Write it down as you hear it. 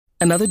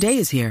Another day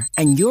is here,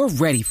 and you're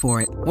ready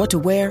for it. What to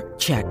wear?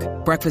 Check.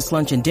 Breakfast,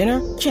 lunch, and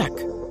dinner? Check.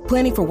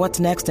 Planning for what's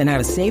next and how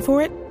to save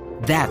for it?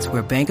 That's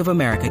where Bank of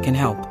America can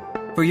help.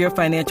 For your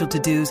financial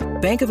to-dos,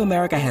 Bank of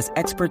America has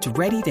experts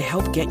ready to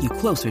help get you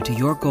closer to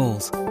your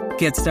goals.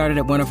 Get started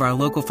at one of our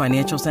local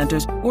financial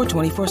centers or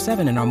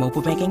 24/7 in our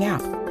mobile banking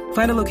app.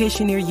 Find a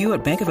location near you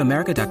at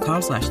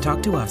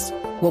bankofamerica.com/talktous.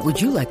 What would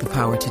you like the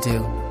power to do?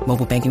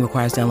 Mobile banking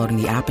requires downloading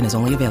the app and is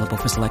only available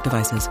for select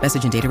devices.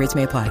 Message and data rates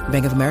may apply.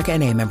 Bank of America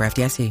N.A., member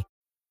FDIC.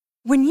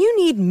 When you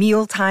need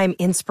mealtime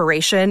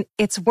inspiration,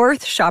 it's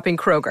worth shopping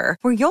Kroger,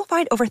 where you'll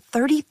find over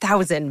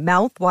 30,000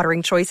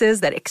 mouth-watering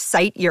choices that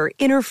excite your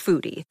inner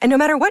foodie. And no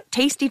matter what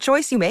tasty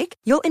choice you make,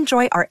 you'll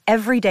enjoy our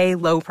everyday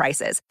low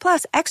prices,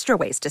 plus extra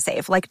ways to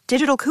save, like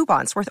digital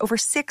coupons worth over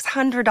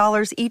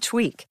 $600 each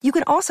week. You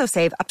can also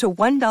save up to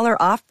 $1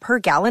 off per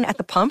gallon at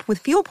the pump with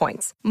fuel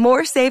points.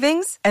 More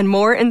savings and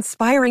more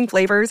inspiring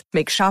flavors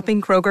make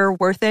shopping Kroger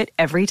worth it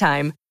every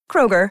time.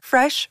 Kroger,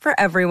 fresh for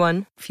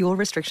everyone. Fuel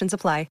restrictions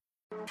apply.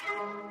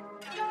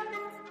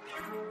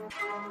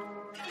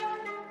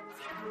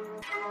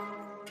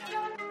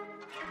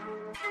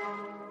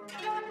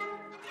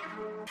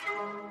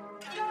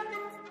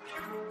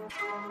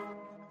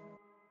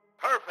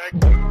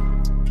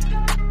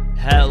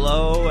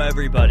 Hello,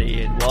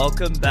 everybody, and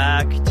welcome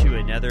back to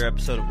another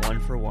episode of One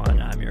for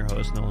One. I'm your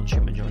host, Nolan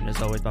Schumann, joined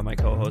as always by my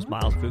co-host,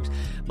 Miles Fuchs.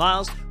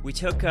 Miles, we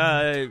took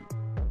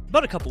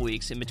about a couple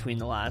weeks in between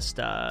the last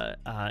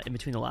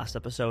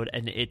episode,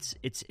 and it's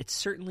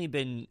certainly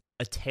been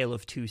a tale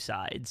of two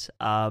sides.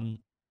 How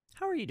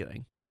are you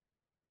doing?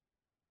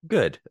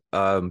 Good.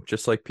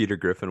 Just like Peter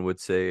Griffin would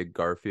say,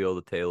 Garfield,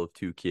 a tale of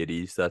two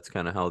kitties. That's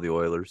kind of how the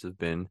Oilers have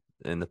been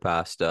in the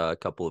past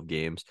couple of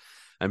games.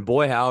 And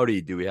boy,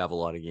 howdy, do we have a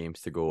lot of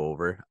games to go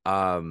over.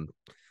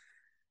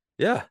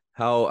 Yeah.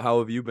 How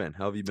have you been?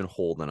 How have you been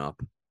holding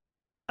up?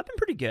 I've been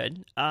pretty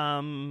good.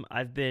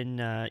 I've been,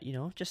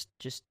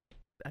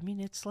 I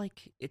mean, it's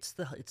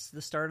the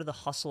start of the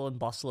hustle and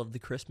bustle of the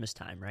Christmas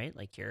time, right?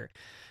 Like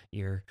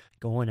you're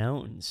going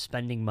out and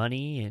spending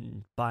money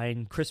and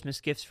buying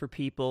Christmas gifts for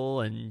people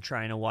and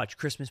trying to watch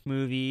Christmas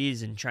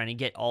movies and trying to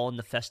get all in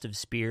the festive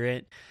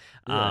spirit.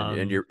 Yeah,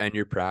 and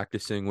you're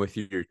practicing with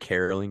your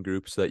caroling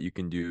groups so that you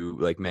can do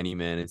like Many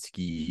Men and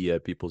Ski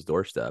at people's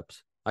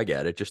doorsteps. I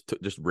get it. Just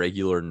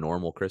regular,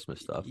 normal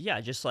Christmas stuff.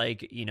 Yeah, just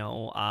like,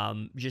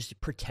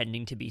 just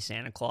pretending to be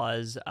Santa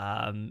Claus,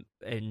 and,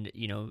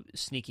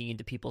 sneaking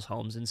into people's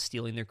homes and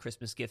stealing their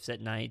Christmas gifts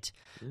at night.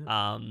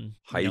 Yeah.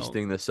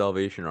 Heisting the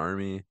Salvation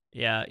Army.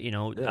 Yeah,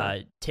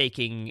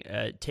 taking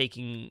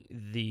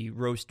the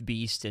roast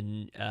beast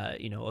and,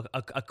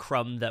 a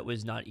crumb that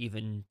was not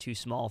even too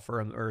small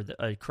for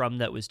a crumb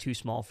that was too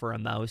small for a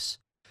mouse.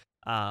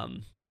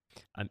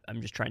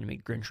 I'm just trying to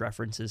make Grinch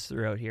references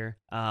throughout here.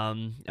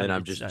 And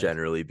I'm just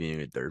generally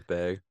being a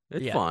dirtbag.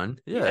 It's fun.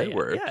 Yeah, it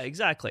works. Yeah,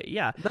 exactly.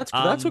 Yeah.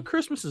 That's what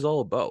Christmas is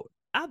all about.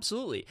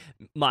 Absolutely.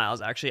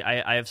 Miles, actually,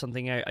 I have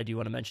something I do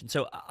want to mention.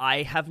 So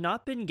I have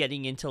not been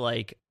getting into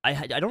I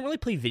don't really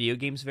play video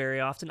games very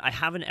often. I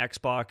have an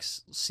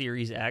Xbox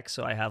Series X,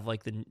 so I have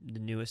like the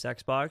newest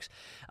Xbox.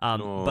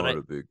 Not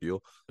a big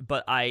deal.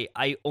 But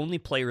I only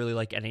play really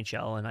like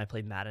NHL, and I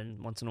play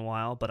Madden once in a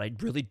while, but I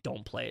really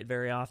don't play it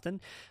very often.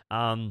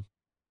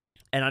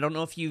 And I don't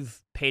know if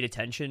you've paid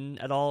attention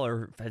at all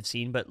or have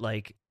seen, but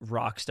like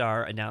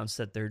Rockstar announced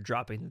that they're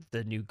dropping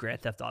the new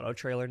Grand Theft Auto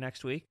trailer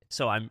next week.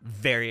 So I'm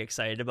very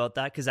excited about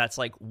that because that's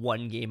like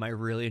one game I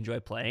really enjoy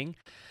playing.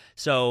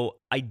 So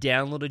I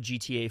downloaded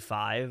GTA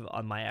 5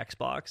 on my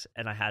Xbox,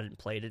 and I hadn't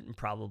played it in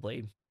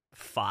probably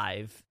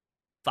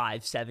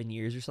 7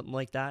 years or something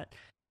like that.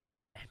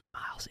 And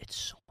Miles, it's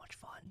so much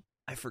fun.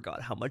 I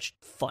forgot how much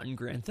fun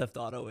Grand Theft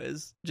Auto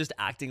is. Just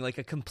acting like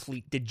a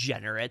complete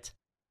degenerate.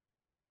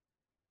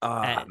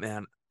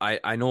 Man,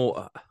 I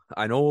know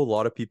a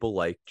lot of people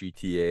like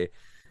GTA.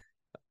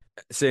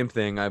 Same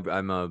thing. I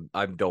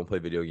don't play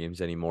video games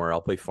anymore. I'll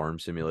play Farm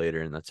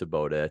Simulator, and that's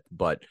about it.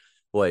 But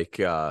like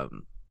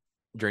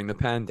during the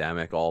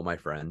pandemic, all my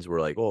friends were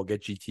like, "Oh,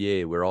 get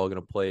GTA. We're all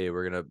gonna play.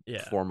 We're gonna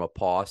form a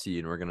posse,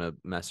 and we're gonna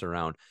mess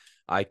around."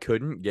 I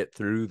couldn't get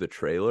through the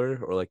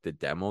trailer or like the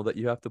demo that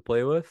you have to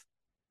play with,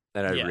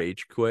 and I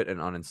rage quit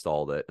and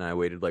uninstalled it. And I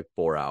waited like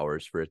 4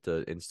 hours for it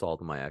to install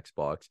to my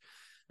Xbox.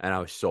 And I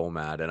was so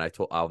mad, and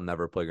I'll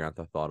never play Grand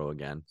Theft Auto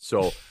again.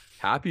 So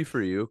happy for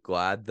you.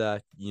 Glad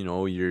that,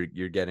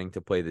 you're getting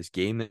to play this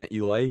game that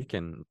you like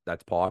and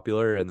that's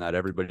popular and that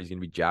everybody's going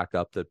to be jacked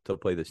up to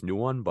play this new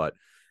one. But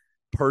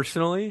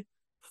personally,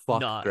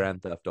 fuck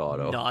Grand Theft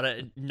Auto. Not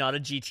a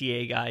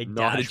GTA guy.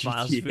 Not Dash a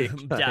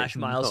GTA guy. Dash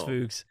Miles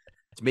Fuchs.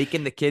 It's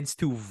making the kids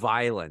too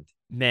violent.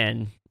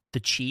 Man,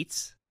 the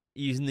cheats,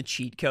 using the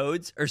cheat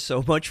codes are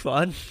so much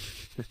fun.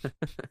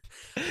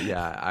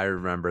 Yeah, I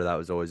remember that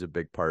was always a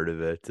big part of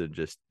it, and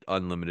just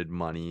unlimited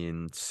money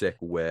and sick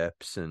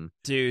whips. And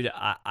dude,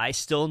 I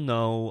still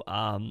know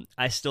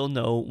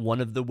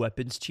one of the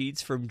weapons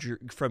cheats from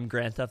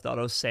Grand Theft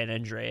Auto San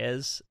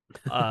Andreas,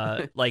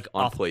 like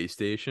on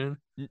PlayStation.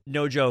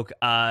 No joke.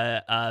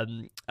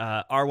 R1,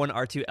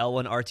 R2,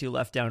 L1, R2,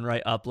 left down,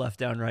 right up, left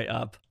down, right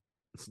up.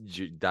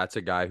 That's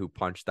a guy who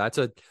punched. That's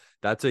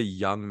a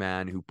young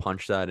man who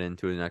punched that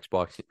into an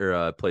Xbox or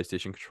a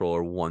PlayStation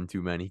controller one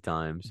too many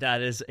times.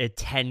 That is a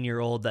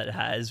 10-year-old that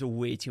has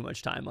way too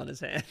much time on his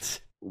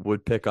hands.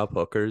 Would pick up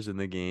hookers in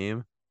the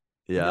game.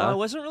 No, I Yeah.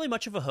 wasn't really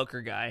much of a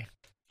hooker guy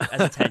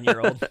as a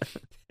 10-year-old.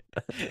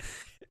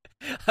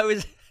 I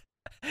was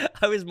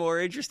I was more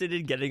interested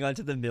in getting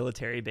onto the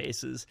military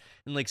bases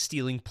and like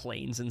stealing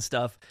planes and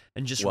stuff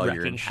and just While you're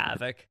wrecking in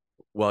havoc.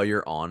 While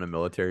you're on a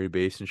military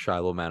base in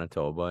Shiloh,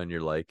 Manitoba, and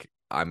you're like,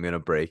 I'm gonna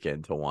break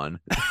into one.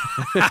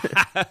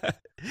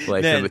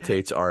 Life Man,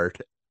 imitates art.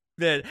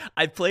 Man,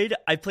 I played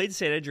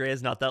San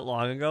Andreas not that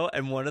long ago,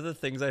 and one of the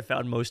things I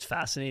found most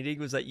fascinating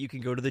was that you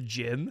can go to the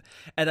gym,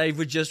 and I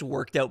would just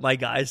worked out my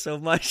guys so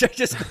much. I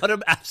just got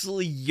them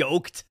absolutely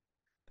yoked.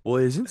 Well,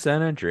 isn't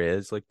San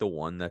Andreas like the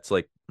one that's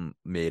like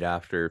made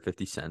after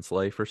 50 Cent's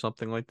life or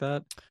something like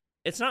that?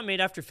 It's not made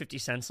after 50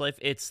 Cent's life.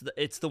 It's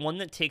the one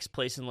that takes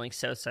place in like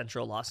South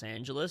Central Los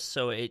Angeles.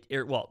 So it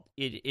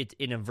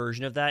in a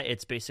version of that,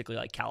 it's basically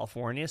like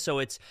California. So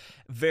it's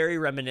very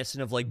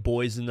reminiscent of like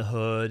Boys in the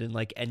Hood and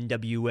like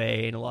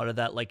NWA and a lot of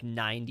that like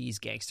 90s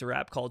gangster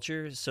rap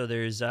culture. So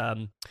there's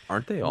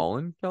Aren't they all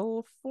in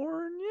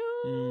California?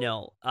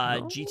 no, No?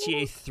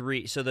 GTA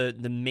 3. So the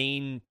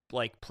main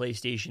like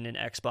PlayStation and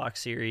Xbox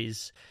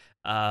series,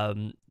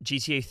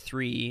 GTA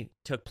 3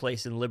 took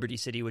place in Liberty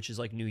City, which is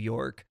like New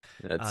York.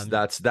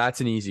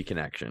 That's an easy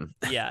connection.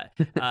 Yeah.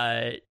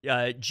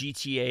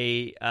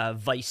 GTA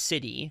Vice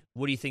City.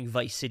 What do you think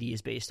Vice City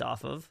is based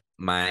off of?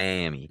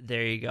 Miami.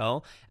 There you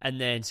go.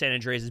 And then San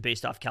Andreas is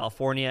based off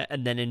California.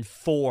 And then in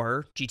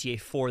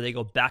GTA 4, they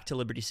go back to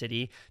Liberty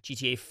City.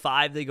 GTA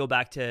 5, they go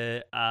back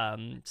to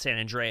San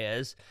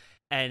Andreas.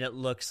 And it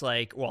looks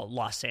like, well,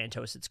 Los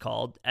Santos it's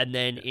called. And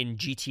then in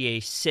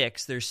GTA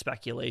 6, there's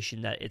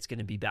speculation that it's going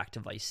to be back to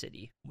Vice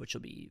City, which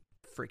will be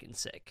freaking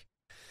sick.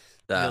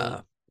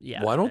 Yeah.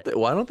 Why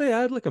don't they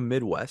add like a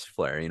Midwest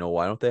flair? You know,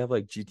 why don't they have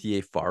like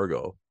GTA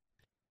Fargo?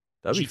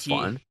 That'd be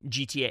fun.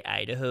 GTA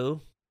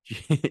Idaho.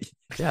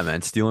 Yeah,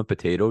 man, stealing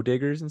potato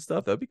diggers and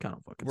stuff. That'd be kind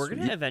of fucking We're sweet.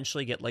 gonna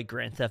eventually get like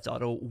Grand Theft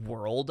Auto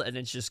World, and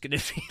it's just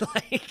gonna be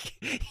like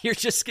you're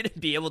just gonna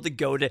be able to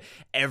go to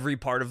every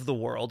part of the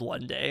world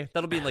one day.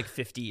 That'll be in like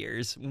 50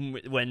 years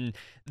when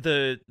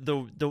the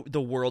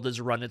world has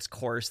run its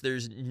course.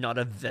 There's not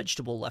a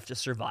vegetable left to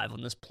survive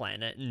on this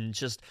planet, and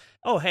just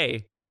oh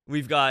hey,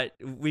 we've got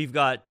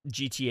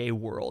GTA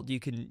World. You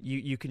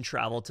can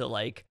travel to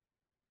like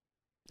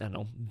I don't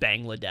know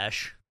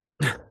Bangladesh.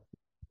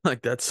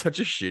 Like that's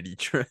such a shitty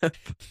trip.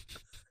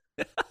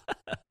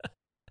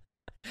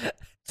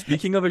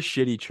 Speaking of a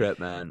shitty trip,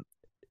 man,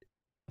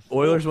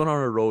 Oilers went on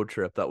a road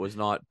trip that was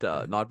not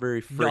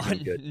very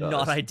freaking good.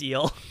 Not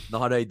ideal.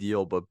 Not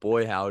ideal, but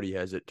boy howdy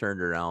has it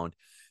turned around.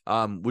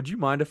 Would you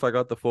mind if I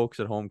got the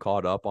folks at home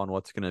caught up on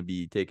what's going to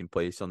be taking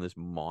place on this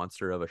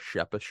monster of a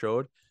Shep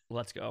episode?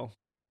 Let's go.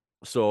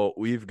 So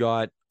we've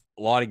got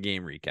a lot of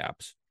game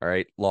recaps. All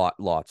right,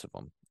 lots of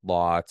them.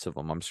 Lots of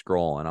them. I'm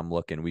scrolling. I'm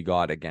looking. We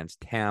got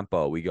against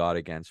Tampa. We got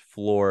against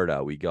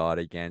Florida. We got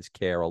against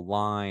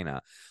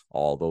Carolina.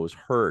 All those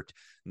hurt.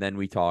 And then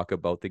we talk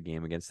about the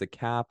game against the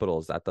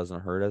Capitals. That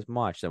doesn't hurt as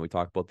much. Then we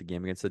talk about the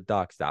game against the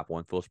Ducks. That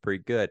one feels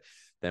pretty good.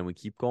 Then we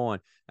keep going.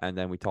 And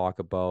then we talk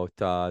about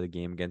the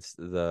game against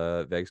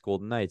the Vegas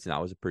Golden Knights. And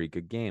that was a pretty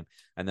good game.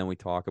 And then we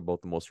talk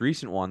about the most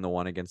recent one, the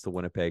one against the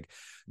Winnipeg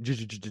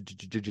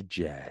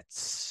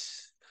Jets.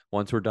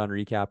 Once we're done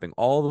recapping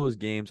all those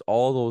games,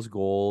 all those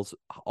goals,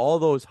 all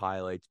those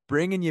highlights,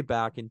 bringing you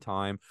back in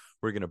time,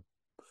 we're going to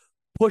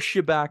push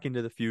you back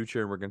into the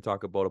future, and we're going to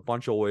talk about a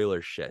bunch of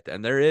Oilers shit.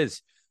 And there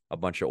is a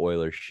bunch of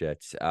Oilers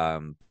shit.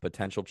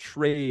 Potential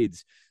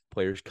trades,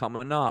 players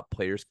coming up,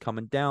 players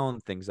coming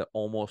down, things that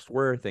almost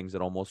were, things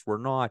that almost were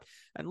not.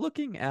 And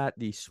looking at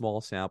the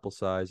small sample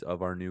size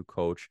of our new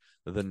coach,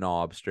 the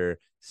Knobster,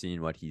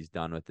 seeing what he's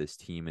done with this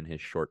team in his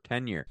short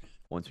tenure.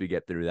 Once we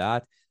get through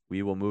that,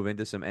 we will move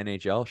into some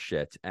NHL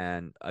shit.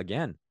 And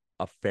again,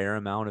 a fair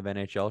amount of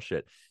NHL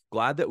shit.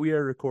 Glad that we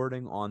are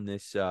recording on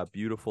this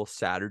beautiful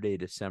Saturday,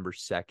 December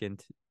 2nd,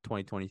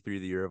 2023,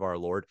 the year of our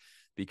Lord,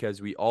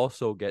 because we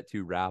also get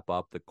to wrap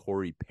up the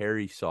Corey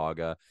Perry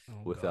saga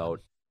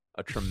without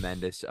a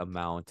tremendous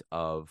amount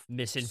of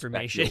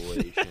misinformation.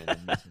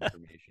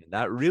 Misinformation.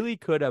 That really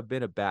could have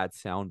been a bad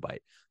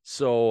soundbite.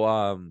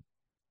 So,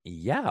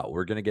 yeah,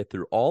 we're going to get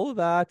through all of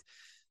that,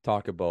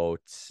 talk about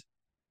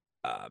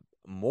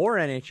more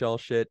NHL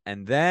shit,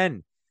 and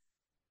then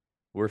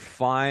we're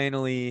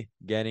finally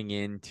getting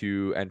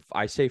into, and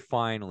I say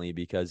finally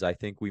because I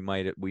think we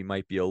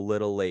might be a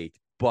little late,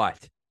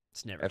 but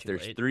It's never if too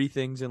there's late. 3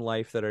 things in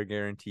life that are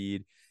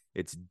guaranteed,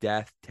 it's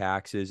death,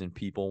 taxes, and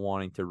people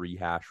wanting to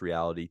rehash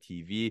reality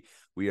TV.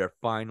 We are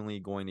finally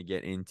going to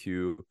get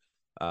into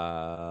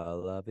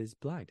Love is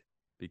Blind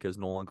because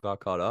Nolan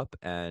got caught up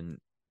and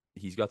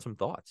he's got some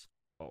thoughts.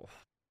 Oh,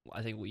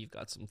 I think we've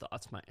got some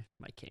thoughts, my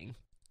king.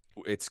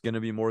 It's going to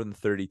be more than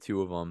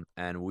 32 of them,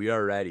 and we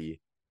are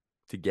ready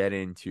to get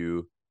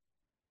into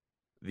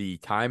the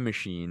time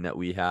machine that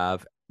we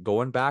have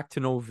going back to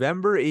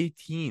November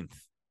 18th,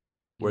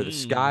 where the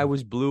sky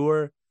was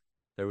bluer,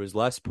 There was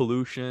less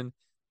pollution,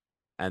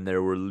 and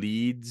there were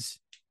leads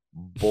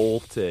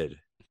bolted.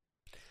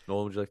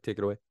 Nolan, would you like to take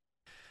it away?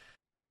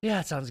 Yeah,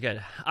 it sounds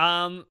good.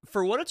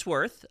 For what it's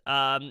worth,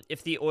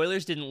 if the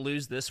Oilers didn't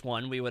lose this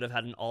one, we would have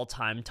had an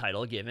all-time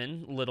title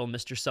given. Little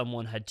Mr.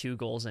 Someone had 2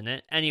 goals in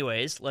it.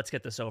 Anyways, let's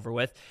get this over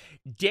with.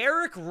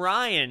 Derek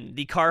Ryan,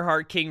 the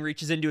Carhartt King,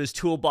 reaches into his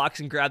toolbox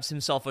and grabs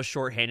himself a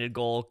shorthanded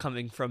goal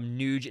coming from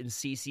Nuge and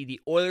Ceci. The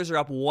Oilers are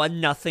up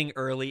 1-0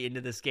 early into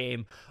this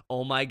game.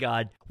 Oh my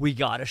God, we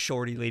got a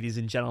shorty, ladies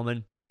and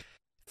gentlemen.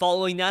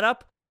 Following that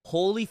up,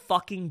 holy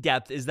fucking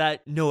depth is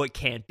that? No, it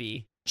can't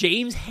be.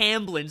 James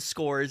Hamblin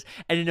scores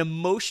and an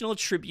emotional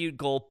tribute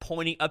goal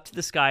pointing up to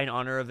the sky in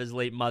honor of his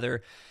late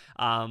mother.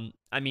 I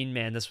mean,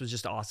 man, this was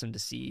just awesome to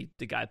see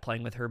the guy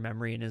playing with her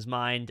memory in his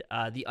mind.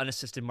 The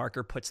unassisted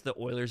marker puts the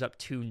Oilers up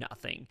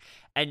 2-0.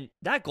 And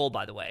that goal,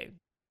 by the way,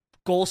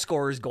 goal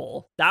scorer's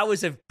goal. That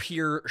was a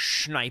pure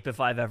schnipe if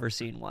I've ever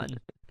seen one.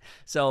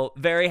 So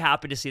very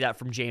happy to see that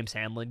from James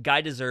Hamblin.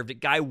 Guy deserved it.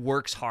 Guy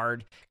works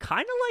hard.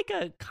 Kind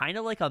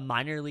of like a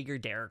minor leaguer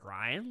Derek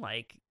Ryan.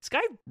 Like, this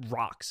guy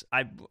rocks.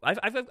 I've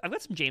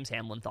got some James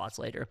Hamblin thoughts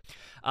later.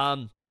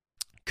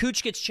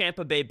 Cooch gets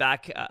Tampa Bay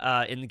back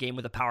in the game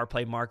with a power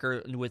play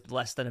marker with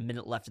less than a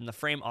minute left in the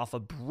frame off a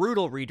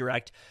brutal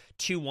redirect.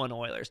 2-1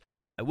 Oilers.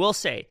 I will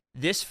say,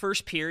 this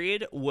first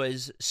period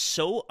was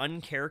so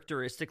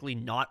uncharacteristically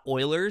not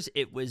Oilers,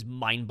 it was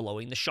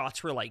mind-blowing. The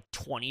shots were like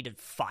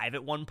 20-5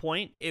 at one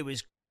point. It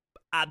was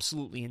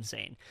absolutely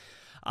insane.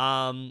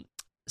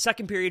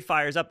 Second period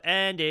fires up,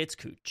 and it's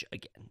Cooch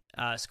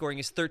again, scoring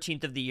his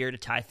 13th of the year to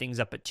tie things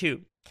up at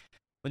 2.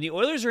 When the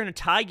Oilers are in a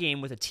tie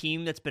game with a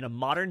team that's been a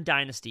modern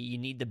dynasty, you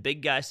need the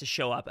big guys to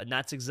show up, and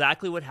that's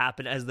exactly what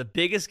happened as the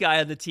biggest guy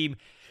on the team,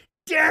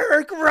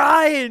 Derek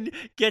Ryan,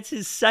 gets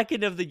his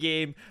second of the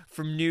game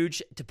from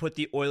Nuge to put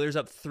the Oilers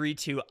up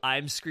 3-2.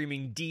 I'm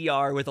screaming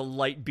DR with a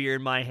light beer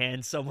in my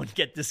hand. Someone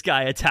get this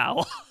guy a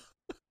towel.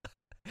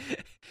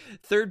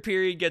 Third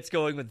period gets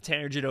going with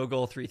Tanner Jeannot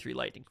goal, 3-3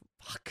 Lightning.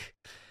 Fuck.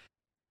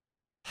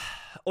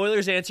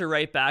 Oilers answer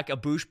right back, a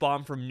boosh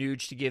bomb from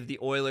Nuge to give the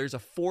Oilers a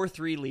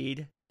 4-3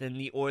 lead. Then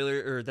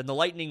the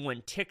Lightning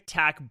went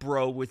tic-tac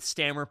bro with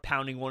Stammer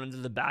pounding one into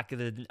the back of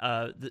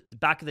the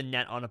back of the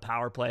net on a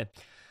power play.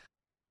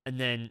 And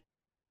then,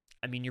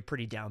 I mean, you're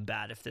pretty down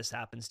bad if this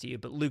happens to you,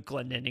 but Luke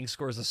Glendening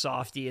scores a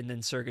softie, and then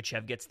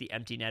Sergachev gets the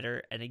empty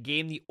netter. And a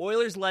game the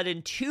Oilers led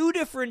in 2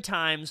 different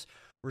times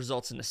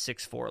results in a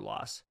 6-4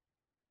 loss.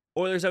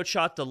 Oilers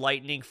outshot the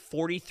Lightning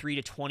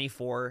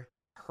 43-24.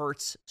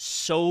 Hurts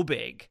so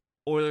big.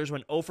 Oilers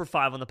went 0 for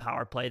 5 on the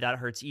power play. That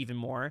hurts even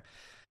more.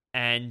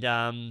 And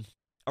a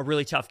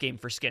really tough game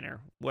for Skinner,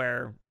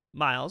 where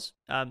Miles,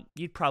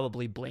 you'd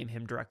probably blame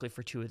him directly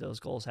for 2 of those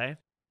goals, hey?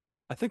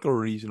 I think a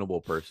reasonable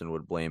person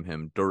would blame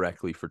him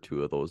directly for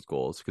 2 of those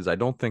goals because I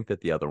don't think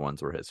that the other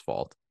ones were his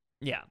fault.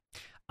 Yeah.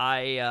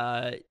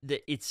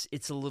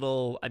 It's a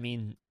little, I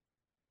mean,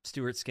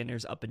 Stuart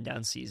Skinner's up and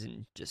down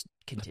season just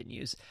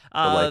continues. The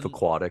Life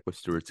Aquatic with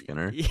Stuart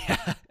Skinner.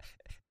 Yeah.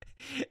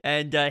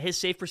 And his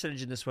save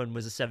percentage in this one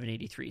was a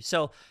 783.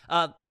 So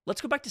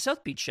let's go back to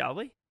South Beach, shall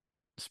we?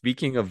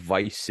 Speaking of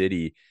Vice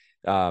City,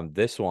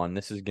 this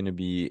is going to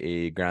be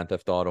a Grand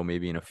Theft Auto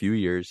maybe in a few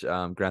years.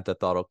 Grand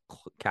Theft Auto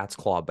Cat's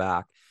Claw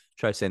Back.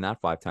 Try saying that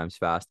 5 times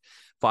fast.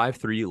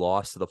 5-3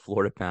 loss to the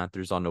Florida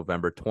Panthers on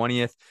November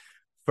 20th.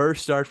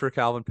 First start for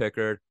Calvin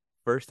Pickard.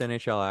 First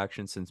NHL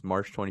action since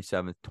March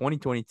 27th,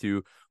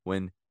 2022,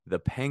 when the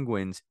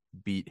Penguins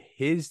beat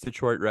his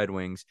Detroit Red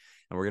Wings.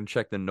 And we're going to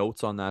check the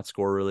notes on that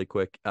score really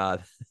quick.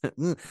 The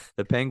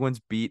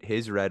Penguins beat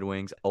his Red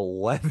Wings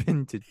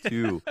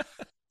 11-2.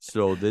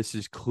 So this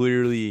is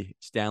clearly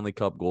Stanley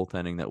Cup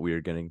goaltending that we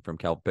are getting from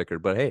Calvin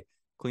Pickard. But hey,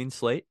 clean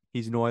slate.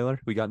 He's an Oiler.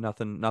 We got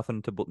nothing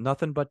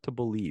but to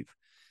believe.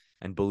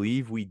 And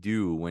believe we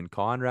do when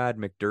Conrad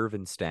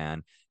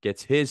McDervinstan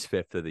gets his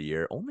 5th of the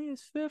year. Only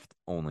his 5th?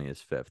 Only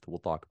his 5th. We'll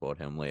talk about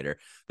him later.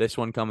 This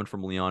one coming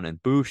from Leon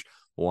and Boosh.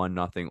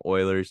 1-0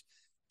 Oilers.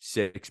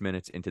 6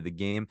 minutes into the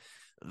game.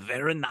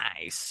 Very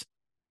nice.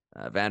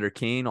 Vander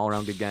Kane,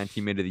 all-around good guy and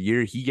teammate of the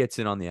year. He gets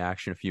in on the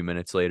action a few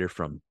minutes later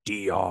from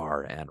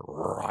DR and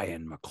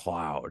Ryan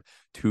McLeod.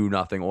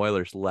 2-0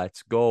 Oilers.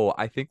 Let's go.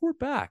 I think we're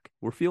back.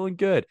 We're feeling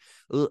good.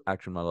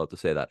 Actually, I'm not allowed to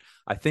say that.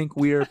 I think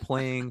we are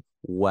playing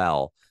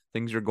well.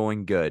 Things are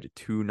going good.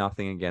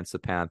 2-0 against the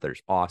Panthers.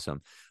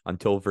 Awesome.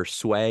 Until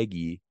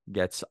Verswaggy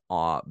gets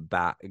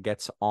back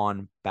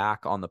on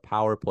the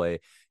power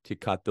play to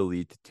cut the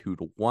lead to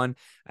 2-1.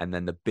 And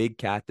then the big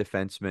cat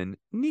defenseman,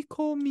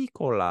 Niko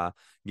Mikkola,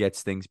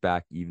 gets things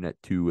back even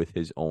at 2 with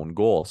his own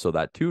goal. So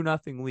that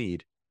 2-0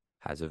 lead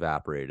has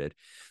evaporated.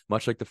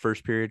 Much like the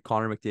first period,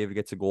 Connor McDavid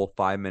gets a goal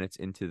 5 minutes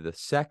into the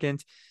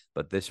second,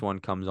 but this one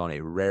comes on a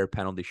rare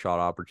penalty shot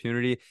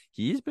opportunity.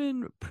 He's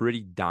been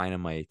pretty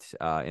dynamite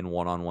in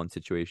one-on-one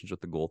situations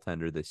with the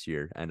goaltender this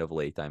year and of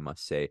late, I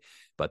must say.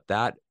 But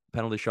that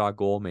penalty shot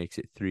goal makes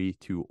it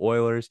 3-2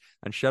 Oilers.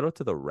 And shout out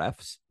to the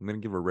refs. I'm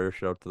going to give a rare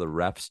shout out to the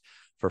refs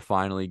for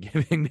finally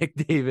giving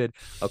McDavid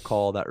a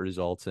call that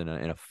results in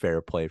a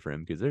fair play for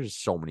him, because there's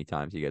just so many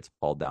times he gets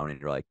called down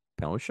and you're like,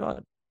 penalty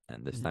shot?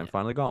 and this time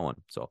finally got one.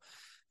 So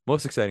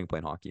most exciting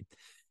playing hockey.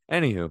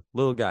 Anywho,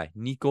 little guy,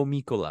 Nico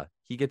Mikkola,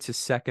 he gets his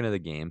second of the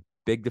game.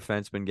 Big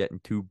defenseman getting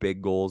 2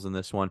 big goals in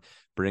this one,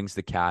 brings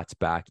the Cats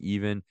back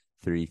even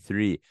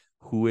 3-3.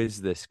 Who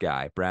is this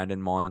guy?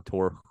 Brandon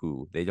Montour,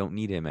 who? They don't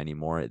need him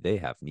anymore. They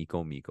have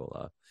Nico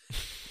Mikkola.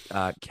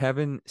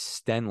 Kevin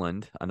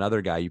Stenlund,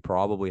 another guy you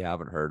probably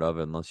haven't heard of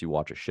unless you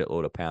watch a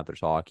shitload of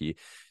Panthers hockey,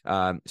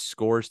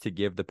 scores to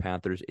give the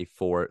Panthers a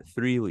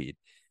 4-3 lead.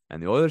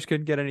 And the Oilers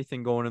couldn't get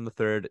anything going in the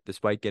third,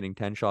 despite getting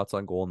 10 shots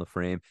on goal in the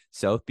frame.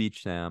 South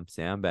Beach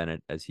Sam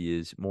Bennett, as he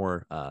is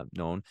more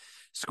known,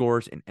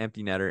 scores an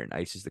empty netter and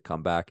ices the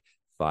comeback.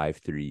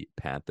 5-3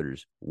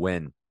 Panthers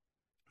win.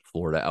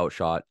 Florida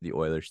outshot the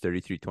Oilers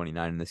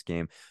 33-29 in this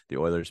game. The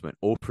Oilers went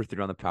 0 for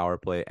 3 on the power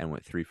play and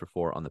went 3 for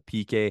 4 on the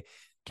PK.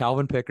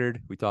 Calvin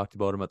Pickard, we talked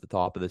about him at the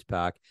top of this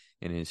pack,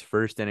 in his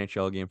first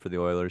NHL game for the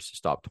Oilers,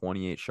 stopped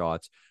 28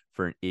 shots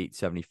for an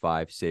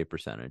 .875 save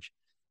percentage.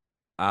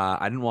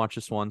 I didn't watch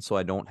this one, so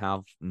I don't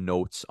have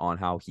notes on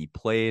how he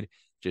played.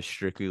 Just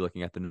strictly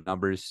looking at the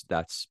numbers,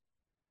 that's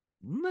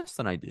less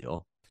than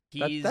ideal.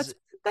 That's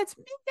okay. That's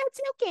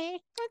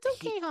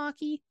okay,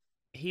 hockey.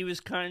 He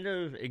was kind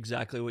of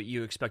exactly what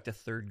you expect a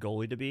third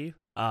goalie to be,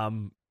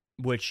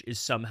 which is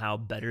somehow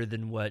better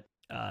than what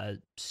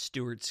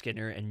Stuart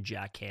Skinner and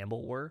Jack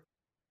Campbell were.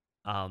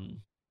 I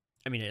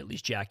mean, at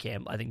least Jack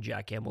Campbell. I think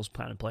Jack Campbell's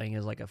kind of playing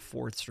as like a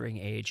 4th string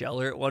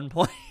AHLer at one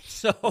point.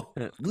 So,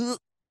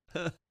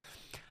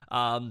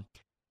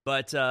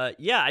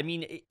 yeah, I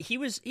mean, he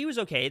was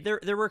okay.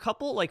 There were a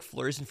couple like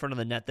flurries in front of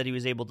the net that he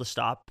was able to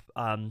stop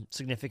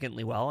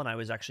significantly well, and I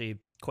was actually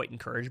quite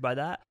encouraged by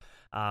that.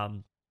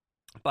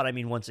 But I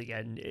mean, once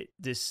again,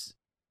 this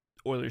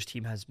Oilers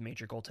team has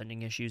major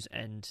goaltending issues,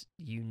 and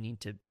you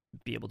need to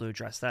be able to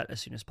address that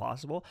as soon as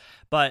possible.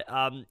 But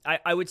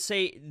I would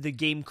say the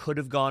game could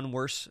have gone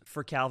worse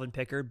for Calvin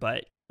Pickard,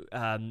 but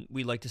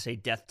we like to say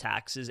death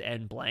taxes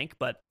and blank,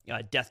 but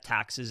death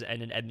taxes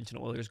and an Edmonton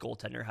Oilers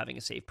goaltender having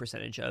a save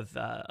percentage of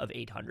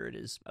 800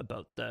 is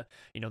about the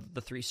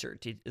three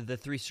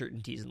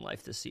certainties in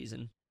life this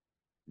season.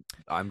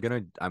 I'm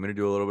gonna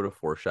do a little bit of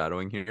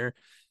foreshadowing here.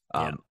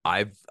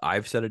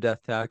 I've said a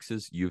death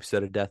taxes, you've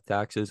said a death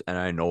taxes, and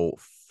I know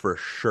for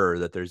sure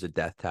that there's a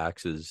death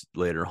taxes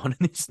later on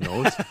in these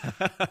notes.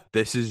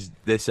 This is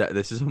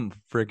some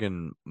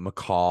freaking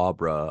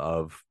macabre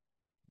of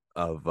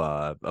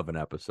an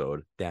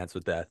episode. Dance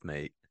with Death,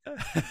 mate.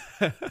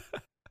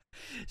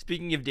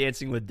 Speaking of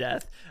dancing with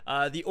death,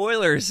 the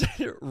Oilers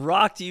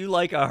rocked you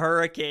like a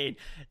hurricane.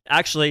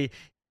 Actually,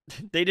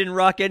 they didn't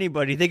rock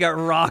anybody. They got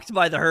rocked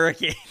by the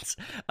Hurricanes.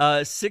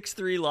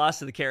 6-3 loss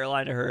to the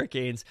Carolina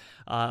Hurricanes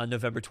on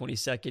November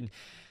 22nd.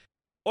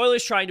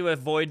 Oilers trying to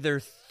avoid their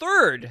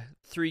third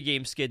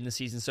 3-game skid in the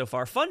season so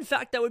far. Fun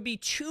fact, that would be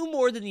 2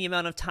 more than the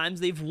amount of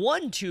times they've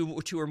won two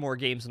or more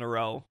games in a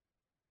row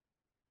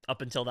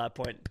up until that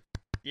point.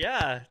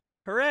 Yeah,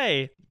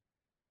 hooray.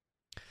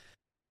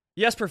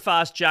 Jesper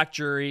Fast, Jack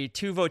Drury,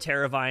 Teuvo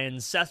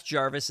Teravainen, Seth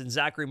Jarvis, and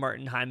Zachary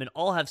Martin Hyman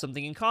all have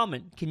something in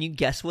common. Can you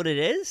guess what it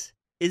is?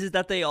 Is it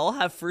that they all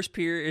have first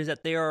period? Is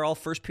that they are all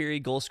first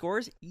period goal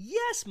scorers?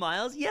 Yes,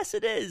 Miles. Yes,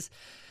 it is.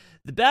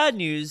 The bad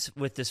news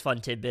with this fun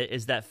tidbit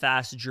is that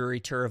Fast, Drury,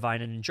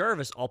 Teravainen, and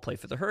Jarvis all play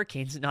for the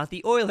Hurricanes, not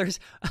the Oilers.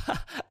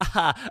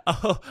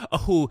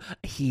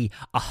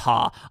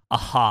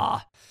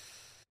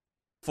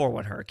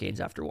 4-1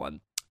 Hurricanes after 1.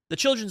 The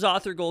children's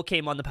author goal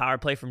came on the power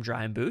play from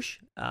Brian Bush.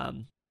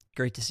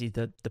 Great to see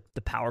the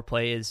power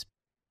play is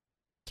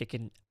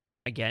kicking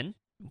again.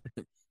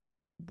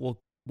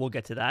 We'll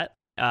get to that.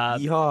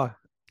 Yeehaw.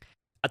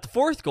 At the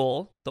 4th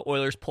goal, the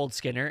Oilers pulled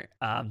Skinner.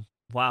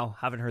 Wow,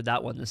 haven't heard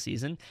that one this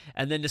season.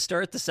 And then to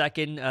start the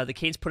second, the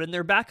Canes put in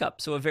their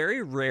backup. So a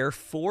very rare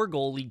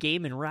 4-goalie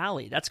game and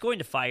rally. That's going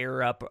to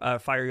fire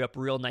you up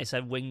real nice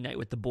at wing night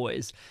with the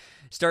boys.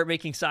 Start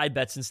making side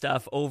bets and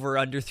stuff over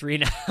under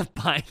 3.5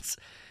 pints.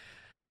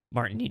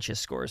 Martin Necas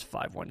scores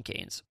 5-1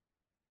 Canes.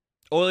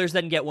 Oilers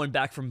then get one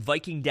back from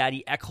Viking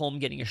Daddy Ekholm,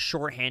 getting a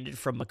shorthanded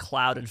from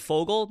McLeod and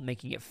Fogle,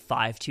 making it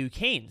 5-2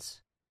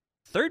 Canes.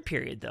 Third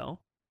period, though,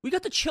 we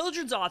got the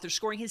children's author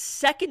scoring his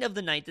second of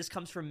the night. This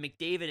comes from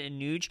McDavid and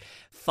Nuge.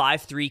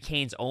 5-3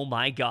 Canes. Oh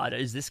my God,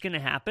 is this going to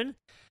happen?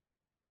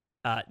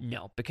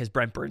 No, because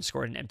Brent Burns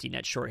scored an empty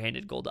net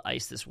shorthanded goal to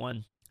ice this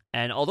one.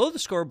 And although the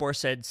scoreboard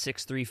said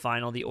 6-3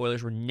 final, the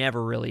Oilers were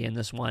never really in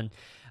this one.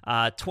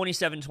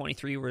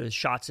 27-23 were the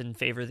shots in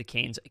favor of the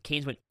Canes.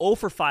 Canes went 0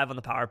 for 5 on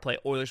the power play.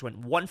 Oilers went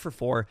 1 for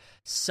 4.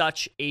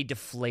 Such a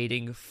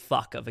deflating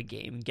fuck of a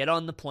game. Get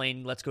on the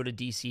plane. Let's go to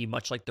DC,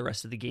 much like the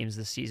rest of the games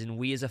this season.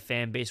 We as a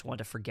fan base want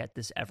to forget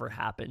this ever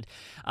happened.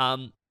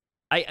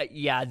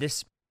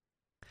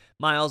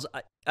 Miles,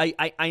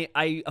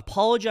 I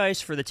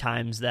apologize for the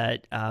times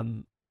that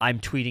I'm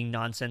tweeting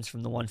nonsense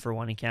from the One for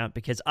One account,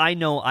 because I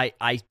know I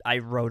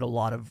wrote a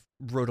lot of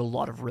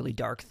really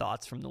dark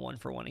thoughts from the One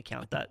for One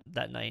account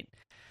that night.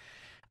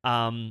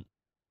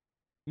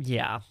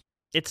 Yeah,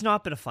 it's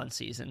not been a fun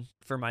season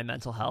for my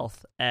mental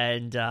health,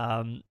 and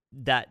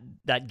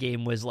that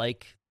game was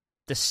like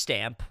the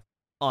stamp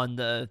on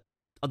the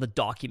on the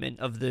document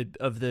of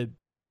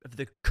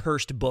the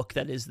cursed book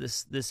that is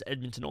this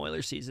Edmonton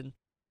Oilers season.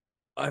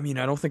 I mean,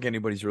 I don't think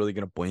anybody's really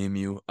gonna blame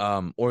you.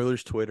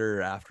 Oilers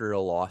Twitter after a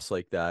loss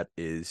like that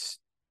is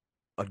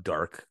a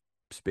dark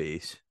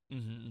space.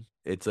 Mm-hmm.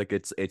 It's like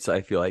it's.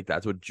 I feel like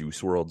that's what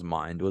Juice World's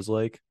mind was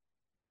like.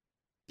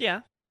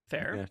 Yeah,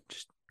 fair. Yeah,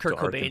 just Kurt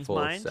dark and Cobain's full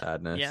mind. of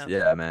sadness. Yeah.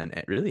 Yeah,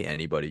 man. Really,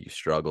 anybody who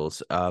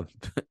struggles.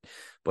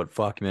 But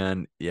fuck,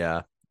 man.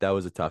 Yeah, that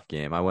was a tough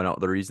game. I went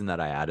out. The reason that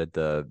I added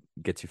the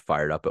gets you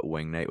fired up at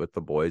wing night with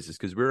the boys is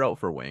because we were out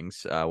for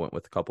wings. I went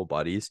with a couple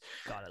buddies,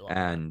 God, I love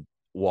and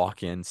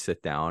walk in,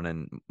 sit down,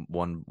 and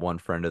one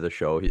friend of the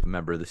show,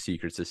 member of the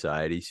Secret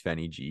Society,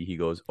 Svenny G, he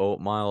goes, "Oh,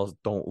 Miles,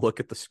 don't look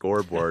at the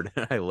scoreboard."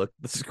 And I looked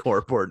at the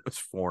scoreboard, it was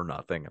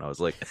 4-0, and I was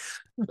like,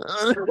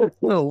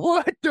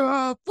 what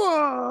the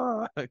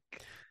fuck?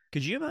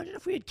 Could you imagine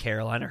if we had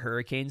Carolina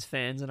Hurricanes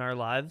fans in our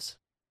lives?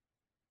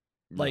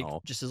 Like,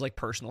 No. just as like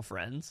personal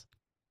friends?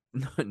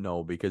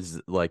 No,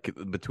 because like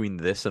between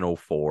this and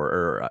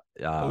 04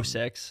 or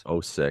 06.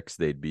 06,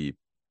 they'd be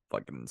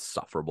fucking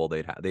insufferable.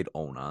 They'd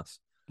own us.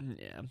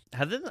 Yeah.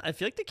 I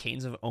feel like the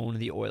Canes have owned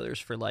the Oilers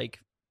for like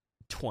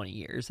 20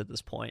 years at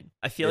this point.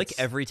 I feel like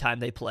every time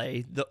they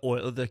play,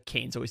 the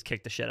Canes always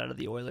kick the shit out of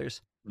the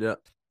Oilers. Yeah.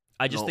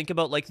 I just think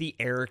about like the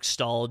Eric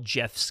Stahl,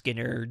 Jeff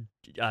Skinner,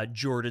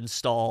 Jordan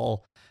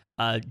Stahl,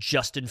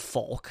 Justin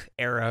Falk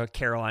era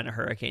Carolina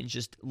Hurricanes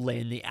just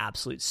laying the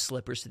absolute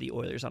slippers to the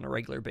Oilers on a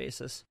regular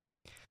basis.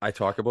 I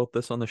talk about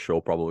this on the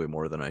show probably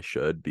more than I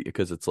should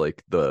because it's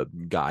like the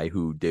guy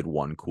who did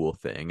one cool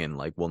thing and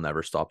like we'll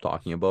never stop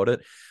talking about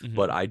it. Mm-hmm.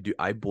 But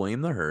I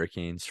blame the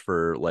Hurricanes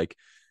for like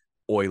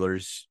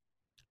Oilers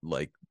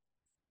like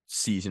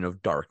season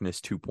of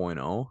darkness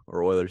 2.0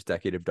 or Oilers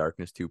decade of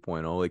darkness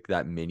 2.0, like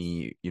that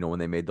mini, when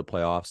they made the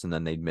playoffs and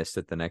then they missed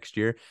it the next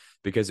year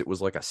because it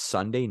was like a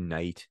Sunday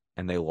night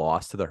and they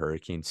lost to the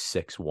Hurricanes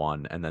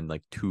 6-1, and then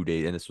like 2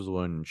 days, and this was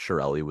when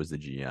Chiarelli was the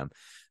GM, and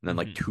then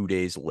like 2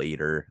 days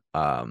later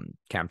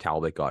Cam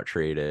Talbot got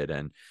traded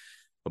and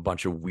a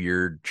bunch of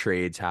weird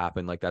trades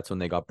happened. Like that's when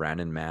they got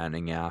Brandon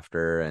Manning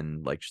after,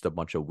 and like just a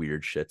bunch of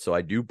weird shit. So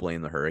I do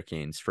blame the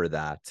Hurricanes for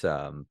that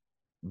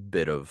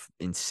bit of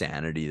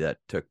insanity that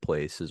took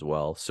place as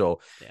well.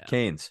 So yeah.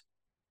 Canes,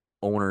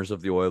 owners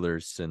of the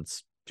Oilers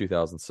since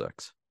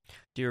 2006.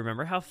 Do you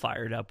remember how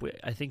fired up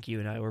I think you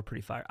and I were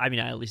pretty fired. I mean,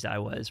 at least I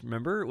was.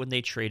 Remember when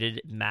they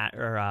traded Mark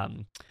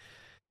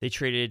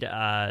Letestu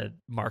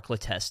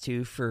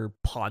for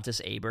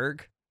Pontus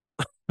Aberg?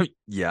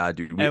 Yeah,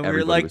 dude. And we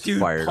were like,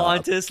 dude,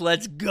 Pontus,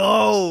 let's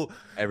go.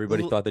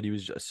 Everybody thought that he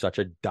was just such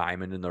a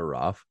diamond in the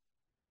rough.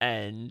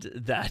 And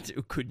that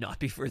could not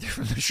be further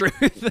from the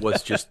truth.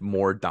 Was just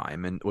more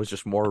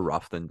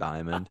rough than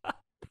diamond.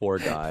 Poor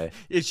guy.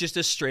 It's just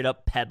a straight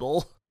up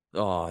pebble.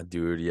 Oh,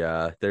 dude,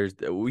 yeah.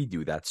 We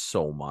do that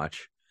so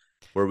much,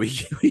 where we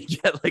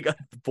get like a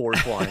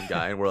fourth line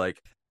guy, and we're like,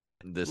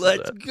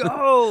 let's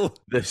go.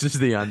 This is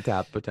the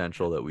untapped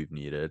potential that we've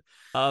needed.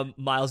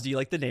 Miles, do you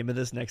like the name of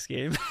this next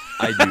game?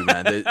 I do,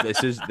 man.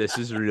 This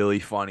is really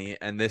funny,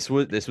 and this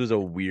was a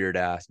weird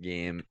ass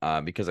game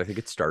because I think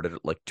it started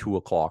at like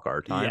 2:00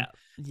 our time.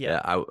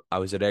 Yeah. I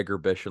was at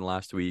Eggerbition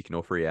last week,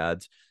 no free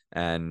ads,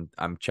 and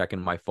I'm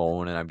checking my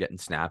phone and I'm getting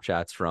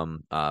Snapchats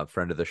from a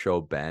friend of the show,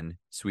 Ben,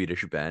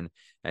 Swedish Ben,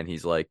 and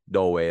he's like,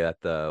 "No way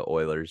that the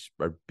Oilers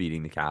are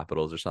beating the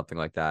Capitals or something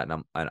like that."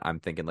 And I'm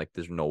thinking like,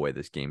 "There's no way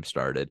this game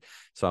started."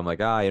 So I'm like,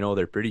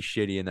 they're pretty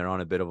shitty and they're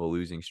on a bit of a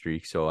losing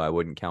streak, so I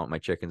wouldn't count my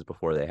chickens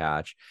before they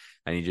hatch.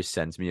 And he just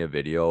sends me a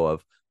video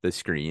of the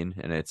screen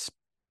and it's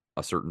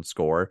a certain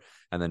score,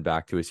 and then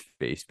back to his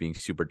face being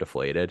super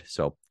deflated.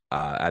 So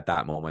at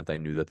that moment, I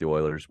knew that the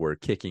Oilers were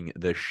kicking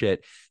the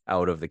shit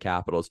out of the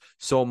Capitals,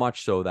 so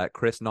much so that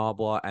Chris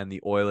Knobloch and the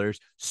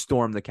Oilers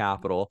stormed the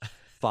Capitol.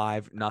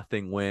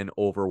 5-0 win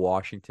over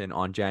Washington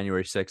on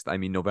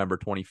November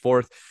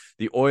 24th.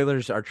 The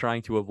Oilers are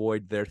trying to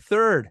avoid their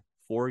third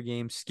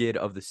 4-game skid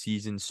of the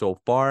season so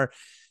far.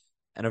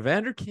 And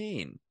Evander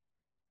Kane,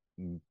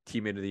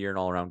 teammate of the year and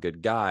all-around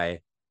good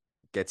guy,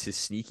 gets his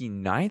sneaky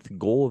 9th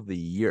goal of the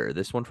year.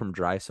 This one from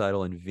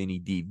Draisaitl and Vinny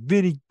D.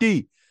 Vinny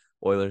D!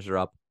 Oilers are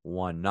up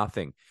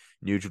 1-0.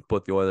 Nugent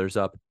put the Oilers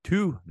up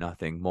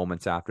 2-0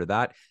 moments after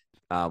that,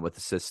 with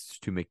assists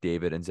to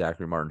McDavid and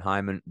Zachary Martin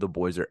Hyman. The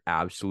boys are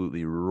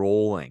absolutely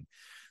rolling.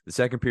 The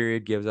second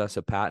period gives us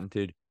a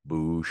patented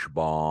Boosh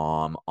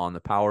bomb on the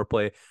power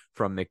play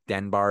from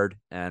McDenbard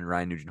and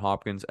Ryan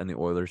Nugent-Hopkins, and the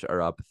Oilers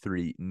are up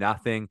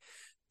 3-0.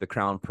 The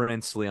Crown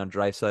Prince, Leon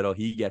Draisaitl,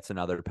 he gets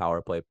another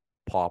power play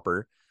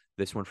popper.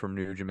 This one from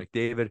Nugent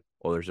McDavid.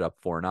 Oilers are up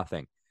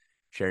 4-0.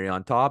 Cherry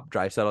on top,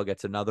 Draisaitl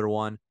gets another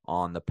one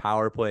on the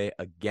power play,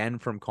 again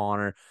from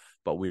Connor,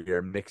 but we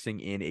are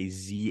mixing in a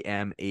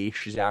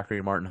ZMH,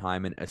 Zachary Martin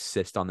Hyman,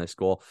 assist on this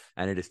goal,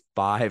 and it is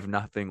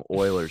 5-0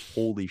 Oilers.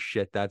 Holy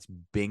shit, that's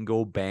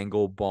bingo,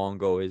 bango,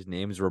 bongo. His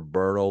name's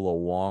Roberto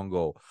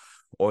Luongo.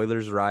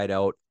 Oilers ride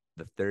out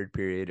the third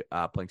period,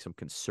 playing some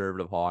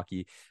conservative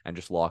hockey and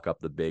just lock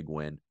up the big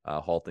win,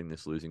 halting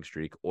this losing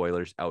streak.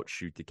 Oilers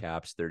outshoot the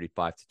Caps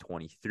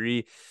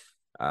 35-23.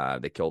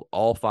 They killed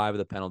all 5 of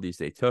the penalties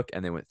they took,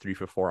 and they went 3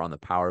 for 4 on the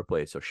power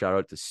play. So shout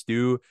out to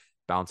Stu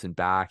bouncing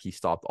back. He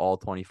stopped all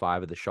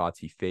 25 of the shots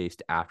he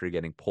faced after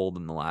getting pulled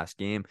in the last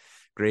game.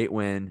 Great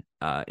win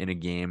in a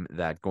game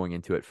that going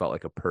into it felt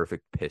like a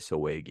perfect piss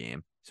away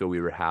game. So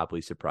we were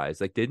happily surprised.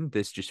 Like, didn't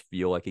this just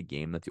feel like a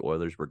game that the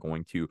Oilers were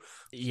going to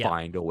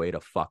find a way to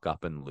fuck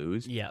up and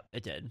lose? Yeah,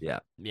 it did. Yeah.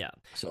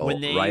 So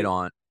right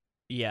on.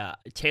 Yeah,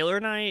 Taylor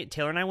and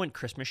I went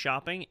Christmas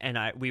shopping, and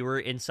we were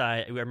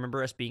inside. I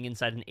remember us being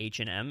inside an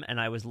H&M, and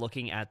I was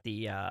looking at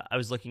the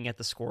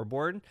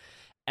scoreboard,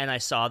 and I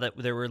saw that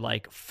there were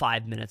like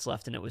 5 minutes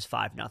left, and it was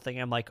 5-0.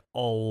 I'm like,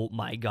 oh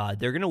my god,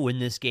 they're gonna win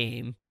this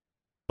game.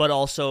 But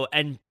also,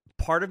 and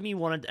part of me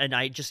wanted, and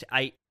I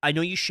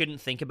know you shouldn't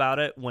think about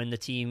it when the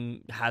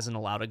team hasn't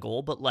allowed a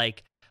goal, but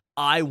like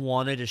I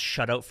wanted a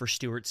shutout for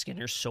Stuart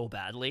Skinner so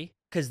badly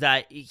because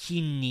that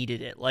he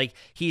needed it. Like,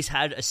 he's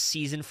had a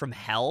season from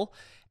hell,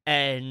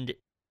 and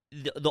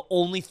the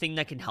only thing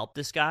that can help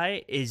this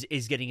guy is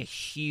getting a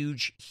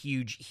huge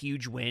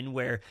win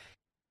where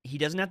he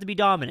doesn't have to be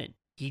dominant.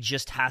 He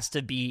just has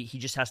to be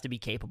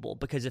capable,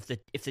 because if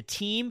the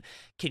team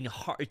can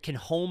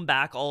home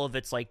back all of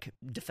its like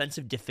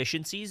defensive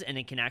deficiencies and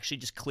it can actually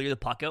just clear the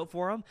puck out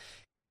for him,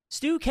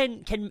 Stu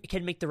can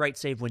make the right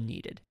save when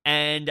needed.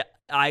 And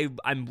I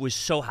was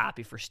so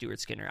happy for Stuart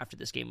Skinner after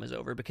this game was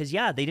over, because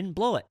they didn't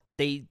blow it.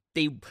 They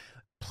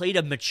played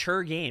a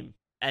mature game,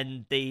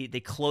 and they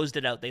closed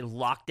it out. They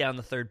locked down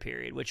the third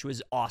period, which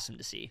was awesome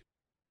to see.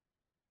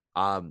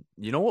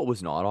 You know what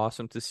was not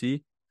awesome to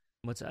see?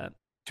 What's that?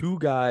 2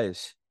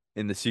 guys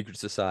in the secret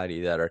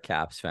society that are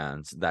Caps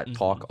fans that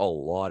talk a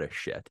lot of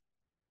shit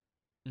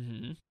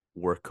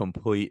were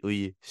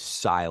completely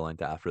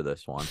silent after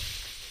this one.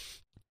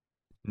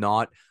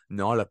 Not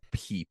a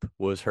peep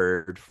was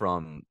heard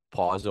from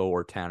Pazzo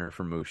or Tanner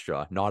from Moose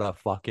Jaw. Not a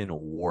fucking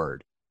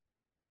word.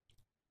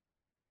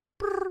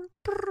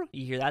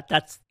 You hear that?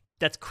 That's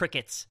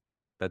crickets.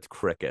 That's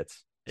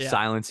crickets. Yeah.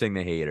 Silencing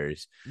the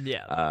haters.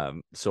 Yeah.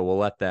 So we'll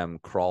let them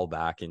crawl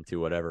back into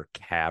whatever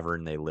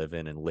cavern they live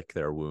in and lick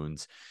their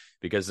wounds,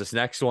 because this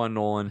next one,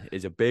 Nolan,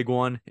 is a big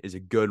one, is a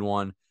good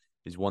one,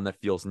 is one that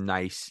feels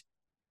nice,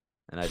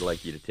 and I'd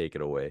like you to take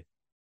it away.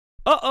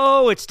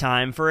 Uh-oh, it's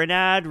time for an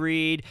ad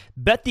read.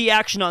 Bet the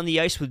action on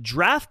the ice with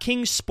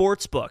DraftKings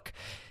Sportsbook.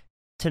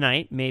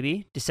 Tonight,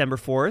 maybe, December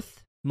 4th,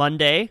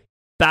 Monday,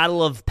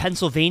 Battle of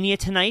Pennsylvania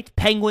tonight.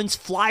 Penguins,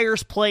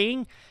 Flyers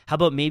playing. How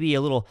about maybe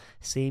a little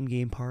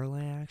same-game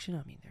parlay action?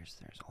 I mean, there's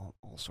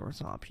all sorts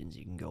of options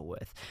you can go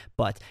with.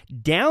 But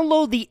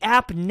download the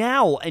app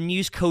now and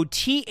use code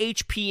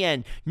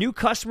THPN. New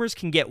customers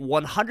can get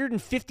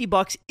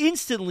 $150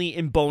 instantly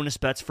in bonus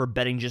bets for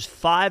betting just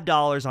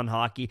 $5 on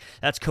hockey.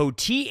 That's code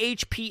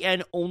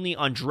THPN only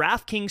on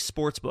DraftKings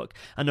Sportsbook,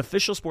 an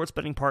official sports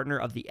betting partner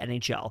of the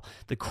NHL.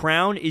 The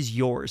crown is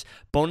yours.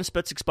 Bonus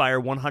bets expire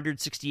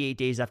 168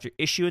 days after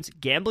issuance.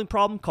 Gambling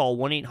problem? Call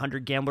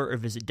 1-800-GAMBLER or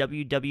visit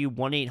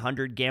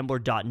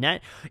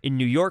www.1800gambler.net. In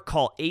New York,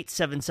 call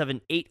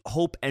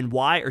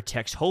 877-8-HOPE-NY or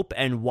text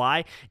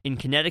HOPE-NY. In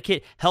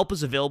Connecticut, help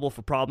is available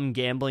for problem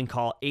gambling.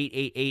 Call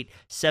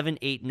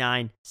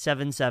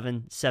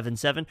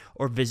 888-789-7777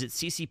 or visit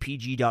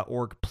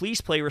ccpg.org.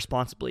 Please play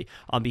responsibly.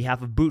 On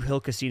behalf of Boot Hill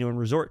Casino and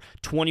Resort,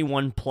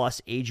 21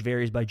 plus, age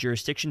varies by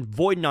jurisdiction,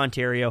 void in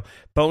Ontario.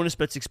 Bonus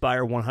bets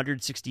expire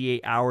 168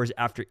 hours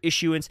after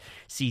issuance.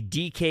 See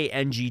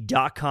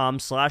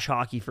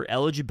dkng.com/hockey for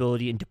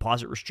eligibility and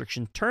deposit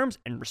restriction terms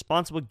and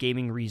responsible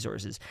gaming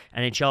resources.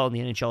 NHL and the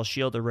NHL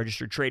Shield are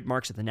registered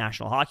trademarks of the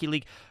National Hockey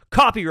League.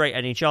 Copyright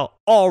NHL,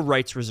 all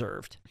rights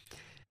reserved.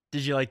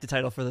 Did you like the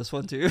title for this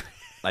one too?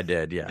 I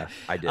did, yeah.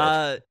 I did.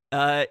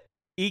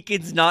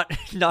 Eakin's not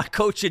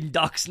coaching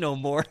Ducks no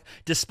more,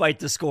 despite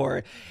the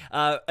score.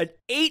 An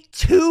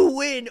 8-2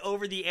 win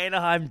over the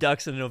Anaheim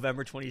Ducks on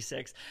November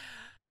 26th.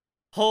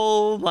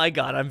 Oh my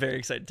God, I'm very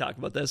excited to talk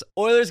about this.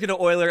 Oilers going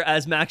to Oiler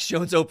as Max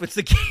Jones opens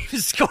the game,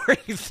 scoring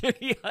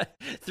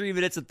 3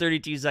 minutes and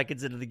 32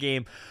 seconds into the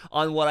game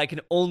on what I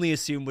can only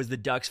assume was the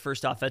Ducks'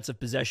 first offensive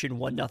possession,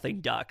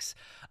 1-0 Ducks.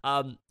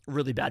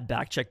 Really bad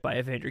back check by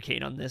Evander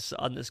Kane on this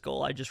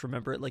goal. I just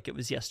remember it like it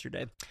was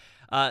yesterday.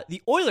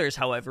 The Oilers,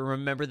 however,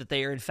 remember that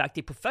they are in fact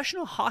a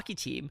professional hockey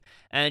team,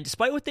 and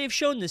despite what they've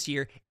shown this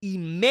year,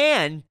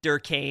 Evander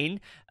Kane,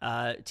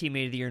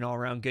 teammate of the year and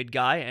all-around good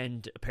guy,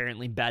 and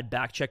apparently bad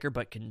back checker,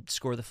 but can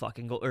score the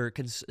fucking goal, or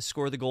can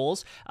score the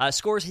goals,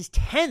 scores his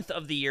 10th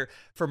of the year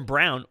from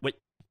Brown.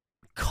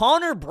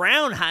 Connor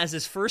Brown has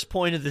his first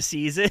point of the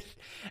season,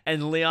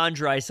 and Leon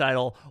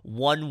Draisaitl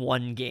won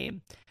one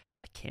game.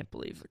 I can't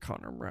believe that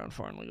Connor Brown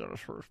finally got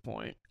his first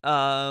point.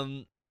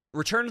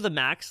 Return to the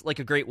max, like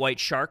a great white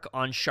shark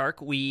on Shark.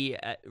 Gets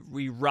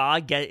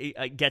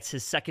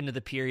his second of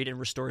the period and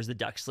restores the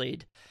Ducks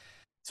lead.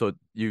 So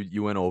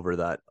you went over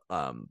that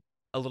a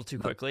little too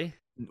quickly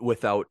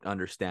without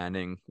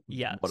understanding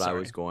what I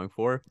was going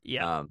for.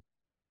 Yeah.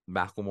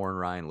 Macklemore and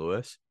Ryan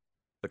Lewis,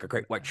 like a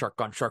great white shark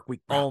on Shark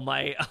Week. Oh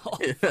my!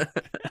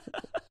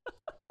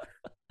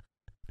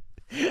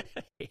 I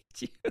hate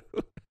you.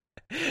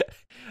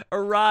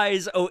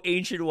 Arise, O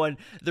Ancient One.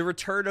 The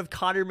return of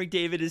Connor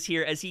McDavid is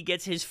here as he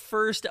gets his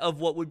first of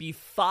what would be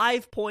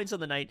 5 points on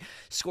the night,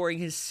 scoring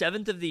his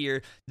 7th of the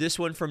year, this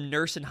one from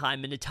Nurse and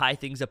Hyman to tie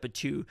things up at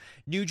 2.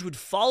 Nuge would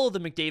follow the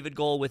McDavid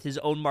goal with his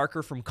own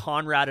marker from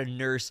Conrad and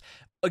Nurse.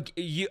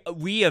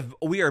 We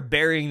are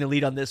burying the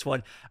lead on this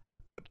one.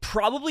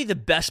 Probably the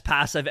best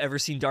pass I've ever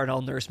seen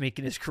Darnell Nurse make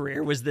in his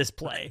career was this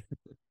play.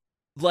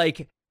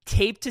 Like,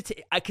 tape to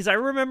tape. Because I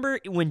remember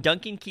when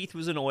Duncan Keith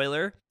was an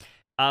Oiler,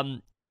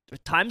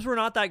 times were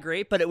not that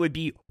great, but it would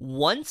be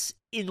once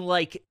in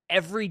like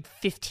every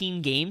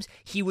 15 games,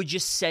 he would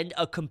just send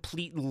a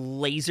complete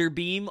laser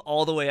beam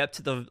all the way up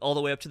to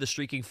the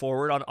streaking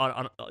forward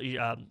on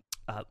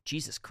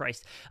Jesus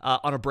Christ,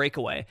 on a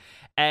breakaway.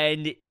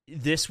 And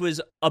this was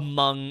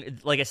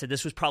like I said,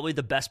 this was probably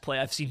the best play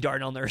I've seen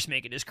Darnell Nurse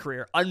make in his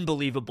career.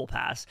 Unbelievable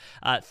pass.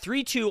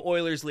 3-2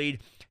 Oilers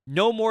lead.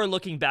 No more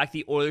looking back.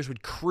 The Oilers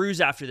would cruise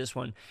after this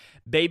one.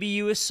 Baby,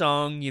 you a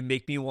song, you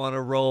make me want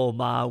to roll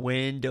my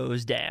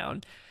windows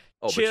down.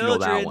 Oh, but you know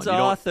that Children's one.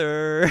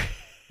 author.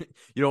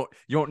 You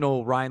don't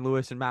know Ryan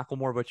Lewis and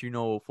Macklemore, but you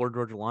know Florida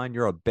Georgia Line.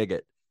 You're a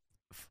bigot.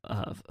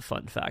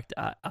 Fun fact: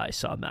 I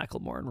saw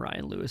Macklemore and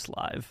Ryan Lewis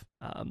live,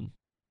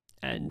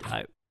 and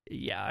I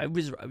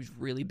was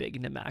really big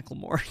into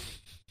Macklemore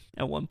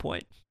at one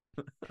point.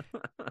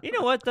 You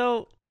know what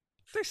though?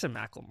 There's some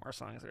Macklemore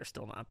songs that are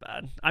still not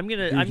bad. I'm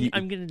gonna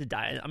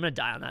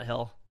die on that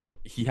hill.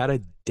 He had a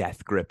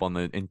death grip on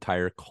the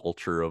entire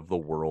culture of the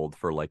world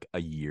for like a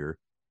year.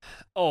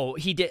 Oh,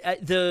 he did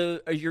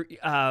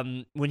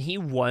when he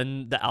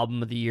won the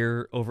album of the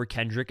year over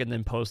Kendrick and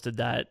then posted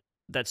that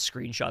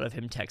screenshot of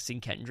him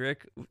texting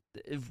Kendrick.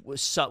 It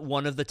was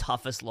one of the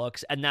toughest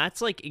looks, and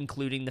that's like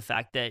including the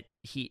fact that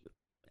he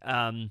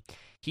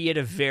had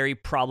a very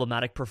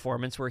problematic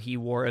performance where he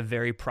wore a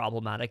very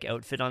problematic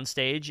outfit on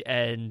stage,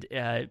 and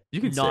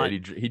you can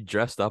say he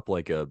dressed up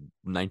like a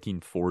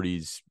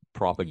 1940s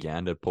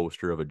propaganda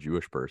poster of a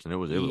Jewish person. It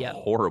was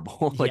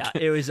horrible.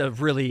 It was a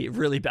really,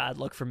 really bad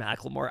look for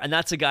Macklemore, and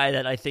that's a guy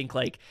that I think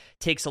like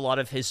takes a lot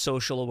of his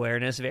social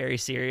awareness very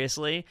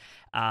seriously,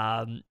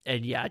 and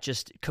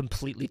just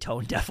completely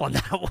tone deaf on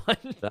that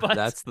one.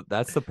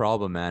 That's the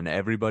problem, man.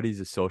 Everybody's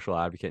a social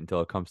advocate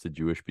until it comes to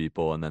Jewish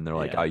people, and then they're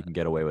like, "Oh, you can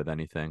get away with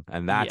anything,"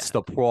 and that's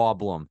the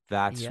problem.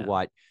 That's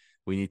what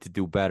we need to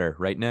do better,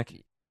 right,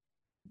 Nick?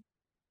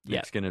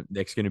 Nick's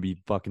gonna be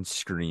fucking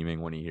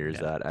screaming when he hears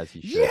that, as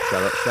he should.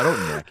 Shout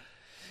out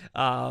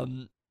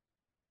Nick.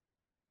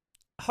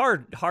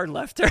 Hard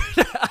left turn.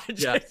 I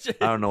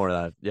don't know where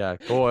that. Yeah,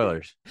 go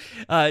Oilers.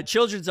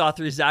 Children's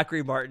author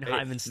Zachary Martin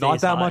Hyman stays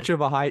not that hot. much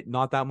of a height,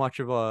 not that much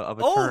of a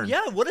turn. Oh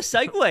yeah, what a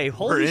segue!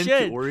 Holy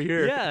shit, we're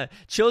here. Yeah,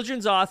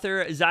 children's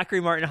author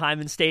Zachary Martin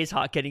Hyman stays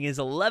hot, getting his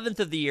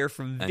 11th of the year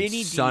from Vinny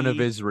D, son of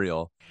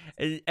Israel.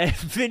 And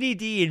Vinny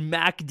D and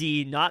Mac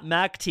D, not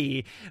Mac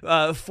T,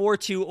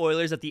 4-2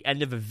 Oilers at the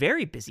end of a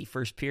very busy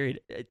first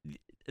period.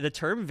 The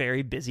term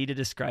 "very busy" to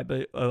describe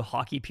a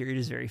hockey period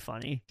is very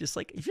funny. Just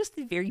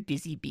a very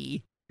busy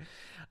bee.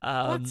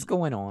 What's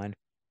going on?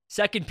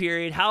 Second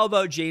period. How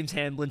about James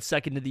Hamblin,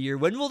 second of the year?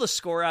 When will the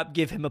score app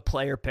give him a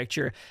player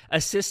picture?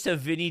 Assist to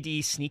Vinny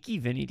D, sneaky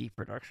Vinny D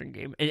production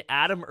game, and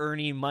Adam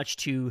Ernie, much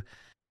to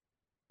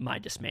my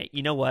dismay.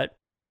 You know what?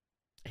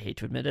 I hate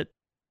to admit it.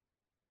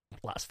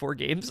 Last 4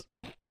 games,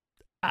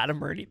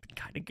 Adam Ernie been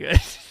kind of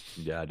good.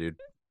 Yeah, dude.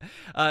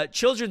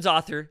 Children's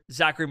author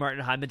Zachary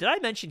Martin Hyman. Did I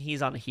mention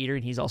he's on a heater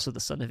and he's also the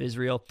son of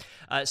Israel?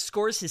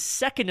 Scores his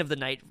second of the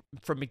night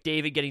from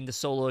McDavid, getting the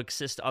solo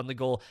assist on the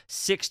goal.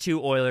 6-2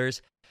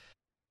 Oilers.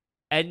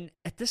 And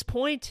at this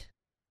point,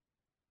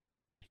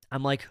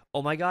 I'm like,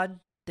 oh my God,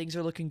 things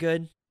are looking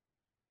good.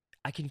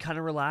 I can kind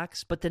of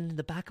relax. But then in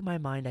the back of my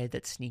mind, I had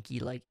that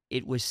sneaky, like,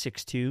 it was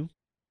 6-2.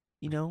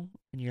 You know,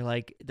 and you're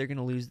like, they're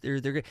gonna lose.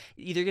 They're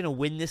either gonna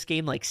win this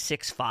game like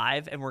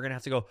 6-5, and we're gonna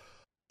have to go.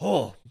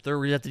 Oh, they're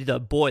gonna have to do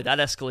that. Boy, that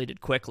escalated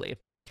quickly.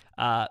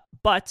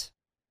 But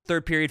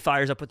third period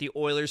fires up with the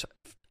Oilers.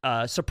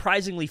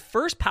 Surprisingly,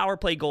 first power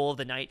play goal of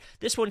the night.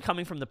 This one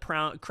coming from the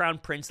Crown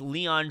Prince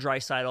Leon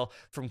Draisaitl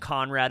from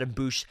Conrad and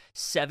Bush.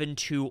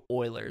 7-2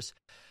 Oilers.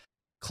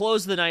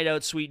 Close the night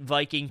out, sweet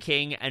Viking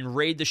King, and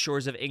raid the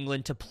shores of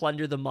England to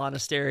plunder the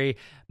monastery.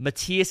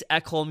 Matthias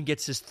Ekholm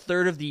gets his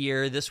third of the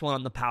year, this one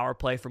on the power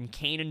play from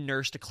Kane and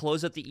Nurse to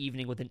close out the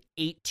evening with an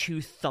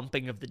 8-2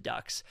 thumping of the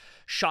Ducks.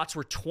 Shots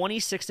were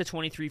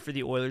 26-23 for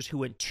the Oilers, who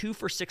went 2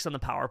 for 6 on the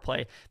power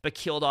play, but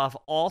killed off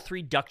all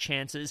 3 Duck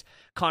chances.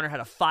 Connor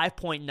had a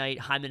 5-point night.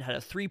 Hyman had a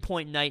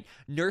 3-point night.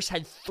 Nurse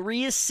had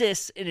 3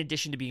 assists in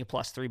addition to being a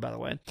 +3, by the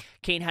way.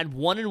 Kane had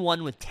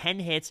 1-1 with 10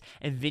 hits,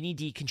 and Vinny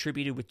D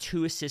contributed with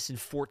 2 assists in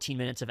 14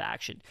 minutes of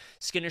action.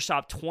 Skinner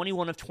stopped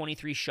 21 of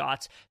 23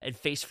 shots and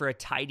faced for a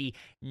tidy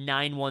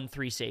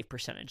 913 save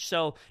percentage.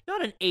 So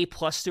not an A+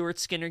 Stuart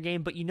Skinner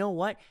game, but you know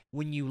what?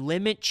 When you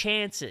limit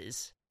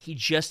chances, he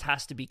just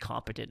has to be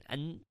competent.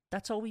 And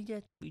that's all we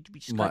did. We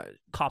just got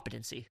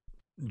competency.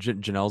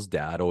 Janelle's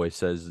dad always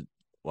says,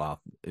 wow,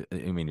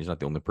 I mean, he's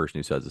not the only person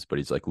who says this, but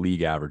he's like,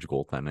 league average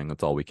goaltending.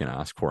 That's all we can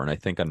ask for. And I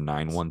think a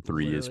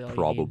 913 is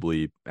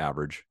probably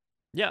average.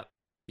 Yeah.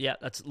 Yeah,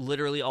 that's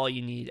literally all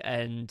you need,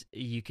 and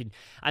you can.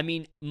 I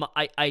mean,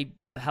 I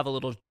have a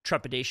little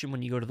trepidation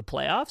when you go to the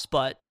playoffs,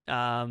 but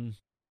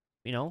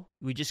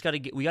we just got to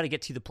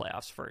get to the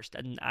playoffs first,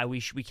 and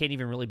we can't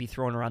even really be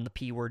throwing around the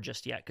P word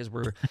just yet because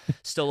we're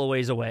still a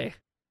ways away.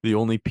 The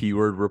only P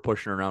word we're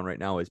pushing around right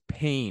now is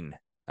pain.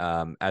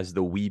 As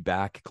the We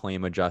Back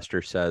claim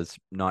adjuster says,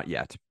 not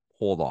yet.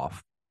 Hold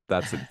off.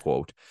 That's a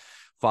quote.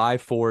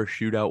 5-4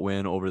 shootout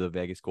win over the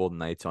Vegas Golden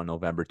Knights on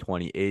November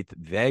 28th.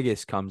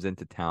 Vegas comes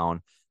into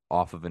town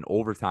off of an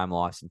overtime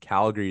loss in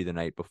Calgary the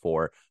night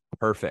before.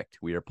 Perfect.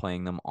 We are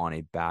playing them on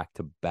a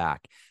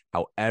back-to-back.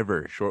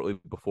 However, shortly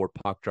before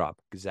puck drop,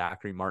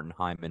 Zachary Martin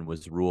Hyman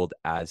was ruled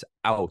as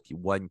out. He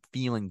wasn't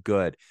feeling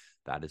good.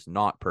 That is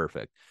not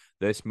perfect.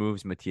 This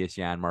moves Matthias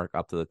Janmark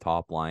up to the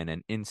top line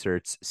and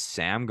inserts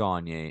Sam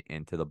Gagner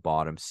into the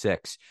bottom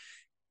six.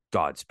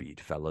 Godspeed,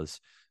 fellas.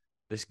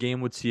 This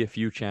game would see a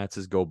few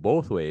chances go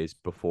both ways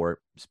before,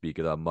 speak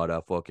of the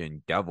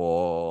motherfucking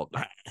devil,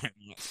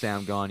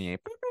 Sam Gagner,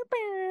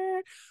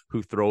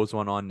 who throws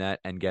one on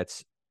net and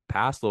gets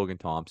past Logan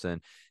Thompson.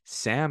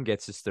 Sam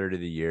gets his third of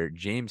the year.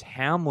 James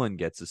Hamlin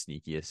gets a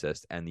sneaky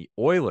assist, and the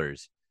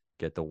Oilers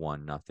get the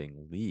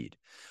 1-0 lead.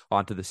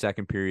 On to the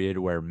second period,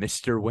 where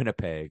Mr.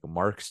 Winnipeg,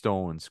 Mark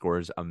Stone,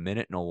 scores a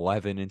minute and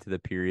 11 into the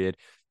period,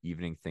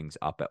 evening things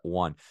up at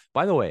 1.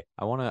 By the way,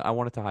 I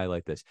wanted to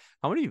highlight this.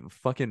 How many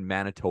fucking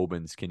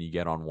Manitobans can you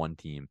get on one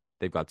team?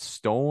 They've got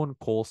Stone,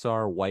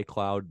 Kolesar,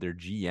 Whitecloud. Their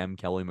GM,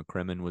 Kelly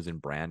McCrimmon, was in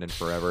Brandon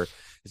forever.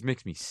 This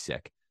makes me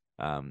sick.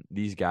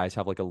 These guys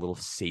have like a little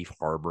safe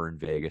harbor in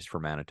Vegas for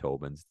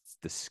Manitobans. It's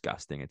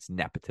disgusting. It's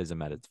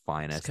nepotism at its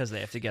finest. Because they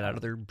have to get out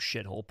of their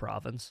shithole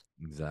province.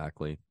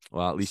 Exactly.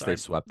 Well, at least they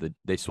swept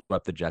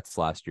the Jets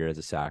last year as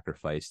a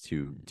sacrifice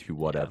to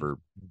whatever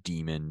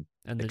demon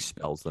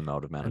expels them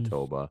out of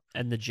Manitoba.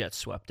 And the Jets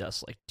swept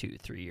us like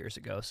 2-3 years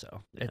ago.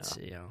 So it's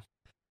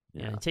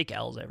take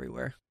L's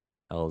everywhere.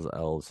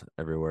 L's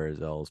everywhere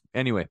is L's.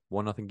 Anyway,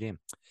 1-0 game.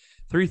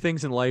 3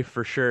 things in life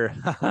for sure.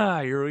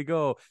 Here we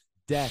go.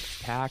 Debt,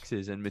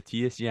 taxes, and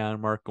Matthias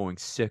Janmark going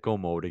sicko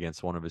mode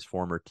against one of his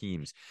former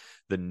teams.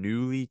 The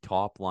newly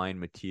top line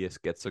Matthias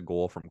gets a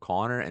goal from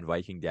Connor and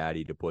Viking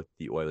Daddy to put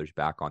the Oilers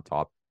back on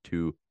top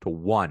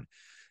 2-1.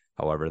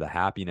 However, the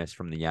happiness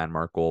from the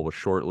Janmark goal was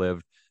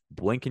short-lived.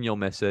 Blink and you'll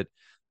miss it.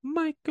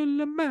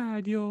 Michael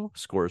Amadio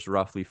scores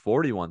roughly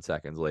 41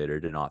 seconds later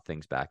to knot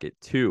things back at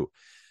 2.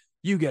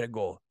 You get a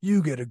goal.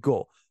 You get a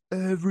goal.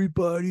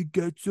 Everybody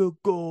gets a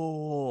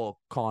goal.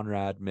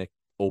 Conrad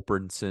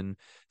McOpernson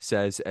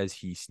says as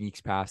he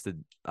sneaks past the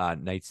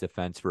Knights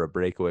defense for a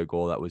breakaway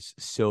goal that was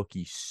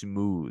silky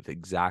smooth,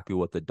 exactly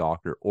what the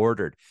doctor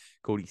ordered.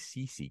 Cody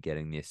Ceci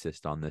getting the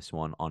assist on this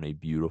one on a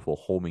beautiful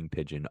homing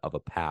pigeon of a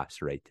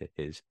pass right to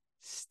his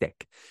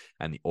stick,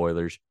 and the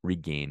Oilers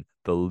regain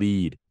the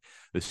lead.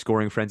 The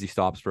scoring frenzy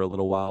stops for a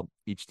little while.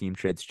 Each team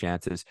trades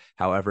chances.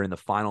 However, in the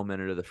final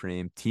minute of the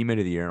frame, teammate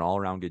of the year, an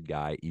all-around good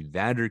guy,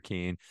 Evander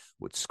Kane,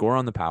 would score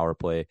on the power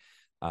play.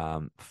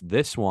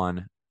 This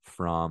one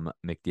from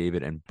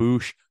McDavid and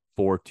Bush,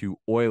 4-2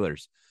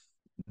 Oilers.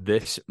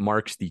 This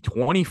marks the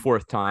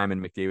 24th time in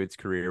McDavid's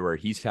career where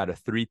he's had a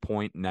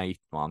 3-point night.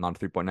 Well,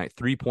 not a 3-point night,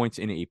 3 points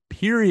in a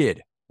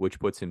period, which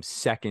puts him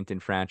second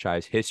in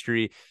franchise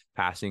history,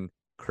 passing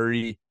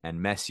Curry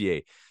and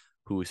Messier.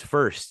 Who is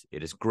first?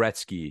 It is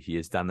Gretzky. He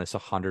has done this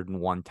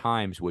 101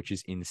 times, which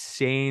is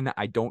insane.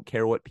 I don't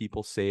care what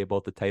people say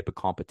about the type of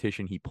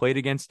competition he played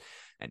against.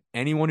 And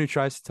anyone who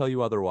tries to tell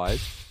you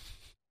otherwise,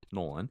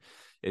 Nolan,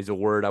 is a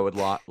word I would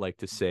like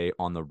to say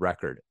on the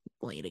record.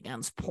 Played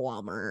against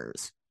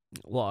plumbers.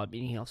 Well, I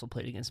mean, he also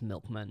played against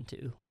milkmen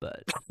too,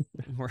 but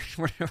we're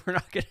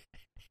not going to.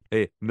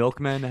 Hey,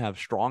 milkmen have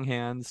strong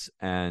hands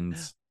and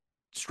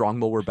strong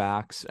lower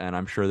backs, and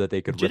I'm sure that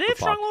they could. Do they have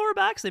strong lower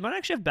backs? They might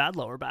actually have bad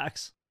lower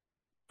backs.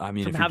 I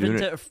mean,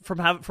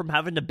 from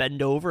having to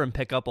bend over and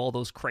pick up all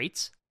those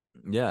crates.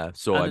 Yeah.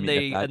 So and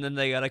then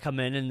they gotta come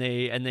in and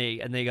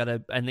they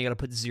gotta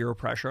put zero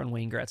pressure on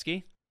Wayne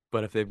Gretzky.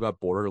 But if they've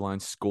got borderline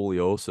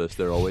scoliosis,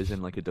 they're always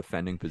in like a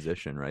defending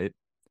position, right?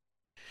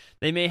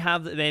 They may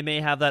have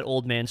that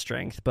old man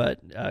strength, but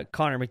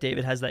Connor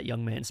McDavid has that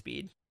young man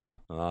speed.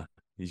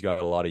 He's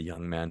got a lot of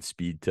young man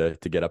speed to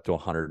get up to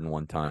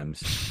 101 times.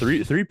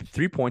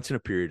 Three points in a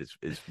period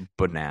is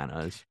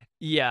bananas.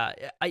 Yeah,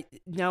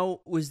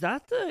 was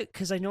that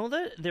because I know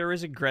that there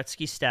is a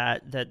Gretzky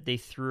stat that they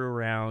threw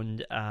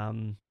around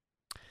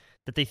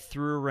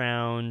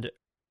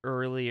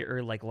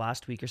earlier, like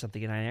last week or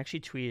something, and I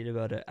actually tweeted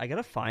about it. I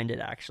gotta find it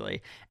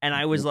actually, and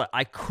I was like,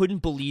 I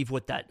couldn't believe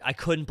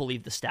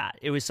the stat.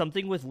 It was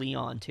something with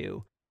Leon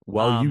too.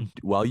 While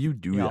you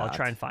do that, I'll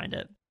try and find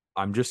it.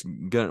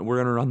 We're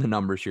gonna run the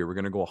numbers here. We're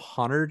gonna go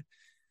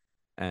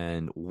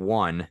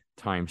 101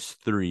 times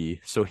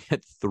 3, so he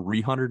had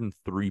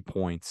 303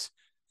 points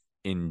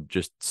in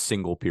just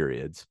single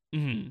periods.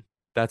 Mm-hmm.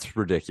 That's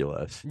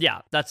ridiculous.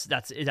 Yeah, that's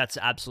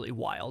absolutely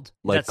wild.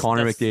 Like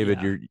Connor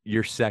McDavid,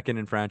 you're second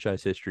in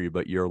franchise history,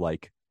 but you're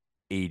like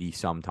 80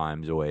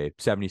 sometimes away,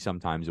 70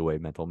 sometimes away,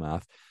 mental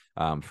math,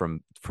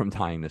 from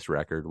tying this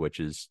record, which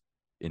is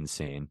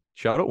insane.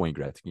 Shout out Wayne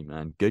Gretzky,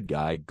 man. Good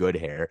guy, good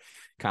hair.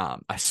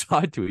 I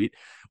saw a tweet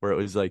where it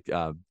was like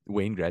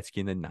Wayne Gretzky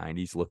in the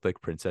 90s looked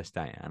like Princess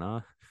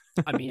Diana.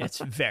 I mean, it's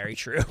very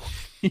true.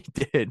 He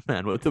did,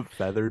 man, with the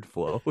feathered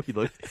flow. He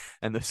looked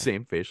and the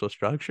same facial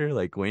structure.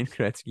 Like Wayne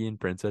Gretzky and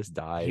Princess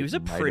Di He was a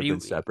might have pretty been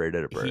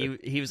separated at birth.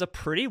 he was a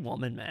pretty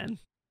woman, man.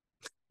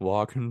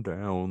 Walking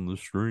down the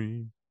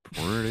street,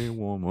 pretty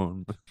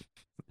woman.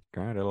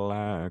 Kinda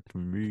like to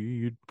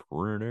meet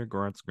pretty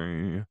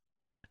Gretzky.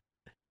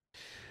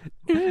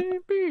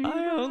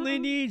 I only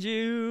need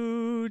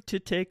you to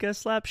take a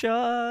slap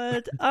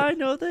shot. I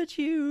know that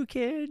you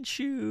can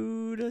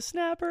shoot a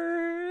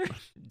snapper.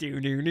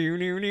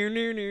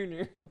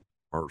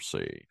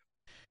 Mercy.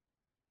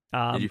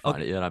 Did you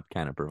find it yet? I'm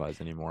kind of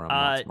improvised anymore. I'm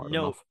not smart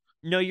enough.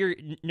 No,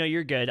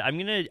 you're good.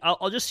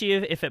 I'll just see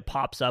if it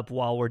pops up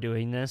while we're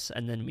doing this,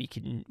 and then we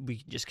can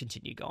just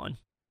continue going.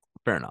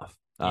 Fair enough.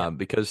 Yeah.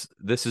 Because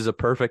this is a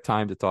perfect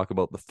time to talk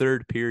about the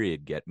third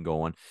period getting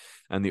going,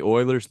 and the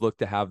Oilers look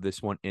to have this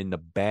one in the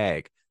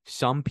bag.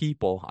 Some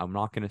people, I'm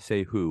not going to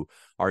say who,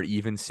 are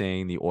even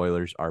saying the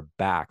Oilers are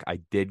back.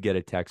 I did get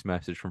a text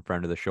message from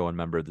friend of the show and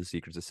member of the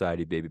Secret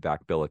Society, Baby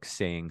Back Billick,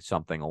 saying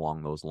something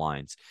along those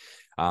lines.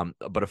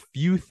 But a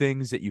few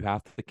things that you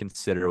have to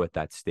consider with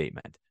that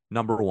statement.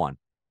 Number one,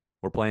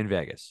 we're playing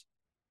Vegas,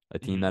 a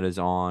team that is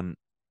on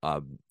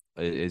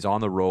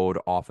the road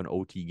off an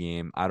OT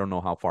game. I don't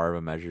know how far of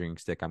a measuring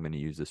stick I'm going to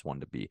use this one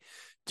to be.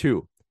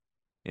 Two,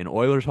 in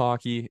Oilers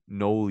hockey,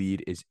 no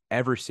lead is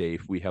ever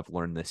safe. We have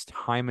learned this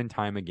time and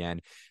time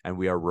again, and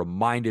we are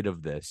reminded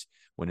of this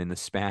when in the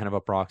span of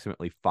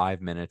approximately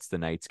 5 minutes, the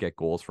Knights get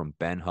goals from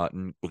Ben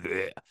Hutton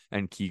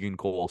and Keegan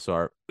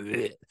Kolesar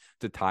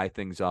to tie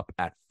things up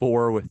at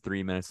 4 with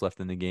 3 minutes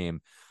left in the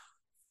game.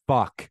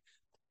 Fuck.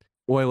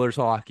 Oilers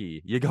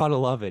hockey. You gotta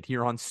love it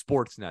here on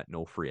Sportsnet.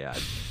 No free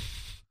ads.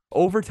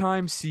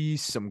 Overtime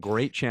sees some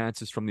great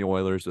chances from the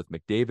Oilers with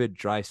McDavid,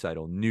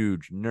 Draisaitl,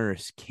 Nuge,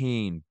 Nurse,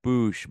 Kane,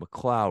 Bush,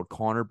 McLeod,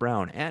 Connor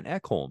Brown, and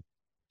Ekholm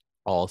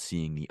all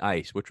seeing the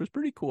ice, which was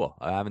pretty cool.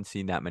 I haven't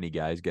seen that many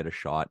guys get a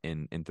shot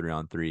in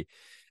 3-on-3.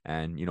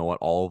 And you know what?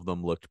 All of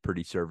them looked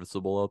pretty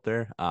serviceable out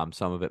there.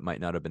 Some of it might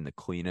not have been the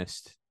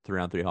cleanest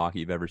 3-on-3 hockey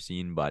you've ever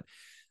seen, but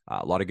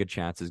a lot of good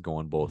chances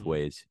going both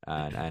ways,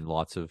 and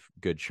lots of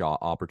good shot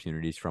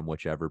opportunities from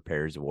whichever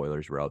pairs of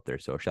Oilers were out there.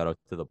 So shout out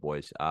to the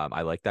boys.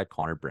 I like that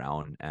Connor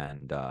Brown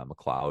and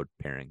McLeod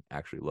pairing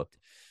actually looked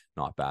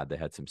not bad. They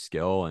had some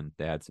skill and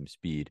they had some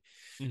speed.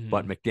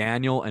 But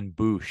McDaniel and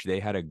Bush, they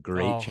had a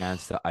great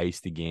chance to ice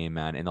the game,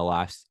 man. In the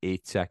last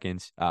 8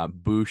 seconds,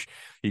 Bush,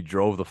 he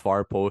drove the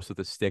far post with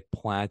a stick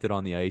planted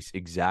on the ice,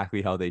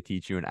 exactly how they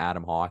teach you in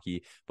Atom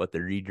hockey. But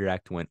the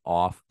redirect went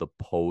off the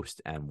post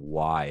and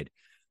wide.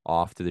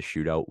 Off to the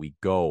shootout we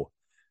go.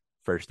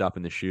 First up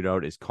in the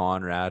shootout is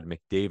Conrad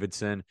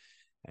McDavidson,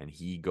 and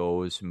he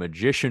goes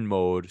magician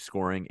mode,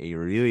 scoring a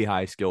really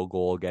high skill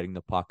goal, getting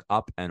the puck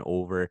up and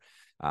over.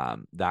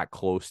 That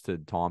close to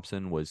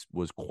Thompson was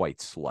quite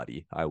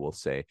slutty, I will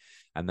say.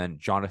 And then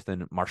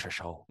Jonathan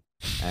Marchessault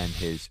and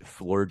his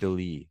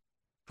fleur-de-lis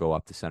go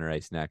up to center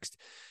ice next.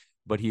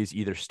 But he is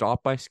either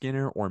stopped by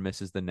Skinner or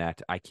misses the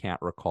net. I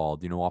can't recall.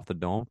 Do you know off the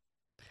dome?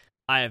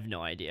 I have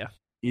no idea.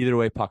 Either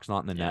way, puck's not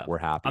in the net. We're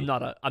happy. I'm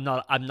not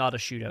a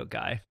shootout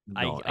guy.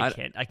 No,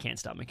 I can't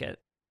stomach it.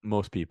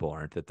 Most people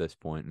aren't at this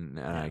point, and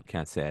I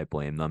can't say I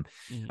blame them.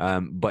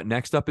 But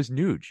next up is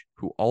Nuge,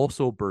 who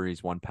also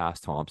buries one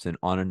past Thompson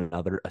on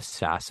another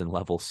assassin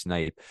level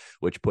snipe,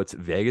 which puts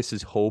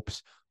Vegas's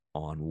hopes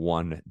on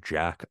one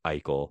Jack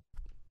Eichel.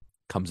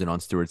 Comes in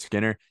on Stuart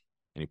Skinner,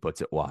 and he puts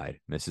it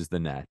wide. Misses the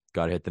net.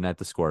 Got to hit the net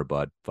to score,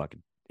 bud.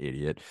 Fucking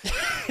idiot.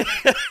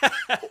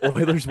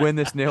 Oilers win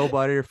this nail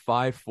biter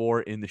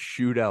 5-4 in the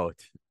shootout.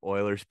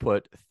 Oilers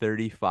put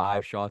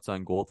 35 shots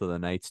on goal to the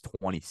Knights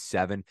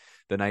 27.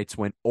 The Knights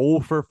went 0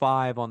 for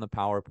 5 on the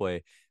power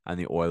play, and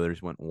the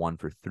Oilers went 1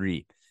 for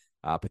 3.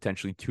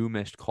 Potentially 2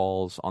 missed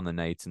calls on the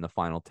Knights in the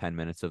final 10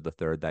 minutes of the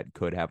third that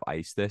could have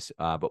iced this,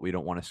 but we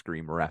don't want to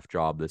scream ref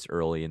job this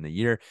early in the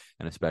year,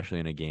 and especially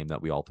in a game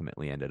that we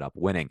ultimately ended up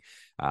winning.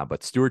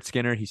 But Stuart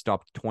Skinner, he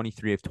stopped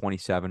 23 of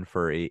 27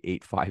 for a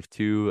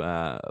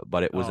 8.52,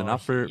 but it was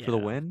enough for the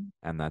win,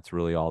 and that's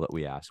really all that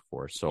we ask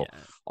for. So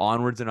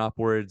onwards and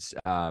upwards.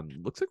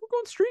 Looks like we're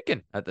going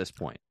streaking at this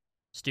point.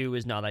 Stu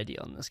is not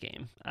ideal in this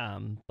game,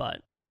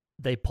 but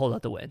they pulled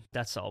out the win.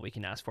 That's all we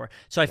can ask for.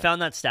 So I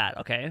found that stat.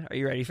 Okay. Are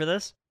you ready for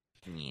this?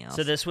 Yes.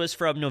 So this was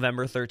from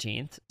November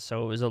 13th.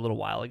 So it was a little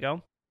while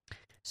ago.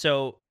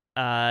 So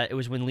it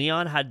was when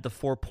Leon had the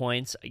 4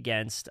 points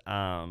against,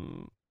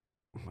 oh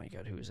my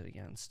God, who was it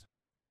against?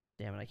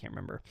 Damn it. I can't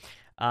remember.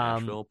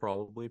 Nashville,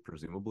 probably,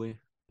 presumably.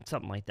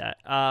 Something like that.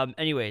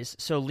 Anyways,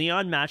 so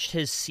Leon matched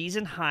his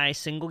season high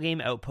single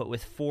game output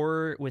with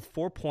 4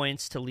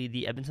 points to lead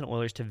the Edmonton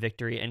Oilers to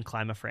victory and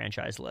climb a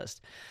franchise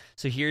list.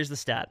 So here's the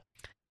stat.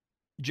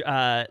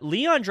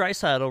 Leon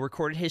Draisaitl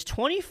recorded his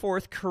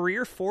 24th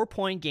career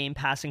 4-point game,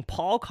 passing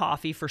Paul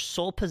Coffey for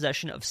sole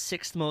possession of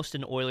 6th most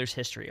in Oilers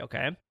history,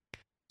 okay?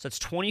 So it's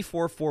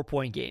 24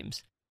 4-point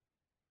games.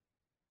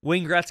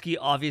 Wayne Gretzky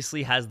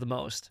obviously has the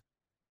most.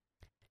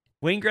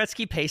 Wayne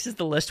Gretzky paces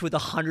the list with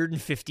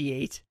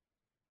 158.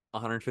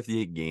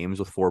 158 games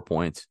with 4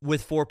 points.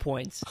 With 4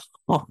 points.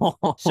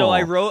 So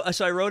I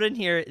wrote in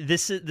here,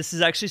 this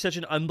is actually such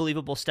an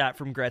unbelievable stat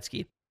from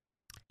Gretzky.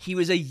 He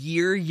was a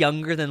year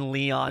younger than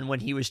Leon when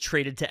he was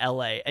traded to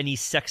LA, and he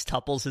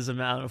sextuples his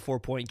amount of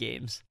 4-point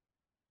games.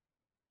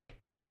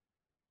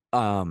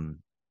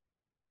 I'm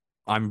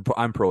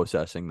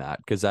processing that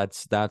because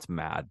that's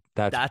mad.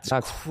 That's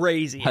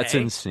crazy. That's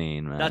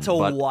insane, man. That's a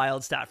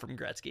wild stat from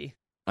Gretzky.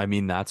 I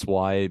mean, that's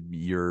why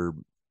you're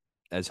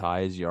as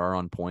high as you are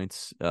on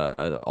points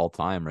all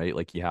time, right?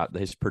 Like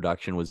his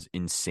production was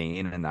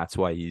insane, and that's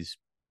why he's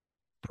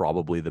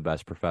probably the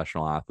best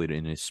professional athlete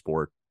in his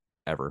sport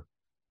ever.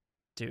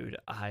 Dude,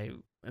 I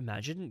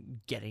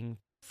imagine getting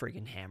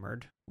friggin'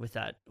 hammered with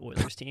that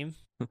Oilers team.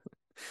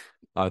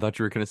 I thought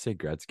you were going to say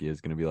Gretzky is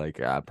going to be like,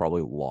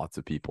 probably lots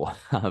of people.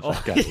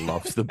 That guy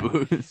loves the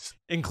booze.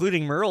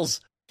 Including Merles.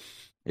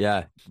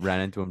 Yeah,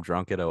 ran into him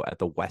drunk at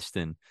the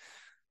Westin.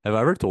 Have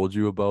I ever told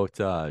you about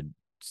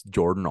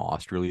Jordan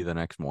Osterley the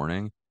next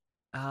morning?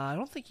 I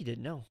don't think you did,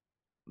 no.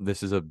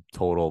 This is a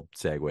total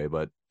segue,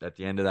 but at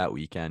the end of that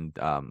weekend,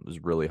 was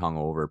really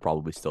hungover,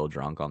 probably still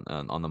drunk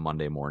on the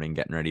Monday morning,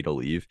 getting ready to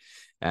leave.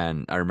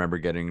 And I remember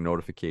getting a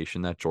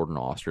notification that Jordan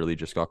Osterley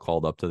just got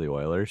called up to the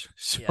Oilers.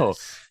 So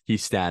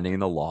He's standing in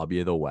the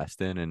lobby of the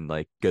Westin, and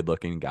like, good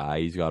looking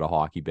guy. He's got a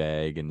hockey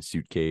bag and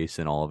suitcase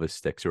and all of his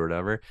sticks or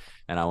whatever.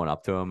 And I went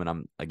up to him, and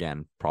I'm,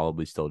 again,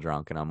 probably still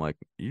drunk. And I'm like,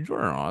 "You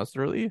Jordan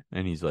Osterley?"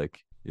 And he's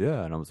like,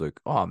 "Yeah." And I was like,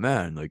 "Oh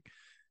man, like,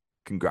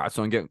 congrats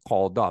on getting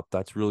called up.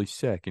 That's really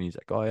sick." And he's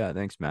like, "Oh yeah,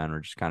 thanks, man." We're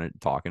just kind of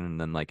talking, and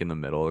then like in the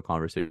middle of the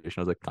conversation,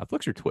 I was like, "Can I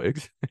flex your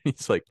twigs?" And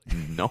he's like,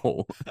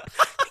 "No."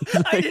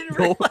 Like, I didn't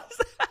realize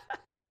that.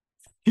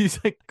 He's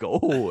like, "Go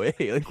away.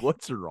 Like,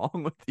 what's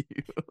wrong with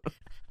you?"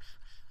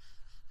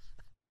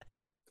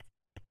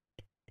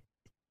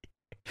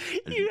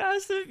 You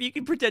asked him if you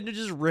could pretend to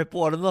just rip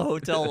one in the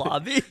hotel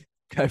lobby.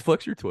 "Can I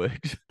flex your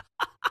twigs?"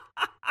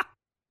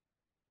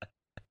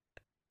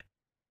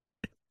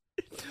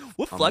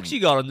 What flex you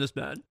got on this,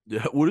 man?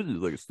 Yeah, what is it,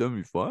 like a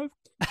 75?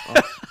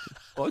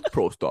 Oh, it's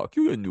pro stock.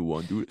 You get a new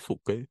one, dude. It's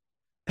okay.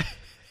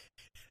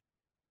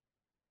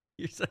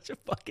 You're such a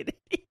fucking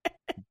idiot.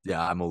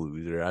 Yeah, I'm a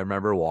loser. I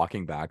remember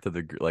walking back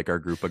to our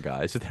group of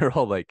guys, and they're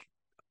all like,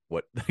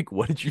 what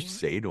did you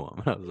say to him?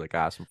 And I was like,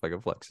 "I asked him if I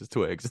could flex his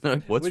twigs." And they're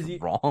like, "What's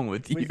wrong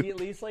with you?" Was he at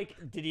least like,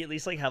 did he at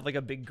least like have like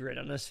a big grin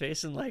on his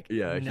face and like,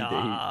 yeah,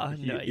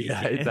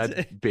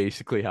 that's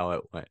basically how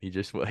it went. He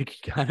just like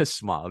kind of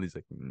smiled. He's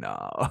like,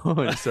 "No,"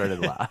 and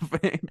started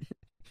laughing.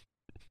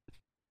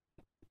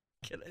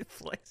 Can I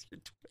flex your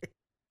twig?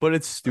 But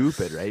it's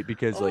stupid, right?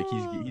 Because like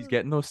he's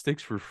getting those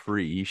sticks for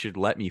free. He should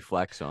let me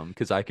flex them,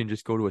 because I can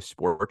just go to a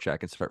Sport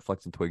Check and start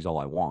flexing twigs all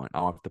I want. I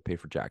don't have to pay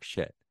for jack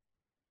shit.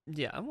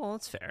 Yeah, well,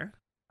 that's fair.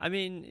 I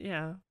mean,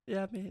 yeah,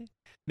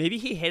 maybe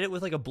he hit it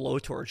with like a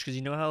blowtorch, because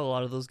you know how a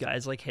lot of those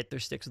guys like hit their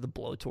sticks with a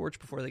blowtorch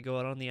before they go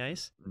out on the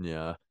ice.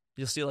 Yeah,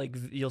 you'll see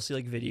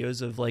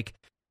videos of like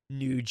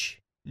Nuge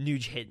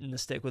hitting the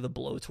stick with a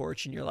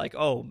blowtorch, and you're like,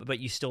 "Oh, but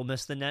you still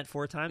missed the net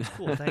 4 times.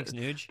 Cool, thanks,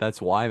 Nuge." That's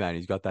why, man.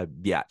 He's got that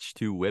biatch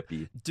too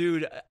whippy.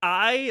 Dude,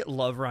 I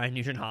love Ryan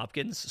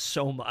Nugent-Hopkins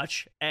so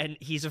much, and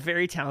he's a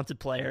very talented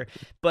player,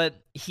 but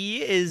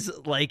he is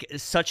like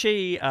such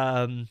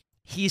a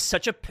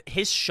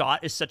his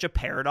shot is such a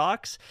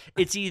paradox.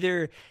 It's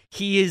either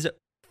he is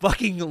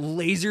fucking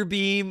laser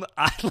beam,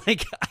 I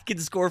can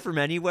score from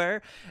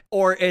anywhere,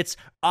 or it's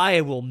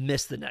I will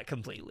miss the net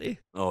completely.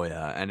 Oh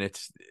yeah, and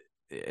it's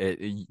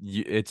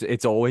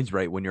always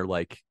right when you're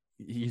like,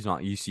 he's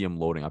not. You see him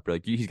loading up, you're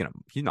like, he's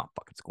not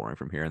fucking scoring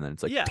from here, and then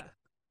it's like, yeah.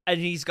 And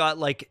he's got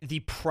like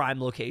the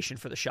prime location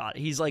for the shot.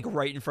 He's like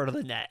right in front of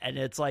the net, and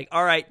it's like,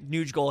 all right,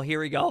 Nuge goal,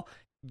 here we go.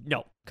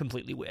 No,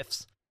 completely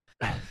whiffs.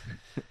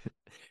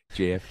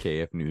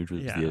 JFK if Nuge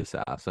was the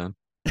assassin.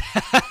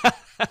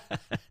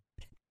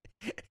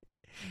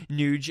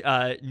 Nuge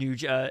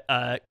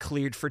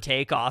cleared for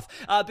takeoff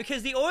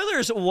because the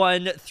Oilers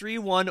won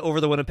 3-1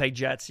 over the Winnipeg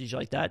Jets. Did you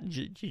like that?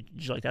 Did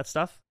you like that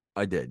stuff?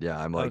 I did, yeah.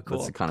 I'm like, cool.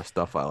 That's the kind of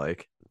stuff I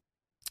like.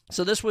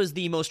 So this was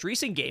the most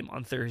recent game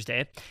on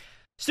Thursday.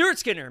 Stuart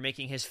Skinner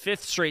making his 5th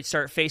straight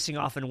start facing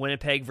off in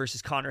Winnipeg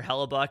versus Connor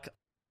Hellebuyck.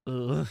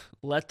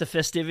 Let the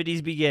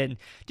festivities begin.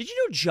 Did you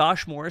know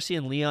Josh Morrissey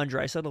and Leon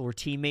Draisaitl were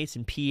teammates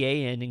in PA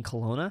and in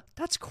Kelowna?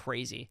 That's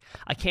crazy.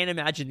 I can't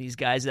imagine these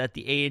guys at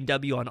the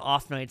A&W on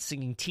off nights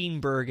singing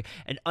Teenberg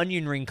and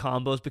Onion Ring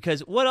combos, because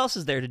what else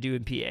is there to do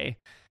in PA?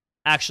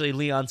 Actually,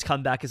 Leon's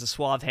comeback as a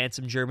suave,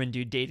 handsome German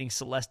dude dating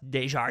Celeste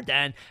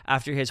Desjardins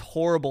after his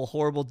horrible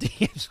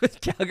DMs with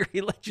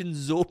Calgary legend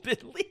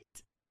Zolpin Leet.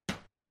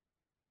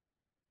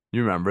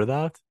 You remember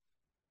that?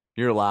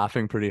 You're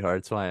laughing pretty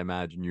hard, so I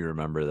imagine you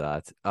remember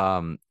that.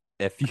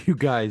 If you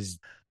guys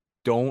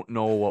don't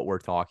know what we're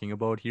talking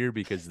about here,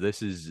 because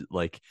this is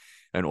like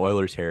an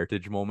Oilers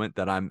heritage moment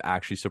that I'm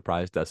actually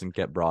surprised doesn't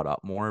get brought up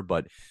more,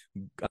 but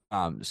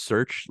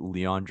search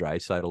Leon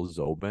Draisaitl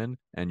Zobin,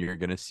 and you're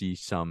going to see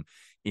some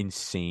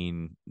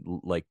insane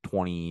like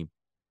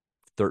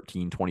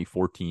 2013,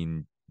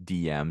 2014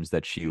 DMs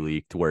that she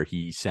leaked where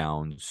he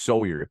sounds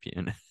so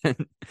European.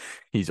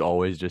 He's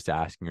always just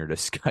asking her to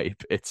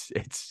Skype.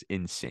 It's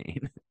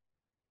insane.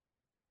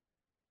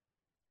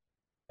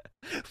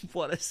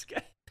 What a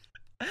Skype.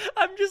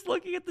 I'm just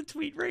looking at the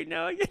tweet right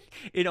now again.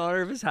 In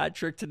honor of his hat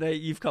trick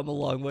tonight, you've come a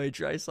long way,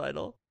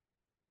 Draisaitl.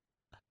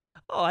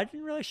 Oh, I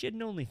didn't realize she had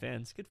an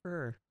OnlyFans. Good for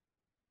her.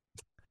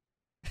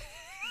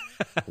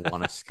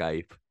 Want a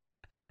Skype?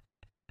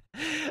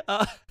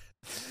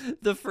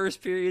 The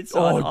first period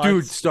saw Oh,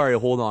 dude, sorry.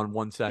 Hold on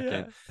 1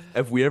 second.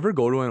 Yeah. If we ever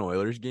go to an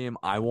Oilers game,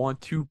 I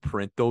want to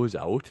print those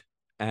out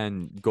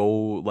and go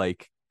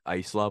like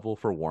ice level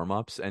for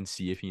warm-ups and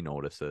see if he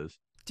notices.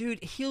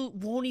 Dude, he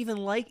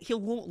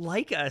won't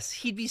like us.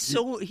 He'd be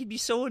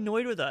so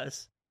annoyed with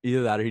us.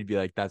 Either that or he'd be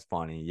like, "That's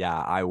funny. Yeah,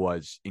 I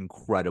was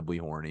incredibly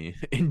horny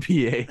in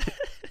PA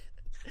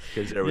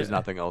because there was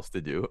nothing else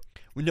to do."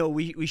 No,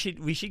 we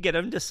should get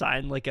him to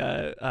sign like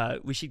a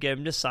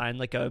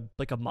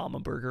Mama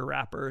Burger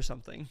wrapper or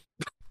something.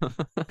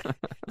 Like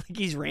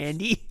he's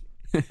Randy.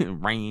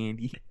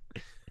 Randy.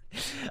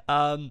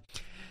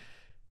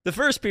 The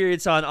first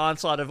period saw an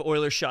onslaught of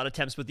Oilers shot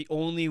attempts, but the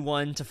only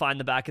one to find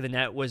the back of the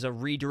net was a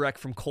redirect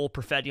from Cole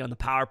Perfetti on the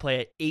power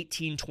play at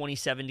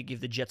 18:27 to give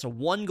the Jets a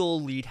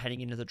 1-goal lead heading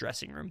into the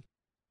dressing room.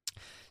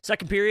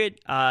 Second period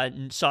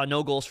saw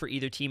no goals for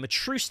either team, a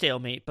true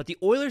stalemate, but the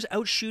Oilers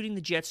outshooting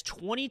the Jets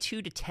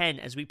 22-10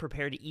 as we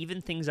prepare to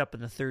even things up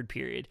in the third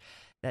period.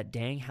 That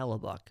dang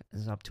Hellebuck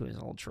is up to his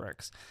old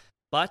tricks.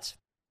 But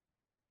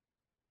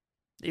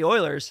the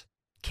Oilers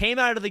came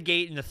out of the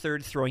gate in the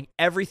third, throwing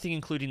everything,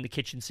 including the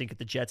kitchen sink at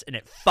the Jets, and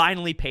it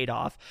finally paid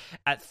off.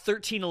 At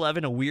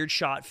 13:11, a weird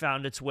shot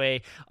found its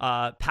way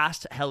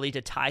past Helly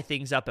to tie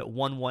things up at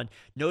 1-1.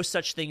 No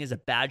such thing as a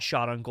bad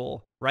shot on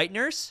goal. Right,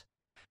 Nurse?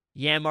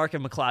 Janmark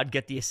and McLeod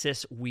get the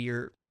assist.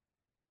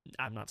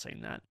 I'm not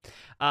saying that.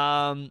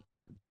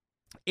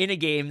 In a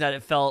game that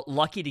it felt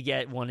lucky to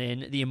get one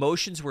in, the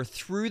emotions were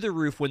through the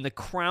roof when the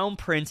Crown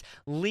Prince,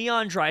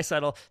 Leon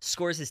Draisaitl,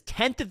 scores his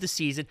 10th of the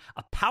season,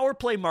 a power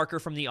play marker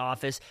from The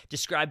Office,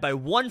 described by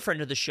one friend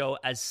of the show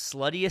as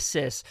slutty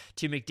assists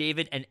to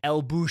McDavid and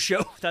El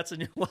Busho. That's a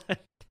new one.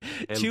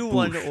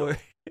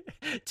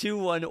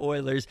 2-1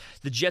 Oilers.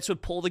 The Jets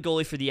would pull the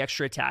goalie for the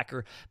extra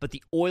attacker, but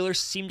the Oilers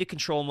seemed to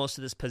control most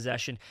of this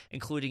possession,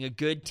 including a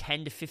good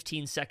 10 to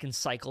 15 second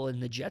cycle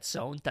in the Jet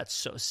zone. That's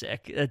so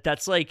sick.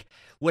 That's like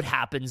what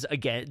happens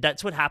again.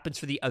 That's what happens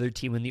for the other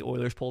team when the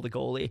Oilers pull the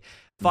goalie.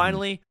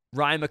 Finally,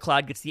 Ryan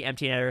McLeod gets the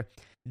empty netter.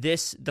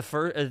 This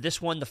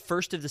one, the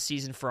first of the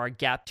season for our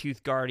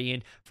gap-toothed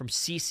guardian from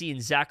CC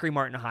and Zachary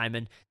Martin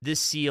Hyman. This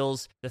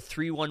seals the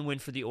 3-1 win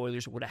for the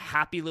Oilers. What a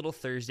happy little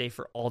Thursday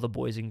for all the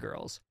boys and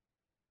girls.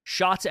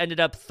 Shots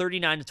ended up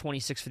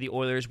 39-26 for the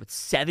Oilers, with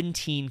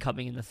 17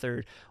 coming in the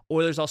third.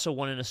 Oilers also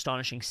won an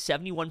astonishing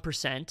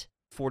 71%,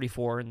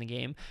 44 in the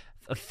game,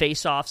 of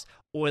face-offs.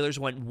 Oilers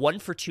went 1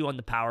 for 2 on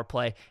the power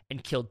play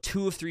and killed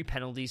 2 of 3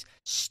 penalties.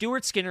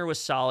 Stuart Skinner was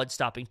solid,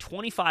 stopping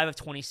 25 of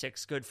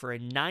 26, good for a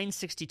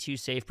 .962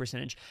 save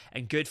percentage,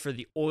 and good for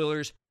the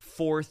Oilers'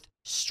 4th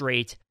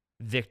straight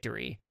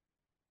victory.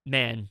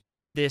 Man,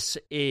 this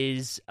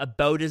is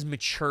about as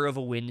mature of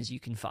a win as you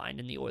can find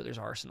in the Oilers'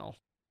 arsenal.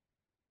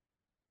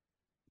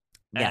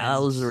 Yeah,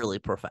 that was really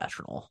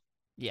professional.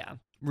 Yeah,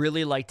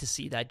 really like to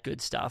see that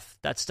good stuff.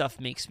 That stuff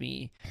makes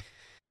me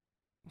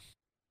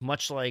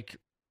much like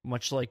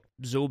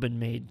Zobin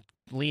made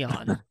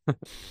Leon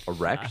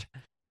Erect.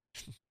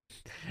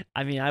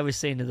 I mean, I was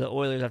saying to the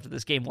Oilers after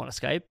this game, want to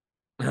Skype?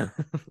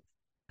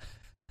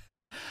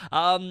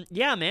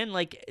 Yeah, man,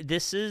 like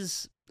this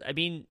is, I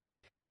mean,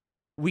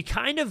 we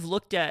kind of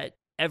looked at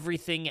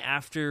everything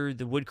after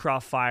the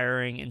Woodcroft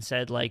firing and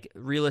said, like,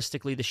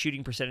 realistically, the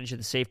shooting percentage and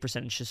the save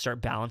percentage should start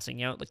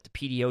balancing out. Like, the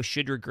PDO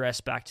should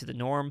regress back to the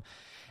norm.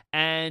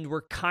 And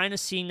we're kind of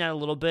seeing that a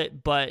little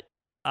bit, but,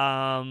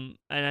 and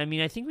I mean,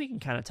 I think we can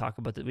kind of talk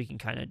about that. We can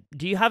kind of,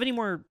 do you have any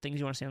more things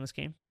you want to say on this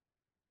game?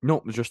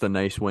 Nope, it's just a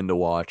nice win to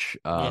watch.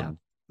 Yeah.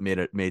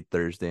 Made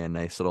Thursday a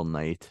nice little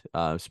night,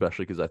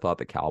 especially because I thought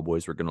the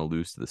Cowboys were going to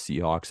lose to the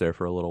Seahawks there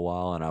for a little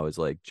while, and I was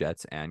like,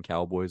 Jets and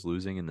Cowboys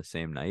losing in the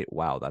same night.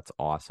 Wow, that's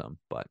awesome,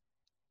 but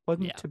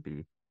wasn't to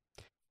be.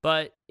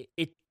 But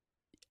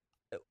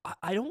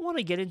I don't want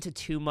to get into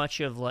too much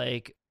of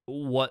like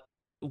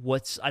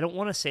what's. I don't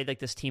want to say like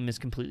this team is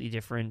completely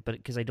different, but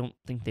because I don't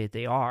think that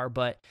they are.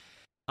 But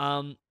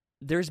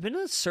there's been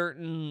a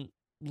certain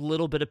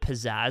little bit of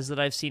pizzazz that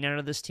I've seen out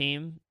of this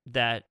team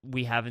that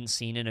we haven't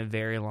seen in a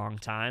very long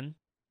time.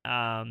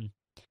 And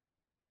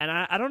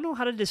I don't know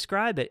how to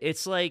describe it.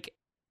 It's like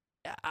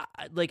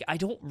I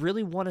don't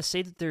really want to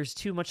say that there's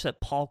too much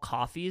that Paul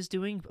Coffey is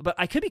doing, but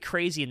I could be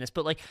crazy in this,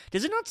 but like,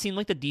 does it not seem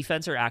like the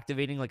defense are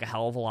activating like a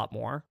hell of a lot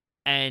more?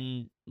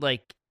 And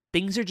like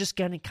things are just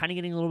kind of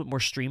getting a little bit more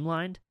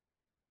streamlined?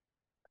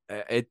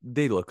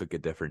 They look like a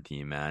different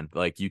team, man.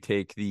 Like you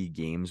take the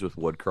games with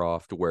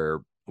Woodcroft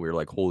where we're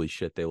like, holy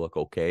shit, they look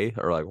okay,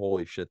 or like,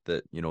 holy shit,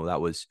 that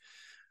that was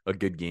a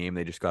good game.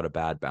 They just got a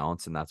bad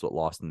bounce, and that's what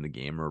lost in the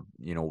game, or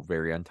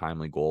very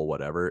untimely goal,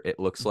 whatever. It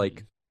looks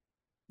like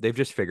they've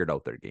just figured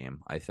out their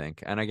game, I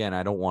think. And again,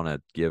 I don't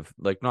want to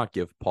not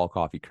give Paul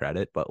Coffey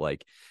credit, but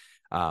like,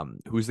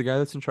 who's the guy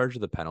that's in charge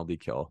of the penalty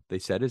kill? They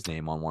said his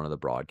name on one of the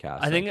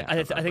broadcasts. I think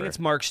it's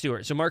Mark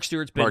Stewart. So Mark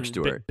Stewart's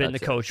been the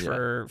coach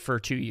for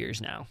 2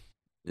 years now.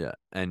 Yeah,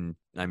 and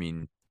I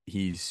mean,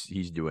 he's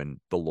doing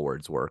the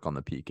Lord's work on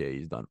the PK.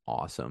 He's done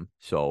awesome.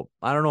 So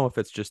I don't know if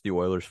it's just the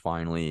Oilers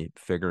finally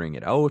figuring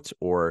it out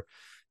or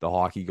the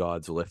hockey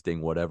gods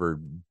lifting whatever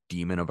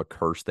demon of a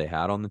curse they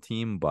had on the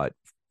team, but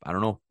I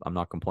don't know. I'm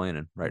not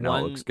complaining. Right now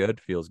it looks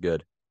good, feels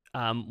good.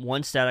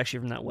 One stat actually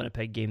from that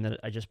Winnipeg game that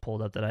I just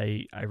pulled up that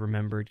I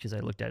remembered because I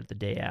looked at it the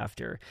day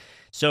after.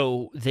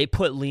 So they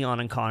put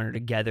Leon and Connor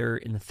together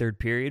in the third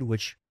period,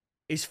 which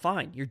is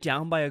fine. You're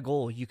down by a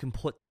goal. You can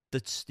put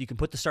the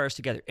stars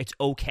together. It's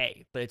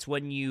okay. But it's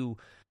when you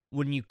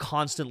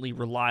constantly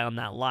rely on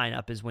that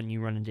lineup is when you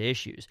run into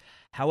issues.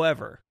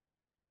 However,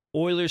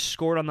 Oilers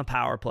scored on the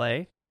power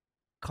play.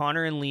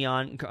 Connor and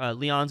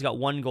Leon's got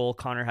 1 goal.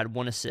 Connor had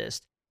 1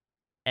 assist.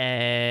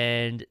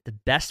 And the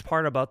best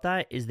part about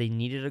that is they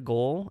needed a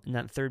goal in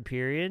that third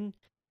period.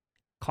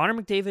 Connor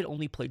McDavid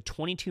only played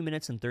 22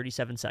 minutes and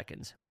 37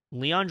 seconds.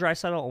 Leon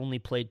Draisaitl only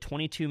played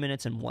 22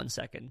 minutes and 1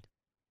 second.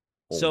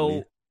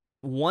 So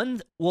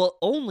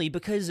only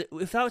because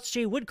without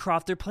Jay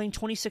Woodcroft, they're playing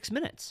 26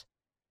 minutes.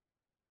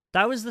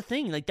 That was the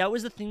thing. Like, that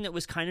was the thing that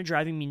was kind of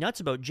driving me nuts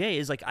about Jay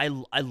is like, I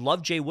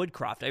love Jay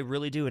Woodcroft. I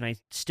really do. And I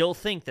still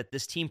think that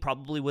this team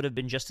probably would have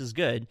been just as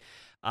good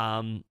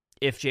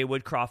if Jay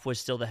Woodcroft was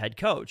still the head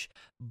coach.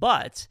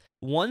 But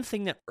one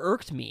thing that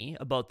irked me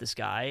about this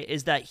guy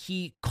is that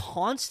he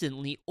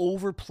constantly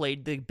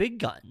overplayed the big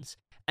guns.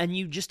 And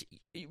you just,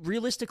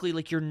 realistically,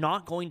 like, you're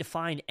not going to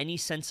find any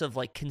sense of,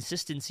 like,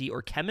 consistency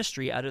or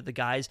chemistry out of the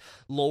guys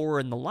lower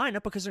in the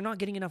lineup because they're not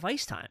getting enough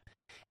ice time.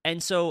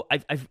 And so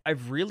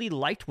I've really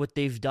liked what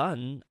they've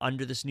done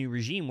under this new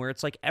regime where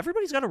it's like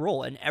everybody's got a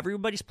role and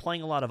everybody's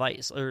playing a lot of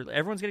ice, or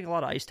everyone's getting a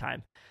lot of ice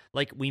time.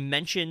 Like we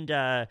mentioned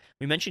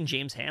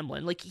James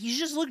Hamlin. Like, he's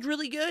just looked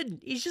really good.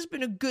 He's just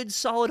been a good,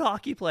 solid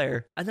hockey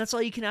player. And that's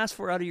all you can ask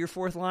for out of your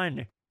fourth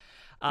line.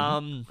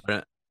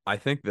 I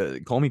think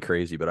that, call me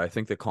crazy, but I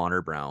think the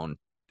Connor Brown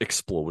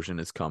explosion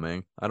is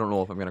coming. I don't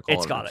know if I'm going to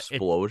call it an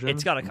explosion.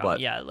 It's got to come.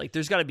 Yeah, like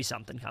there's got to be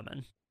something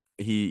coming.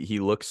 He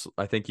looks,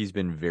 I think he's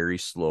been very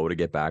slow to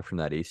get back from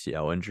that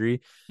ACL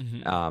injury.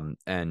 Mm-hmm.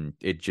 And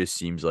it just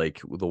seems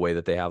like the way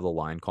that they have the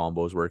line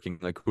combos working,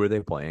 like who are they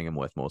playing him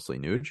with? Mostly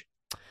Nuge?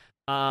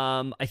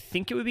 I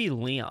think it would be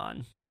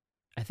Leon.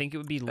 I think it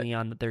would be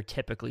Leon that they're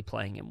typically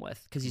playing him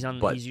with because he's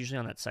usually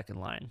on that second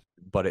line.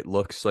 But it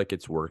looks like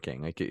it's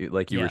working. Like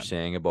you were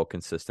saying about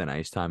consistent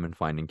ice time and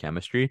finding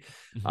chemistry.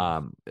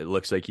 Mm-hmm. It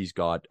looks like he's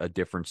got a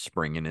different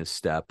spring in his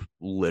step.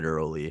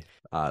 Literally,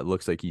 it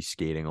looks like he's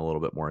skating a little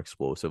bit more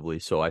explosively.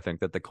 So I think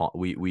that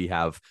we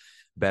have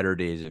better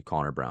days of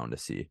Connor Brown to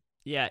see.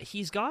 Yeah,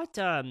 he's got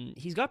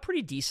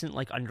pretty decent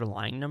like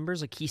underlying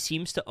numbers. Like he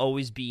seems to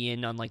always be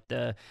in on like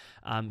the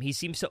he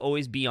seems to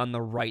always be on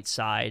the right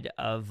side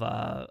of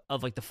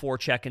like the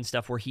forecheck and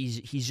stuff where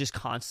he's just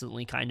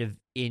constantly kind of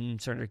in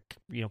sort of,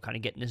 you know, kind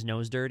of getting his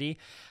nose dirty.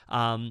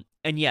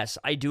 And yes,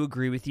 I do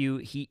agree with you.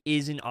 He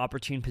is in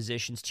opportune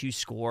positions to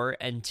score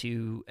and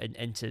to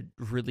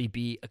really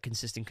be a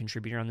consistent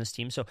contributor on this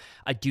team. So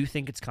I do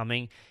think it's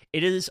coming.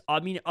 It is. I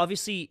mean,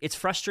 obviously, it's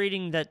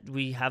frustrating that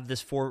we have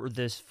this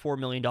 $4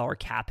 million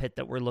cap hit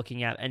that we're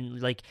looking at,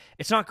 and like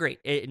it's not great.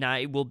 And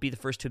I will be the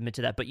first to admit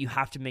to that. But you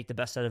have to make the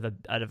best out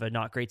of a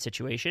not great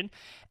situation.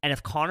 And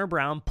if Connor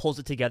Brown pulls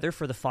it together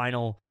for the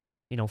final,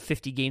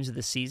 50 games of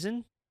the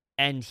season,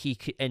 and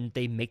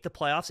they make the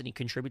playoffs and he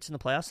contributes in the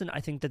playoffs, and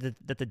I think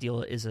that the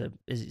deal is a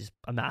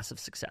massive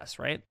success,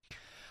 right?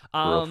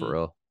 For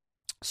real.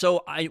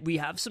 So we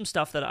have some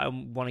stuff that I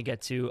want to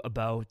get to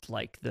about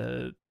like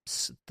the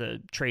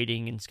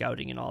trading and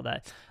scouting and all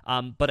that.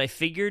 But I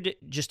figured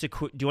do you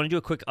want to do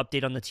a quick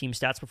update on the team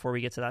stats before we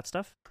get to that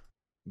stuff?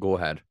 Go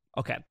ahead.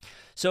 Okay.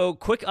 So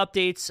quick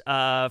updates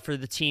for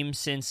the team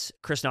since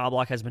Chris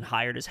Knoblauch has been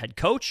hired as head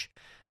coach.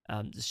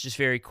 This is just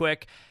very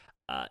quick.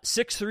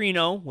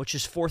 6-3-0, which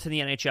is fourth in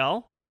the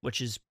NHL, which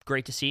is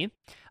great to see.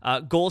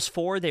 Goals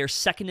for, they are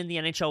second in the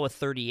NHL with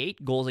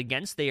 38. Goals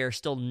against, they are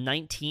still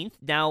 19th.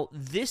 Now,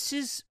 this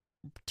is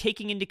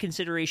taking into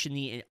consideration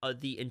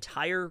the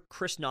entire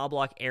Chris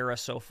Knoblauch era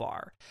so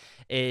far.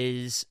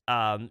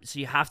 So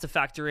you have to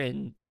factor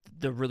in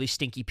the really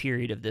stinky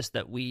period of this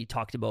that we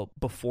talked about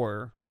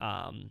before,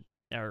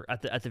 or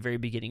at the very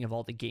beginning of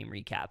all the game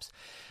recaps.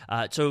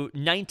 So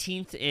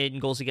 19th in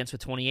goals against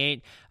with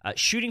 28.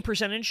 Shooting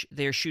percentage,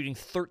 they're shooting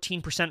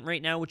 13%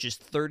 right now, which is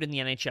third in the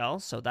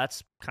NHL, so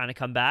that's kind of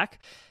come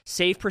back.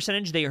 Save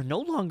percentage, they are no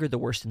longer the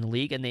worst in the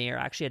league, and they are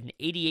actually at an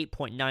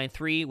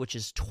 88.93, which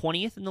is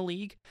 20th in the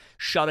league.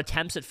 Shot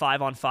attempts at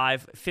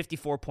 5-on-5,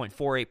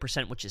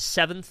 54.48%, which is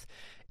 7th.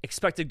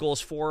 Expected goals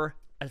for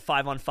at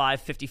 5-on-5,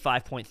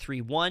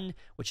 55.31,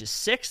 which is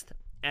 6th.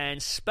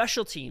 And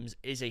special teams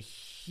is a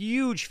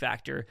huge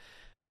factor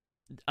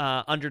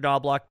under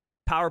Knoblauch.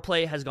 Power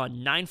play has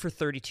gone 9 for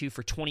 32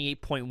 for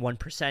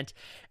 28.1%,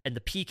 and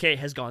the PK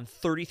has gone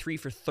 33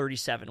 for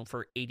 37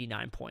 for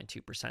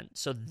 89.2%.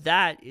 So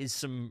that is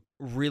some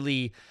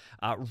really,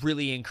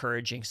 really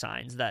encouraging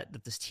signs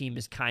that this team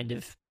is kind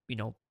of,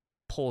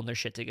 pulling their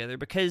shit together,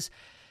 because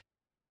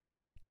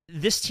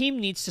this team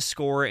needs to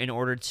score in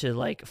order to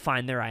like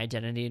find their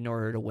identity in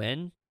order to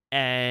win.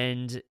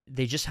 And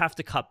they just have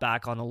to cut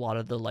back on a lot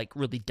of the like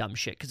really dumb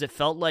shit. Cause it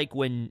felt like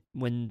when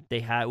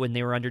they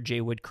were under Jay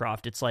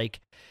Woodcroft, it's like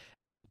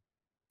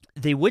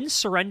they wouldn't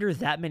surrender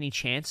that many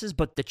chances,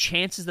 but the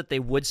chances that they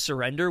would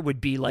surrender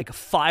would be like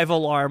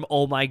 5-alarm.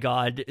 Oh my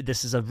God,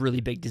 this is a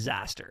really big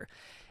disaster.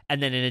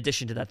 And then in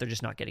addition to that, they're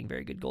just not getting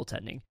very good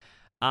goaltending.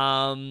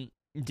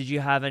 Did you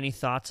have any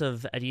thoughts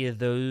of any of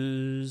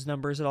those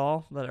numbers at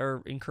all that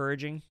are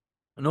encouraging?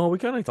 No, we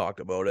kind of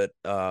talked about it.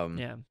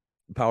 Yeah.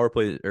 Power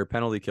play or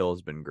penalty kill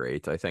has been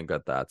great. I think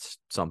that's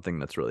something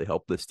that's really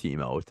helped this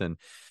team out. And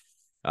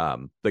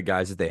the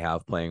guys that they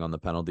have playing on the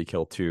penalty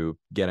kill too,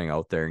 getting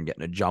out there and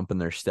getting a jump in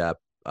their step,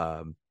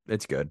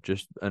 it's good.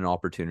 Just an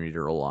opportunity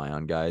to rely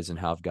on guys and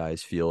have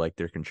guys feel like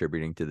they're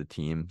contributing to the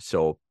team.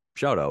 So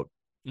shout out.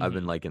 Mm-hmm. I've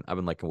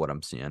been liking what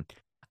I'm seeing.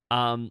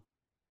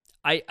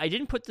 I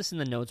didn't put this in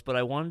the notes, but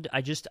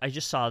I just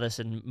saw this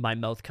and my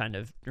jaw kind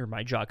of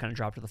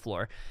dropped to the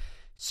floor.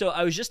 So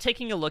I was just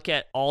taking a look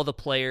at all the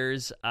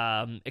players'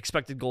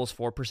 expected goals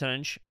for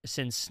percentage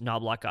since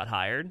Knoblauch got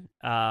hired.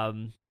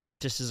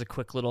 Just as a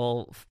quick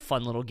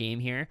fun little game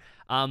here.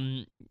 Out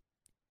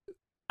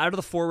of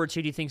the forwards,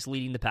 who do you think's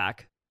leading the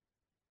pack?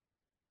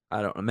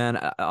 I don't know,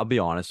 man. I'll be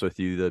honest with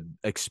you. The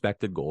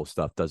expected goal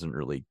stuff doesn't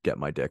really get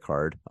my dick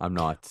hard.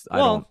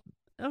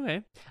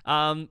 Okay.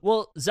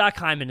 Well, Zach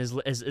Hyman is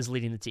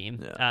leading the team.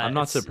 Yeah, I'm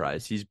not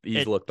surprised. He's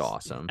looked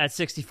awesome at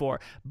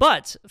 64.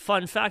 But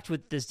fun fact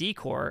with this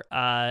decor,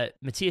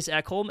 Matthias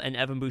Ekholm and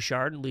Evan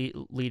Bouchard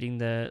leading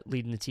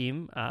the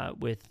team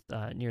with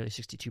nearly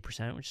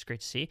 62%, which is great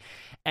to see.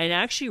 And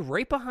actually,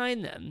 right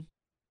behind them,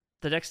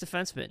 the next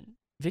defenseman,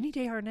 Vinny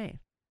Desharnais,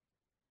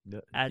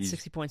 at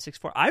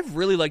 60.64. I've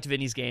really liked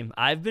Vinny's game.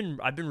 I've been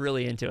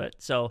really into it.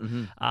 So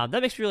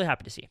that makes me really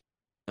happy to see.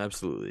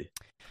 Absolutely.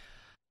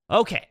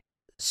 Okay.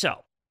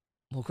 So,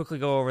 we'll quickly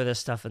go over this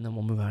stuff, and then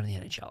we'll move on to the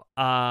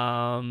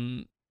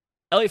NHL.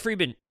 Elliot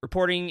Friedman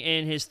reporting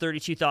in his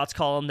 32 Thoughts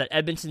column that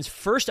Edmonton's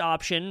first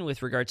option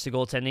with regards to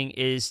goaltending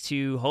is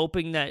to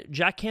hoping that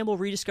Jack Campbell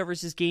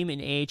rediscovers his game in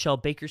AHL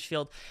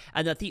Bakersfield,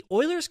 and that the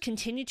Oilers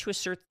continue to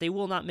assert that they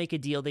will not make a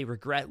deal they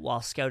regret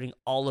while scouting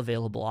all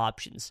available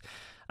options.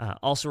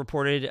 Also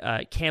reported,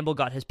 Campbell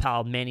got his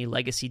pal Manny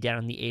Legacy down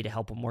in the A to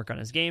help him work on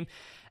his game.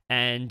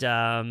 And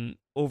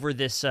over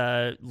this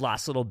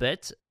last little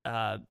bit,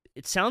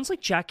 it sounds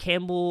like Jack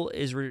Campbell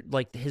is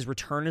his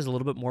return is a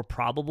little bit more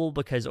probable,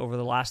 because over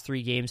the last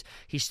 3 games,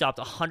 he stopped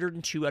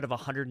 102 out of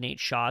 108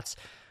 shots,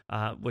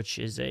 which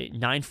is a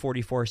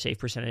 .944 save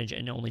percentage,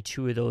 and only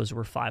 2 of those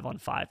were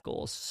 5-on-5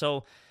 goals.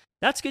 So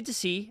that's good to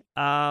see.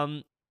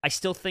 I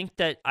still think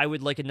that I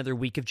would like another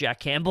week of Jack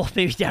Campbell,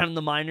 maybe down in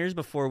the minors,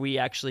 before we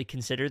actually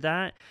consider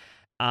that.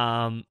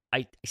 I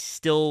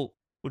still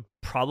would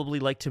probably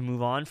like to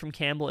move on from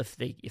Campbell if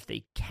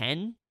they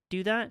can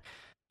do that.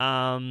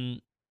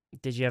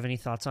 Did you have any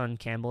thoughts on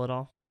Campbell at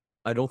all?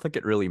 I don't think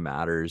it really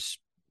matters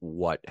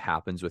what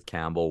happens with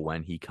Campbell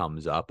when he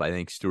comes up. I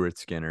think Stuart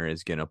Skinner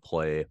is going to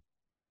play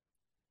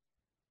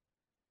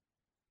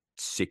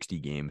 60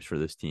 games for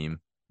this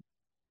team.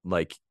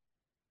 Like,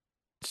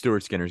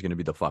 Stuart Skinner is going to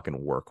be the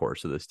fucking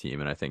workhorse of this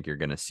team, and I think you're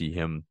going to see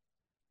him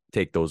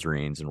take those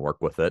reins and work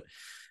with it.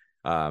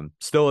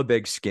 Still a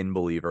big skin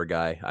believer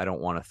guy. I don't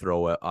want to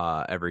throw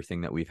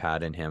everything that we've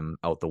had in him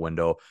out the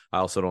window. I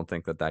also don't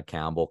think that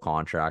Campbell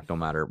contract, no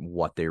matter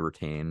what they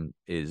retain,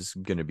 is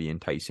going to be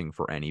enticing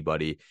for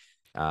anybody.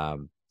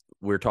 We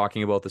were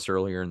talking about this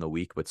earlier in the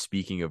week, but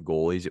speaking of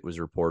goalies, it was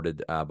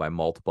reported by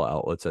multiple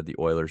outlets that the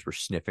Oilers were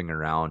sniffing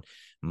around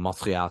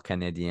Montreal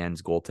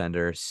Canadiens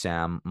goaltender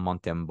Sam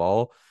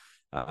Montembeault.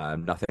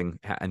 Nothing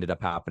ended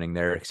up happening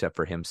there except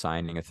for him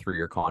signing a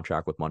 3-year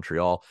contract with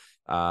Montreal.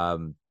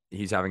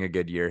 He's having a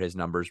good year. His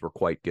numbers were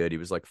quite good. He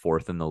was like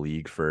 4th in the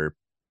league for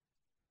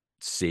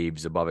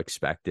saves above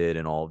expected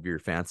and all of your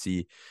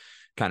fancy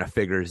kind of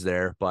figures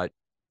there. But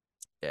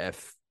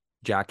if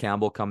Jack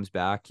Campbell comes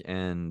back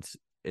and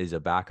is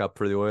a backup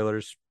for the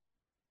Oilers,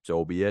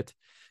 so be it.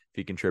 If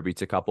he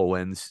contributes a couple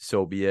wins,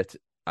 so be it.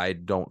 I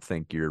don't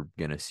think you're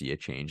going to see a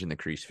change in the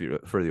crease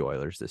for the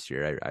Oilers this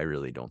year. I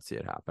really don't see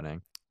it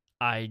happening.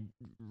 I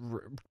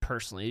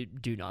personally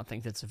do not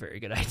think that's a very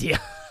good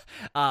idea.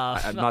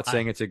 I'm not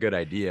saying it's a good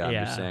idea. I'm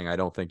Yeah. just saying I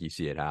don't think you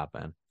see it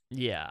happen.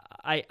 Yeah,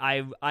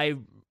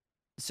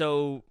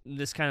 so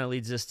this kind of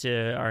leads us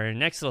to our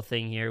next little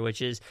thing here,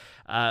 which is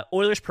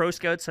Oilers Pro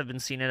Scouts have been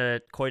seen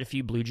at quite a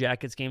few Blue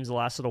Jackets games the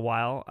last little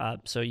while,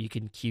 so you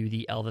can cue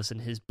the Elvis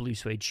and his blue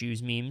suede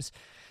shoes memes.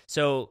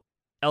 So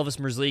Elvis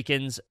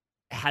Merzlikins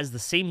has the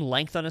same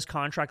length on his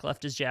contract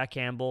left as Jack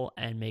Campbell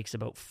and makes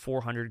about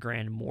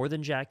 $400,000 more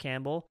than Jack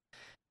Campbell.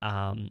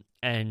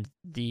 And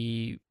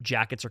the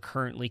Jackets are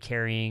currently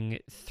carrying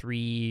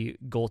 3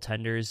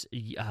 goaltenders.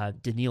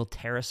 Daniil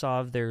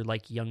Tarasov, their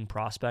like young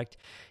prospect,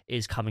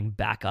 is coming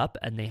back up,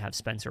 and they have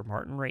Spencer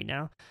Martin right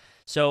now.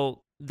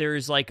 So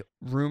there's like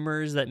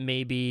rumors that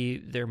maybe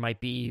there might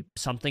be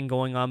something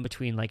going on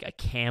between like a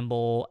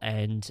Campbell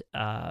and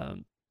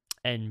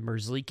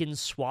Merzlikins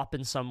swap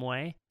in some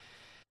way.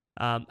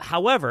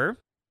 However,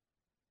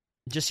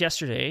 just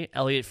yesterday,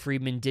 Elliot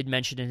Friedman did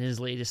mention in his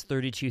latest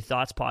 32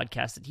 Thoughts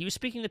podcast that he was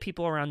speaking to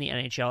people around the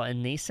NHL,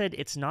 and they said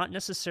it's not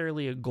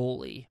necessarily a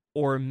goalie,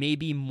 or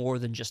maybe more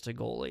than just a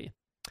goalie.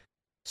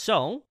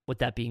 So, with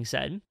that being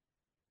said,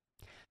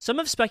 some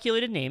have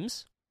speculated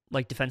names,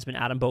 like defenseman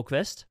Adam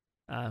Boqvist,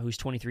 who's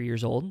 23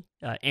 years old,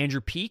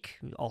 Andrew Peeke,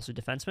 also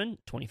defenseman,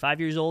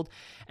 25 years old,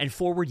 and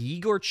forward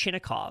Yegor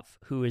Chinnikov,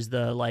 who is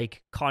the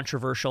like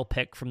controversial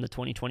pick from the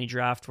 2020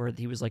 draft, where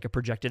he was like a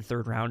projected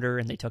 3rd rounder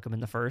and they took him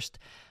in the 1st,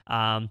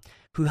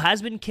 who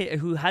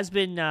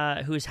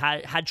has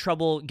had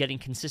trouble getting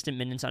consistent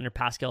minutes under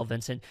Pascal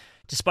Vincent,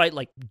 despite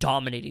like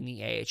dominating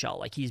the AHL.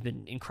 Like, he's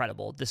been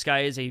incredible. This guy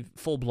is a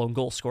full-blown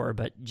goal scorer,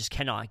 but just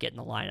cannot get in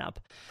the lineup.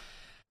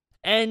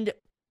 And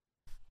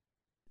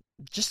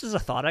just as a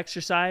thought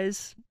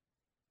exercise,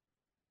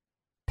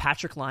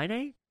 Patrick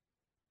Laine,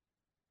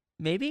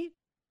 maybe?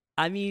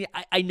 I mean,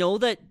 I know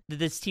that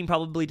this team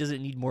probably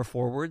doesn't need more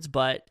forwards,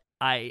 but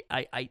I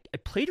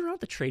played around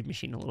the trade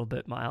machine a little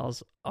bit,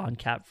 Miles, on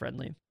Cap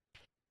Friendly.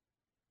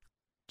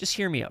 Just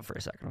hear me out for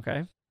a second,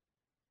 okay?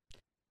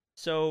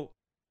 So,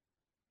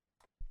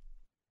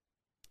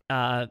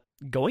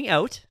 going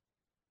out,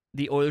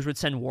 the Oilers would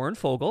send Warren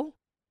Fogle,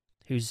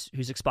 who's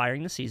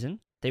expiring the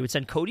season. They would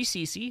send Cody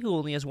Ceci, who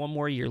only has 1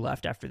 more year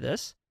left after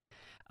this.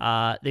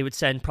 They would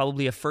send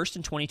probably a 1st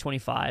in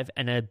 2025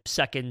 and a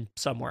 2nd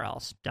somewhere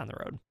else down the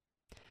road.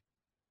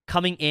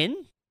 Coming in,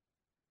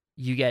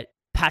 you get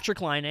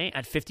Patrick Laine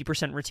at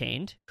 50%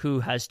 retained,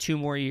 who has 2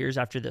 more years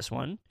after this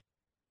one.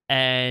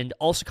 And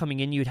also coming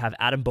in, you'd have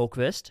Adam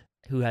Boqvist,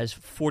 who has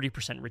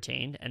 40%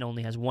 retained and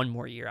only has 1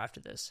 more year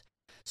after this.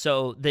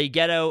 So they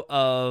get out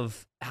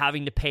of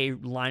having to pay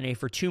Laine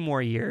for 2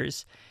 more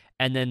years.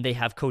 And then they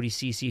have Cody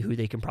Ceci, who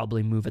they can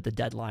probably move at the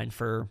deadline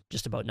for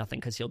just about nothing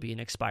because he'll be an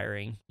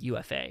expiring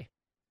UFA.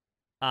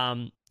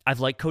 I've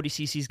liked Cody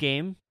Ceci's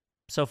game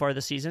so far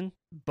this season,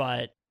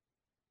 but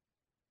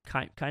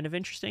kind of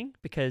interesting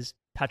because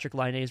Patrick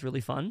Laine is really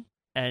fun,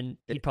 and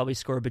he'd probably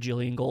score a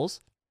bajillion goals.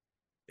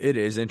 It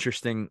is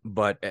interesting,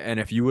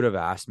 and if you would have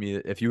asked me,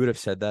 if you would have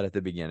said that at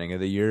the beginning of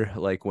the year,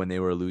 like when they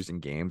were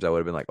losing games, I would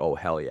have been like, oh,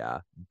 hell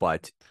yeah.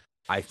 But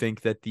I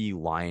think that the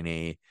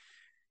Laine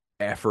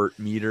effort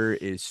meter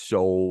is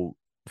so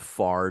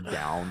far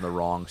down the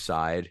wrong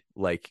side.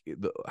 Like,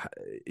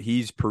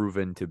 he's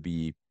proven to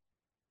be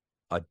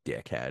a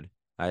dickhead.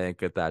 I think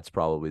that that's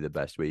probably the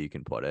best way you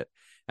can put it.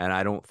 And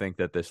I don't think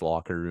that this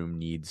locker room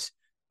needs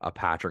a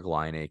Patrick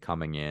Laine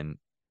coming in,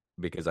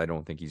 because I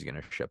don't think he's going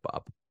to ship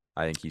up.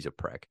 I think he's a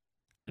prick.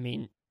 I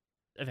mean,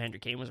 Evander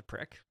Kane was a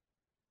prick.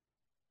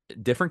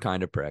 Different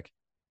kind of prick.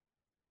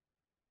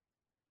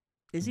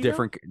 Is he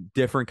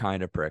different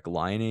kind of prick.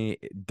 Laine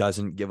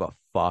doesn't give a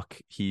fuck.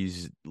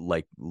 He's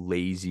like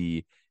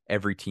lazy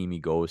every team he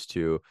goes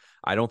to.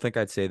 I don't think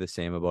I'd say the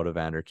same about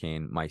Evander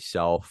Kane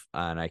myself.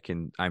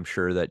 And I'm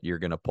sure that you're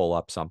gonna pull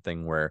up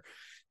something where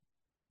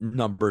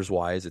numbers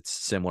wise it's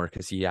similar,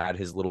 because he had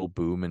his little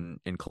boom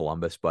in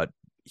Columbus, but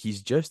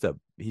he's just a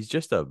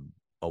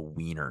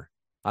wiener.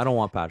 I don't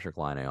want Patrick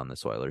Laine on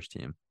this Oilers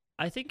team.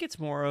 I think it's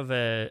more of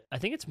a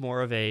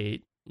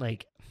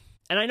like,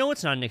 and I know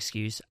it's not an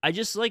excuse. I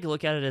just like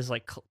look at it as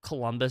like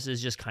Columbus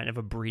is just kind of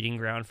a breeding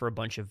ground for a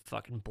bunch of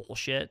fucking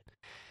bullshit.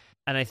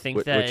 And I think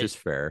which is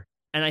fair.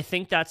 And I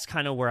think that's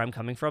kind of where I'm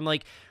coming from.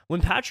 Like,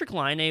 when Patrick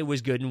Laine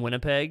was good in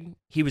Winnipeg,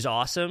 he was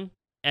awesome.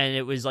 And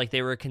it was like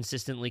they were a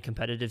consistently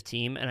competitive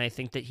team. And I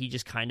think that he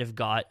just kind of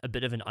got a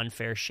bit of an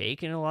unfair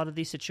shake in a lot of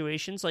these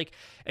situations. Like,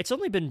 it's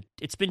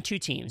been 2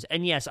 teams.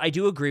 And yes, I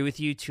do agree with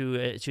you to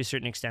a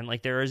certain extent.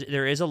 Like, there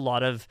is a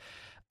lot of,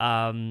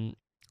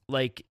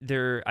 like,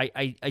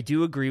 I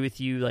do agree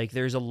with you. Like,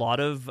 there's a lot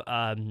of,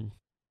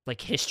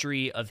 like,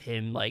 history of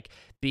him, like,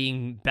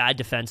 being bad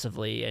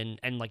defensively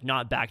and like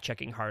not back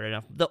checking hard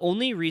enough. The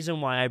only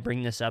reason why I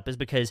bring this up is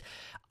because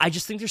I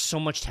just think there's so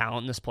much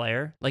talent in this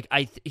player. Like,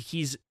 I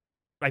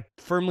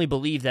firmly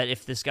believe that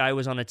if this guy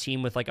was on a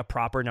team with like a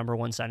proper number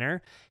 1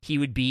 center, he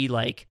would be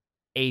like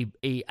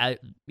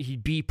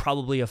he'd be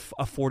probably a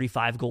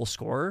 45 goal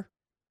scorer,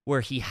 where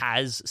he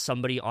has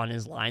somebody on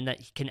his line that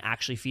can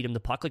actually feed him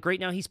the puck. Like, right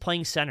now he's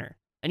playing center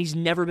and he's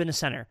never been a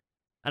center.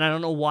 And I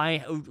don't know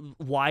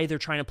why they're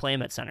trying to play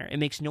him at center. It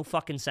makes no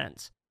fucking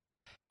sense.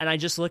 And I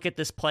just look at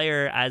this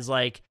player as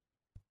like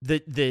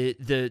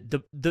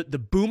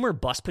the boomer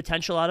bust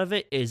potential out of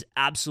it is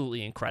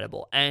absolutely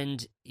incredible.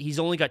 And he's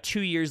only got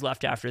 2 years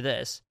left after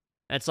this.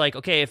 And it's like,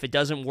 okay, if it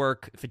doesn't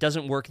work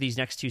these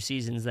next 2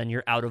 seasons, then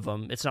you're out of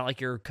them. It's not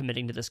like you're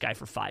committing to this guy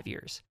for 5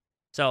 years.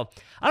 So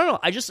I don't know.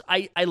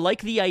 I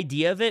like the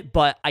idea of it,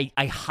 but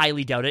I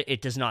highly doubt it.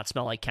 It does not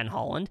smell like Ken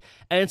Holland.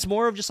 And it's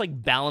more of just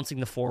like balancing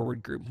the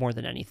forward group more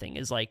than anything,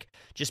 is like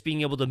just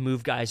being able to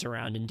move guys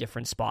around in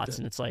different spots.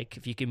 And it's like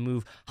if you can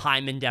move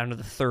Hyman down to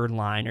the third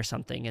line or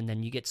something, and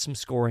then you get some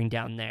scoring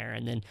down there,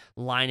 and then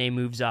Line A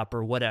moves up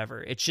or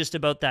whatever. It's just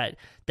about that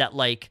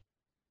like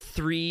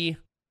three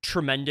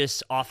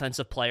tremendous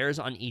offensive players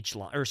on each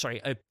line, or sorry,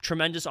 a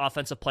tremendous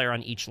offensive player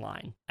on each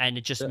line. And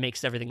it just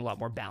makes everything a lot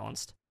more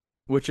balanced.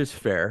 Which is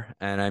fair.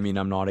 And I mean,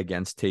 I'm not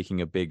against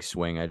taking a big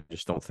swing. I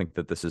just don't think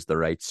that this is the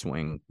right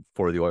swing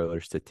for the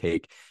Oilers to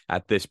take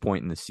at this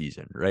point in the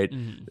season, right?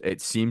 Mm-hmm. It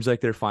seems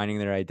like they're finding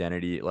their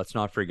identity. Let's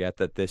not forget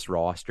that this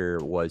roster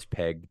was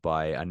pegged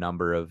by a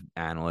number of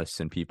analysts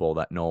and people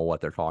that know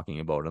what they're talking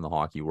about in the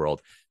hockey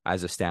world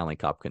as a Stanley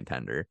Cup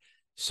contender.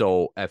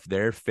 So if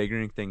they're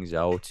figuring things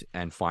out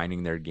and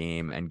finding their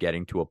game and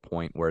getting to a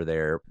point where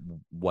they're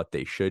what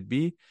they should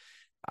be,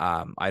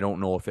 I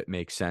don't know if it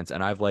makes sense.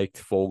 And I've liked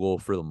Fogle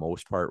for the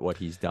most part, what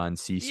he's done.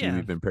 CC,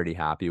 we've been pretty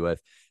happy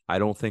with. I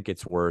don't think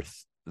it's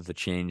worth the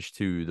change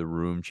to the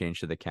room, change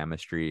to the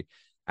chemistry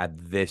at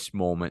this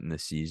moment in the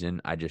season.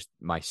 I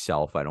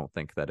don't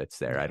think that it's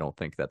there. I don't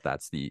think that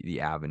that's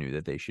the avenue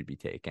that they should be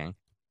taking.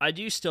 I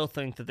do still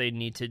think that they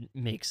need to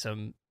make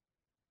some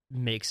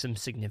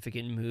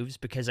significant moves,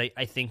 because I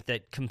think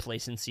that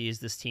complacency is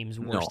this team's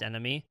worst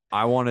enemy.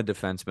 I want a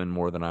defenseman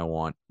more than I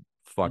want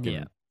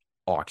fucking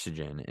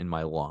oxygen in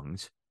my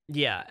lungs.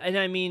 Yeah, and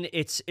I mean,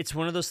 it's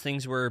one of those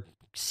things where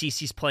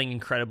CeCe's playing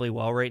incredibly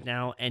well right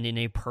now, and in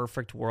a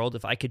perfect world,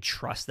 if I could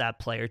trust that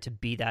player to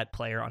be that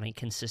player on a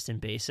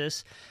consistent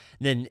basis,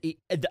 then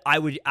I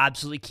would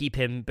absolutely keep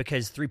him,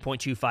 because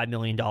 $3.25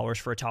 million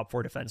for a top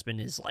four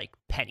defenseman is like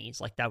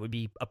pennies. Like, that would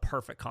be a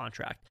perfect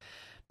contract.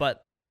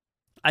 But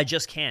I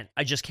just can't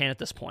at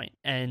this point.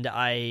 And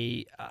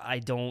I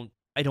don't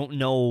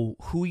know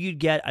who you'd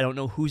get. I don't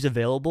know who's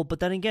available. But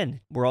then again,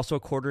 we're also a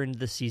quarter into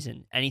the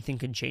season. Anything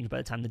can change by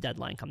the time the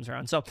deadline comes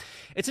around. So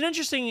it's an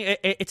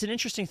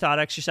interesting thought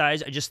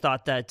exercise. I just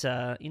thought that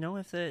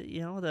if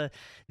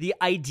the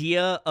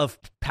idea of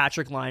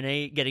Patrik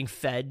Laine getting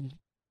fed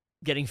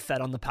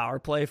on the power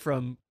play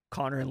from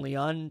Connor and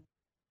Leon,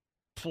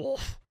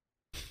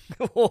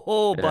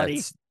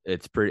 buddy.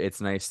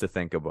 It's nice to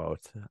think about.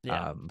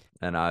 Yeah.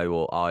 And I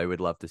would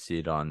love to see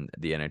it on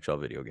the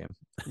NHL video game.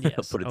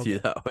 Yes, put it to you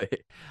that way.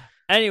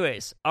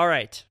 Anyways, all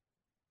right.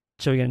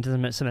 Shall we get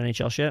into some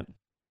NHL shit?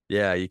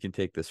 Yeah, you can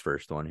take this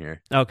first one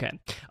here. Okay.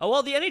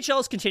 Well, the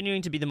NHL is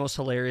continuing to be the most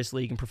hilarious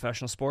league in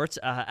professional sports.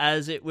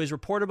 As it was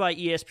reported by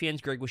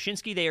ESPN's Greg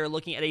Wyshynski, they are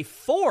looking at a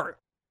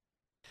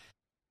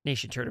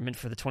 4-nation tournament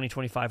for the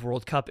 2025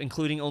 World Cup,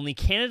 including only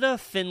Canada,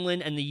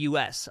 Finland, and the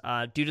U.S.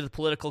 Due to the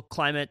political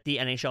climate, the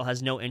NHL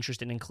has no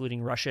interest in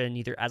including Russia,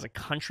 neither as a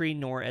country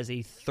nor as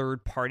a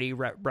third party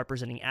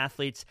representing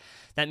athletes.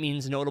 That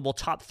means notable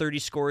top 30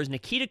 scorers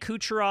Nikita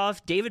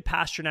Kucherov, David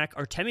Pastrnak,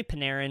 Artemi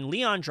Panarin,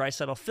 Leon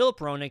Draisaitl, Filip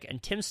Hronek,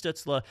 and Tim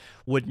Stützle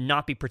would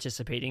not be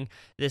participating.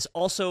 This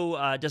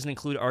also doesn't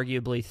include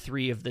arguably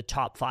 3 of the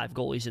top 5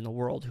 goalies in the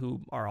world, who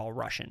are all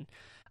Russian.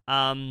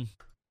 I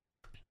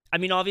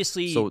mean,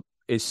 obviously... So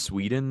is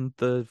Sweden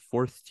the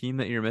 4th team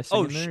that you're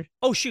missing in there?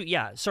 Oh, shoot,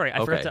 yeah. Sorry,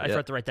 I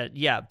forgot to write that.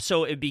 Yeah,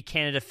 so it'd be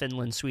Canada,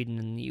 Finland, Sweden,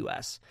 and the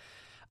U.S.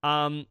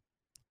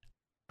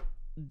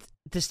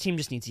 This team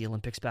just needs the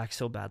Olympics back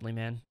so badly,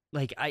 man.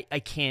 Like, I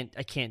can't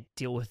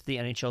deal with the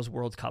NHL's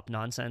World Cup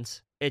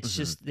nonsense. It's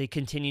just they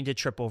continue to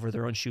trip over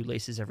their own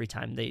shoelaces every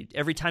time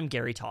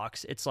Gary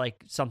talks. It's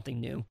like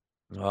something new.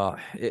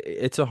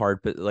 It's a hard,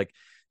 but like,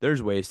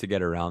 there's ways to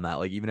get around that.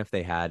 Like, even if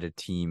they had a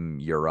team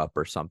Europe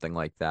or something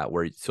like that,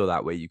 so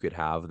that way you could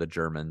have the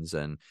Germans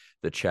and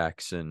the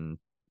Czechs, and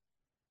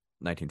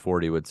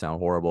 1940 would sound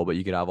horrible, but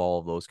you could have all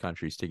of those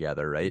countries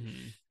together, right?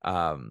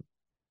 Mm-hmm.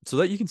 So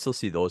that you can still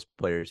see those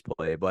players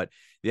play. But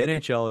the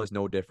NHL is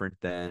no different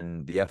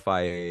than the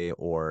FIA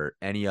or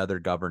any other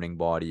governing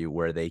body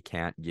where they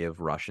can't give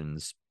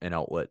Russians an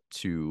outlet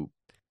to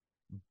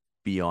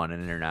be on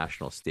an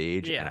international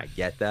stage. Yeah. And I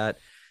get that.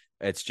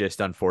 It's just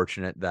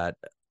unfortunate that,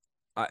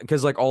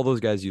 because like all those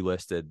guys you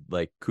listed,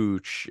 like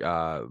Kuch,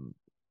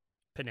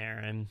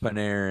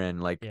 Panarin,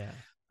 like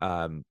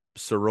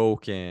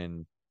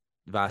Sorokin,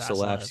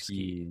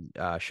 Vasilevsky,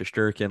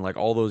 Shesterkin, like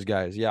all those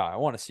guys. Yeah, I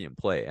want to see him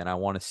play, and I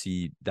want to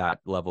see that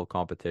level of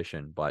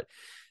competition, but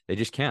they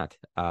just can't.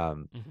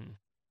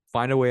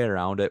 Find a way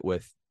around it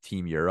with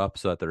Team Europe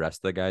so that the rest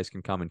of the guys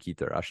can come and keep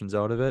the Russians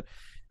out of it.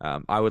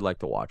 I would like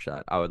to watch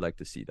that. I would like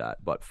to see that,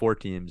 but 4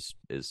 teams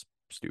is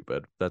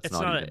stupid. That's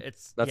not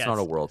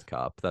a World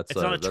Cup. That's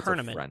not a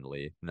tournament. A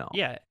friendly. No.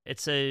 Yeah,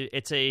 it's a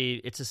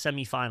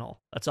semifinal.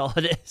 That's all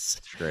it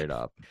is. Straight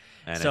up.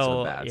 And it's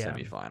a bad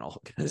semifinal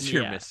because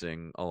you're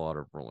missing a lot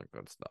of really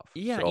good stuff.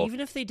 Yeah, so, even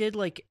if they did,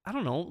 like, I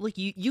don't know, like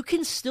you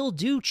can still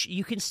do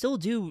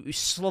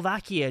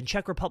Slovakia and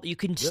Czech Republic. You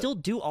can still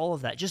do all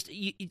of that. Just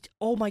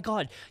oh my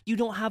god, you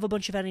don't have a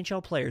bunch of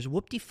NHL players.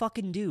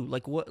 Whoop-de-fucking do.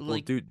 Like what? Like, well,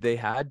 dude, they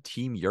had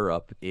Team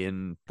Europe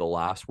in the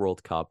last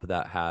World Cup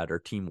that had, or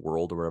Team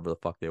World or whatever the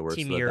fuck they were.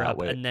 Team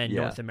Europe and then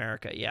North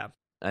America. Yeah.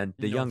 and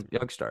the young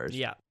stars.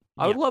 Yeah.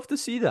 I would love to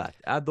see that.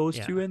 Add those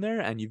Yeah. two in there,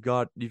 and you've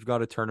got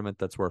a tournament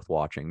that's worth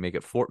watching. Make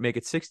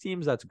it 6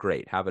 teams. That's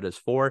great. Have it as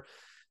 4.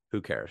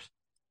 Who cares?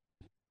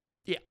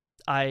 Yeah,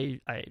 I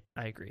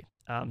agree.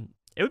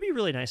 It would be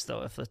really nice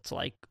though if it's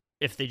like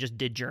if they just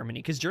did Germany,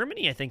 because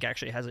Germany I think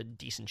actually has a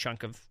decent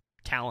chunk of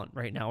talent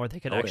right now where they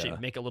could actually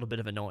make a little bit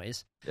of a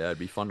noise. Yeah, it'd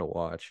be fun to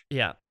watch.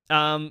 Yeah.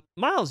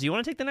 Miles, you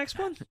want to take the next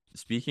one?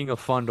 Speaking of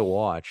fun to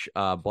watch,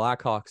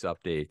 Blackhawks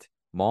update.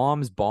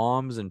 Moms,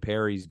 bombs, and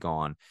Perry's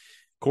gone.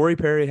 Corey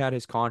Perry had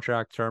his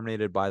contract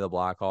terminated by the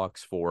Blackhawks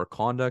for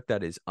conduct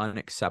that is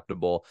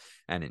unacceptable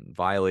and in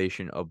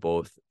violation of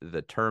both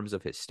the terms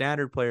of his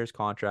standard players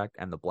contract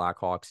and the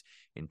Blackhawks'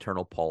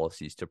 internal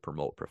policies to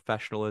promote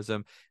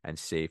professionalism and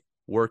safe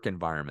work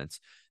environments.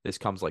 This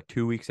comes like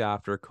 2 weeks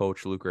after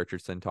Coach Luke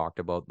Richardson talked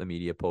about the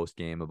media post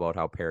game about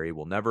how Perry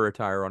will never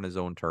retire on his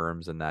own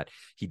terms and that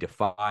he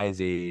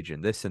defies age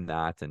and this and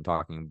that, and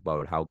talking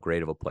about how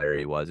great of a player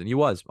he was. And he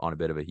was on a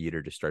bit of a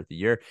heater to start the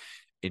year.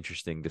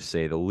 Interesting to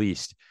say the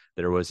least.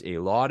 There was a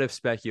lot of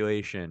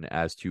speculation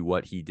as to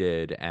what he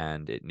did,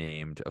 and it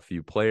named a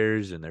few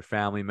players and their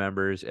family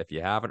members. If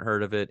you haven't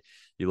heard of it,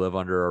 you live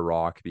under a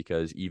rock,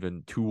 because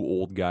even 2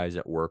 old guys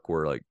at work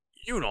were like,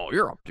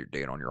 you're up to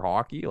date on your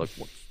hockey. Like,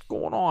 what's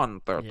going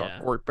on with the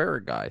Corey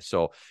Perry guy?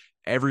 So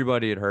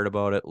everybody had heard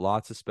about it.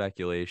 Lots of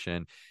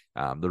speculation.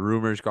 The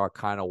rumors got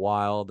kind of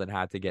wild and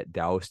had to get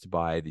doused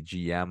by the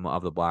GM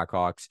of the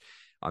Blackhawks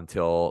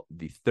until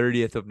the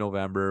 30th of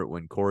November,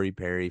 when Corey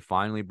Perry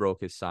finally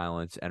broke his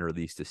silence and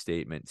released a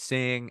statement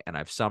saying, and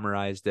I've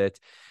summarized it,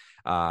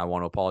 I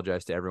want to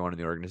apologize to everyone in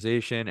the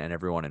organization and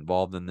everyone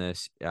involved in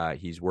this.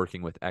 He's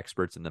working with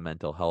experts in the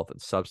mental health and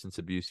substance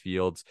abuse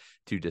fields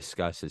to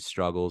discuss his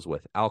struggles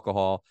with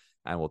alcohol,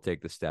 and will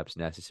take the steps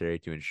necessary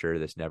to ensure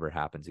this never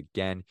happens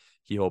again.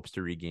 He hopes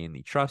to regain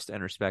the trust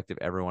and respect of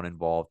everyone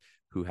involved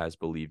who has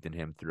believed in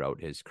him throughout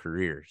his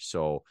career.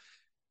 So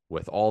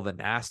with all the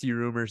nasty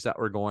rumors that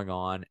were going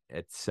on,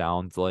 it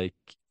sounds like,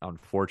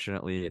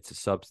 unfortunately, it's a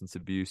substance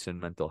abuse and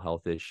mental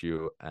health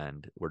issue.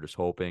 And we're just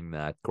hoping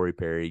that Corey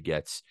Perry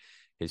gets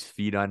his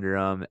feet under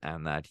him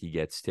and that he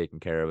gets taken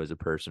care of as a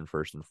person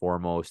first and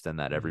foremost, and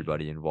that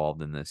everybody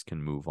involved in this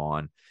can move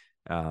on,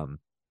 in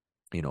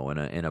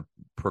a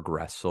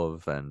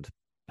progressive and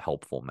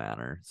helpful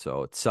manner.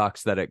 So it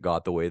sucks that it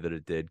got the way that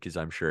it did, because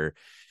I'm sure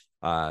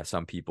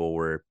some people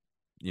were,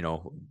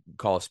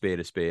 call a spade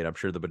a spade. I'm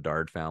sure the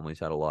Bedard families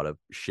had a lot of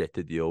shit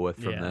to deal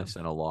with from this,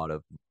 and a lot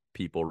of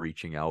people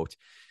reaching out.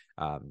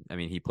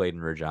 He played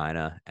in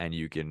Regina, and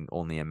you can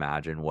only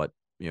imagine what,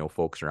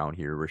 folks around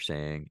here were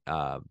saying.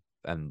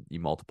 And you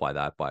multiply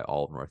that by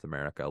all of North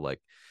America, like,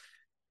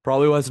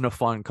 probably wasn't a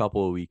fun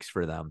couple of weeks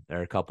for them,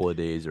 or a couple of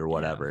days or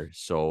whatever. Yeah.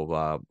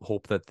 So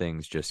hope that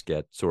things just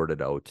get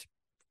sorted out,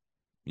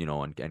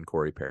 and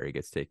Corey Perry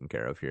gets taken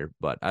care of here.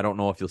 But I don't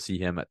know if you'll see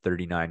him at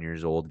 39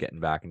 years old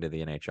getting back into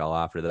the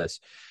NHL after this.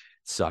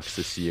 Sucks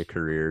to see a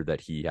career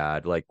that he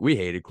had. Like, we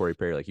hated Corey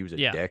Perry. Like, he was a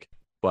dick,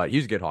 but he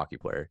was a good hockey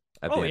player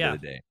at the end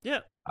of the day. Yeah.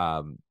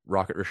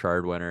 Rocket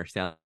Richard winner,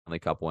 Stanley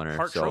Cup winner.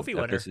 Hart Trophy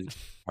winner.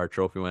 Hart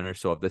Trophy winner.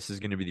 So if this is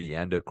going to be the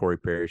end of Corey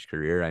Perry's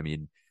career,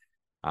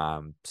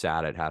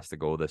 sad it has to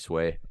go this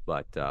way,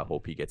 but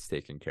hope he gets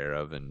taken care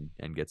of and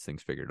gets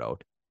things figured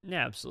out.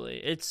 Yeah, absolutely.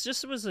 It's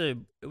just it was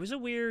a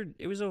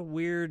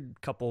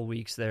weird couple of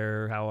weeks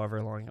there,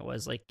 however long it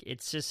was. Like,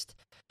 it's just,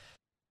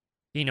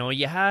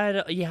 you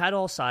had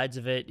all sides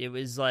of it. It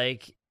was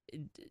like,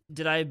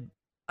 I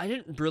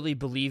didn't really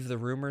believe the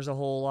rumors a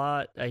whole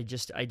lot. I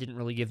didn't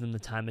really give them the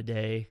time of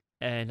day,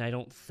 and I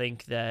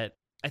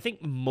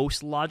think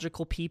most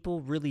logical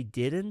people really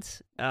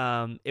didn't.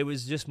 It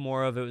was just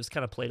more of, it was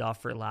kind of played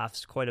off for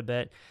laughs quite a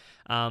bit.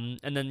 And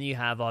then you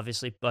have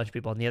obviously a bunch of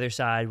people on the other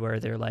side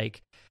where they're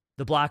like,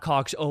 the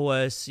Blackhawks owe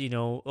us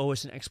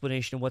an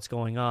explanation of what's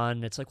going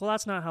on. It's like, well,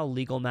 that's not how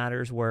legal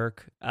matters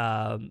work.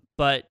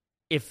 But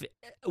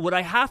what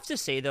I have to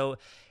say though,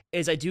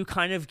 is I do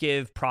kind of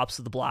give props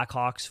to the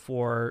Blackhawks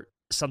for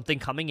something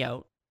coming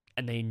out,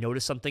 and they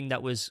noticed something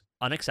that was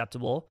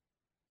unacceptable,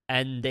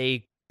 and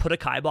put a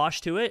kibosh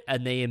to it,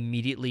 and they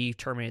immediately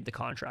terminated the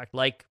contract.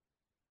 Like,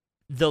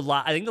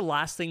 I think the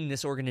last thing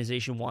this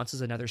organization wants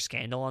is another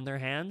scandal on their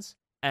hands,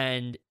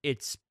 and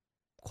it's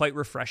quite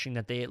refreshing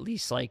that they at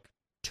least like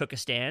took a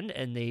stand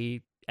and they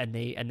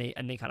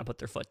kind of put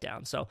their foot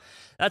down. So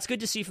that's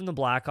good to see from the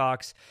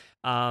Blackhawks.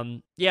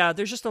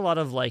 There's just a lot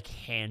of like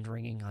hand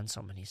wringing on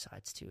so many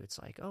sides too. It's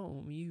like,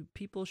 oh,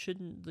 people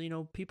shouldn't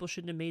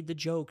have made the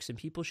jokes, and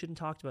people shouldn't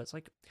talk about it. It's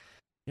like,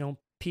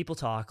 people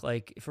talk.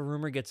 Like, if a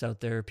rumor gets out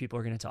there, people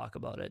are going to talk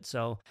about it.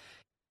 So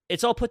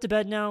it's all put to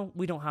bed now.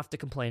 We don't have to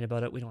complain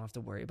about it. We don't have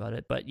to worry about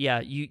it. But yeah,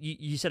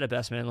 you said it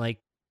best, man. Like,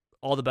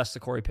 all the best to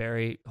Corey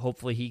Perry.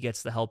 Hopefully he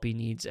gets the help he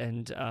needs,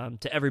 and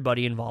to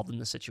everybody involved in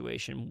the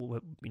situation,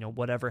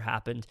 whatever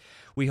happened,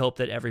 we hope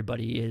that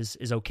everybody is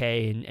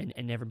okay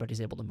and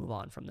everybody's able to move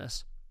on from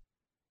this.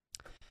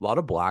 A lot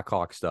of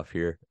Blackhawks stuff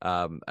here.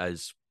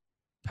 As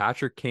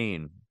Patrick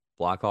Kane,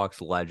 Blackhawks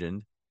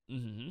legend,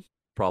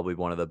 probably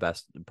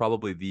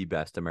the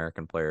best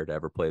American player to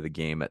ever play the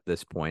game at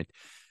this point,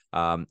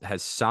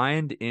 has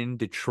signed in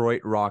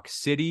Detroit Rock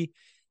City.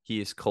 He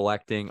is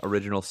collecting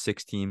original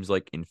 6 teams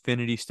like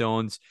Infinity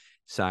Stones,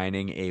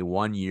 signing a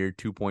 1-year,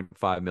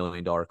 $2.5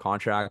 million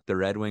contract. The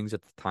Red Wings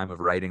at the time of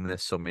writing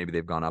this, so maybe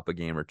they've gone up a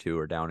game or two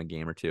or down a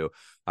game or two.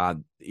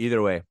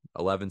 Either way,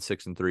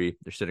 11-6-3.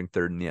 They're sitting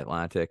third in the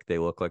Atlantic. They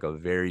look like a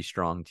very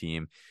strong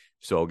team.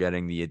 So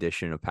getting the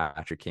addition of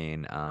Patrick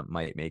Kane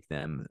might make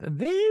them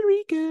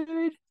very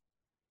good.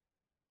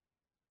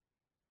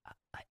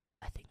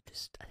 I think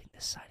this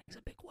signing is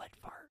a big wet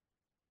fart.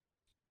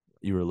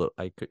 You were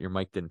your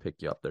mic didn't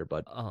pick you up there,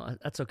 bud.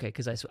 That's okay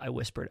because I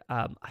whispered.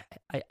 I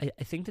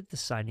think that the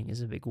signing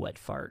is a big wet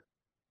fart.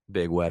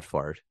 Big wet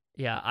fart.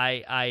 Yeah,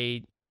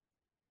 I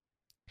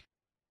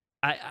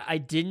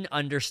didn't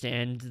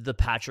understand the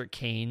Patrick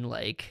Kane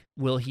like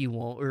will he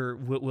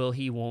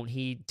won't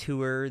he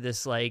tour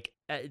this like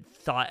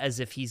thought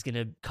as if he's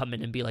gonna come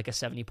in and be like a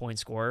 70-point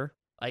scorer.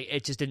 Like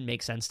it just didn't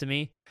make sense to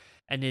me.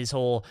 And his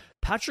whole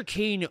Patrick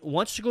Kane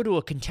wants to go to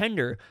a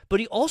contender, but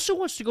he also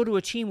wants to go to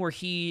a team where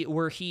he's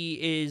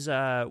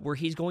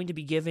going to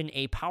be given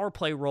a power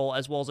play role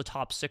as well as a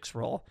top 6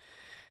 role.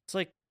 It's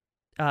like,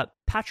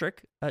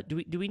 Patrick,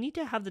 do we need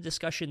to have the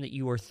discussion that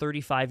you are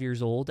 35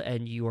 years old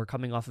and you are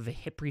coming off of a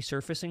hip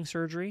resurfacing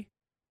surgery?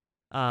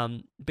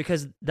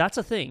 Because that's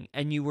a thing,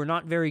 and you were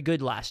not very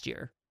good last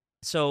year.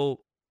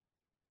 So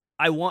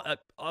I want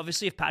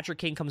obviously if Patrick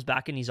Kane comes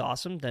back and he's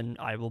awesome, then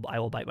I will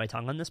bite my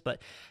tongue on this.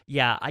 But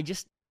yeah, I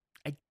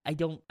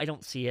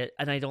don't see it,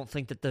 and I don't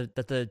think that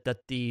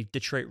the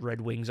Detroit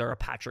Red Wings are a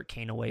Patrick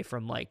Kane away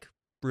from like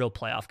real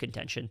playoff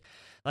contention.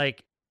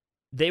 Like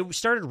they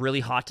started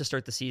really hot to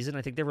start the season.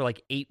 I think they were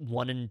like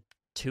 8-1-2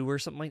 or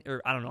something like,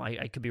 or I don't know.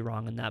 I could be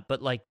wrong on that,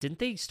 but like, didn't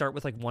they start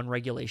with like 1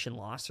 regulation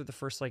loss through the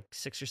first like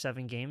 6 or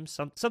 7 games?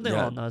 Something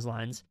along those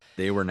lines.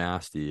 They were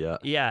nasty, yeah.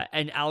 Yeah,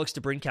 and Alex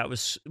DeBrincat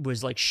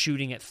was like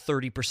shooting at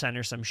 30%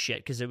 or some shit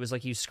because it was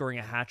like he was scoring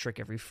a hat trick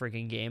every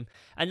frigging game.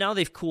 And now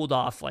they've cooled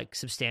off like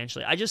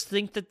substantially. I just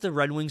think that the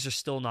Red Wings are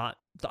still not.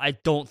 I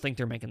don't think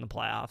they're making the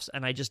playoffs,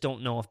 and I just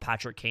don't know if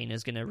Patrick Kane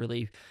is going to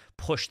really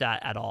push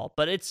that at all.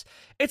 But it's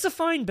a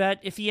fine bet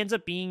if he ends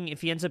up being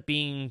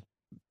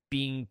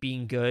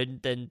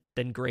good, then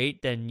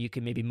great. Then you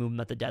can maybe move him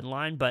at the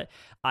deadline. But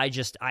I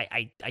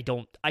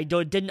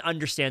didn't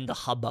understand the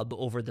hubbub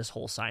over this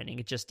whole signing.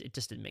 It just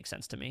didn't make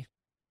sense to me.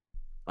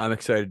 I'm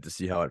excited to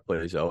see how it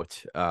plays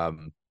out.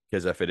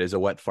 Because if it is a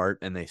wet fart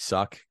and they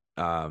suck,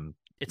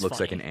 it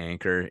looks like an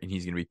anchor, and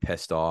he's gonna be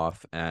pissed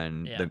off,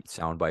 and the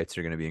sound bites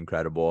are gonna be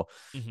incredible.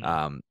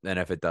 Mm-hmm. And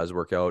if it does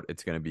work out,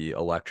 it's gonna be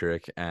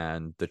electric.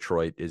 And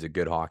Detroit is a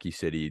good hockey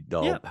city.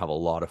 They'll have a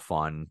lot of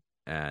fun,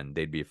 and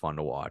they'd be fun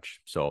to watch.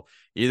 So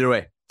either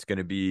way, it's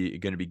gonna be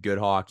good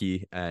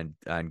hockey and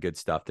good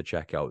stuff to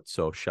check out.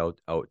 So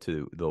shout out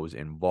to those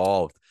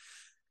involved.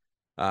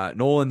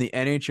 Nolan, the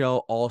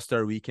NHL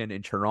All-Star Weekend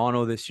in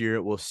Toronto this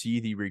year will see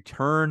the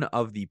return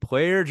of the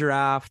player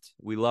draft.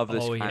 We love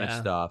this kind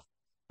of stuff.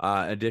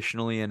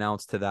 Additionally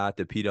announced to that,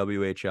 the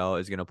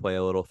PWHL is going to play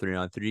a little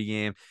 3-on-3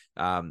 game.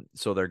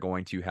 So they're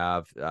going to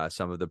have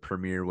some of the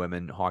premier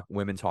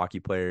women's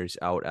hockey players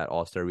out at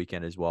All-Star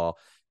Weekend as well.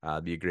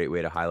 Be a great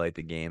way to highlight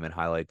the game and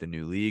highlight the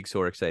new league. So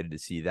we're excited to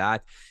see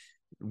that.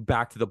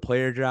 Back to the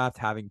player draft,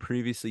 having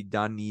previously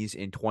done these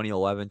in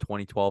 2011,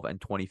 2012, and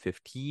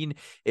 2015,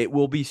 it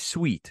will be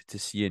sweet to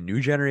see a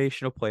new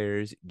generation of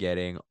players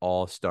getting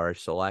All-Star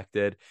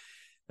selected.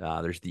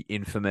 There's the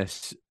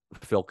infamous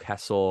Phil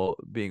Kessel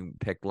being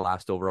picked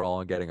last overall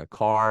and getting a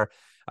car.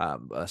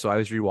 So I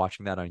was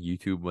rewatching that on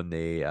YouTube when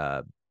they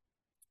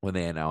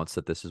announced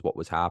that this is what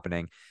was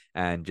happening,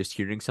 and just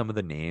hearing some of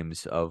the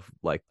names of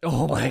like,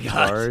 oh my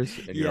god,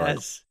 and you're like,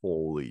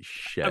 holy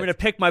shit! I'm gonna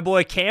pick my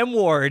boy Cam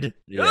Ward.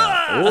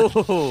 Yeah.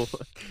 Oh.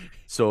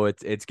 So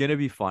it's gonna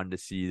be fun to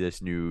see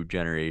this new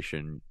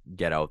generation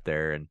get out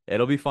there, and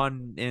it'll be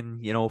fun in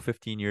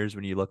 15 years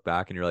when you look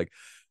back and you're like,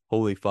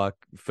 holy fuck,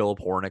 Philip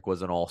Hornick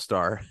was an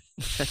all-star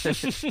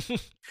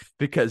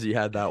because he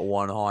had that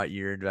one hot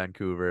year in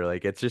Vancouver.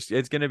 Like it's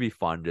going to be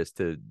fun just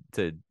to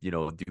do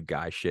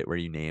guy shit where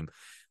you name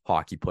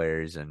hockey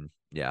players, and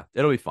yeah,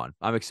 it'll be fun.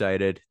 I'm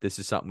excited. This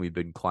is something we've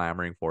been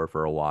clamoring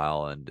for a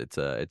while, and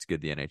it's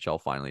good the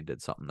NHL finally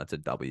did something that's a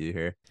W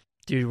here.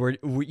 Dude, we're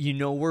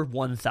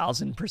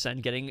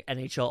 1000% getting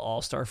NHL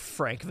All-Star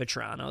Frank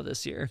Vetrano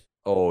this year.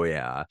 Oh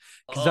yeah,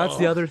 because that's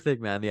the other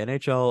thing, man. The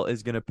NHL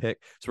is gonna pick,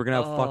 so we're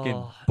gonna have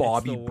fucking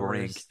Bobby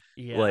Brink.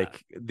 Yeah.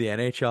 Like the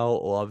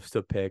NHL loves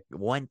to pick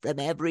one from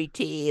every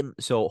team.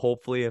 So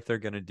hopefully, if they're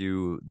gonna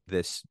do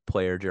this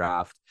player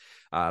draft,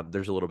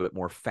 there's a little bit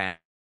more fan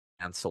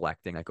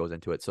selecting that goes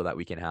into it, so that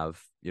we can have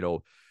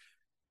Nuge,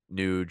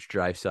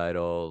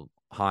 Draisaitl,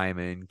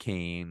 Hyman,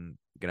 Kane.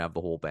 Gonna have the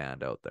whole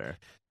band out there.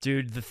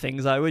 Dude, the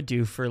things I would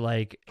do for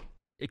like.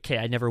 Okay,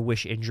 I never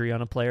wish injury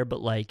on a player, but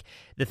like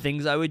the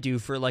things I would do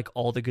for like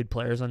all the good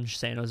players on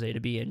San Jose to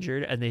be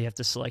injured and they have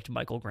to select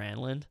Michael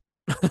Granlund.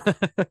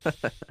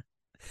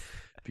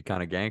 Be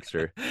kind of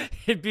gangster.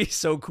 It'd be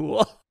so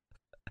cool.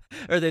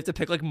 Or they have to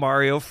pick like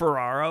Mario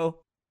Ferraro.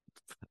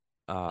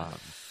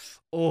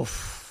 Go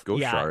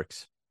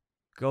Sharks.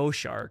 Go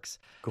Sharks.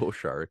 Go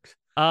Sharks.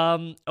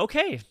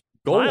 Okay.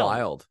 Go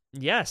Wild.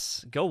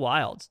 Yes, go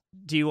Wild.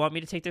 Do you want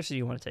me to take this or do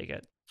you want to take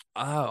it?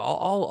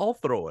 I'll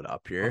throw it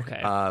up here. Okay.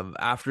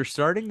 After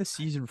starting the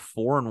season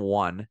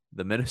 4-1,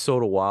 the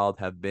Minnesota Wild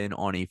have been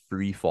on a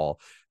free fall,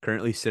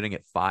 currently sitting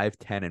at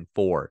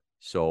 5-10-4.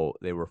 So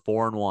they were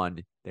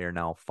 4-1. They are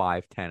now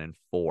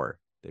 5-10-4.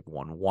 They've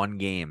won one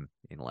game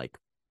in like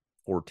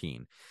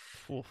 14.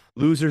 Oof.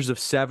 Losers of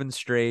 7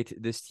 straight.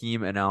 This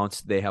team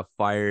announced they have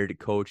fired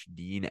coach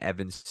Dean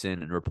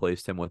Evason and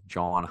replaced him with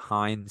John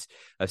Hynes.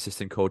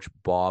 Assistant coach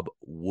Bob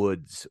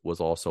Woods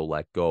was also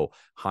let go.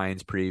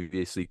 Hynes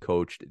previously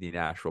coached the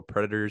Nashville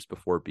Predators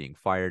before being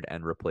fired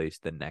and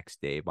replaced the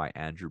next day by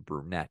Andrew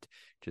Brunette.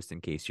 Just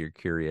in case you're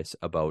curious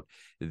about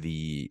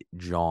the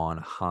John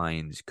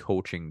Hynes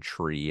coaching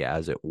tree,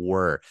 as it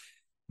were.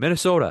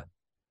 Minnesota.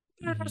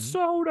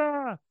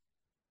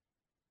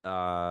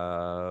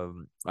 I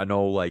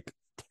know like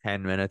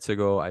 10 minutes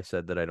ago I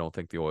said that I don't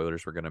think the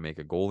Oilers were going to make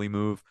a goalie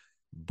move,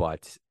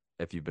 but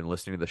if you've been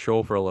listening to the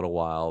show for a little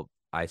while,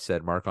 I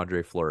said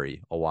Marc-Andre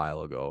Fleury a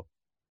while ago.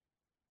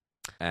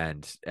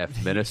 And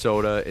if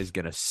Minnesota is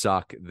going to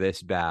suck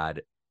this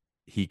bad,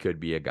 he could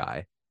be a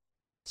guy.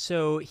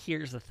 So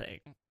here's the thing.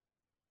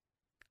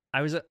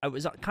 I was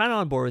kind of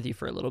on board with you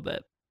for a little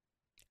bit.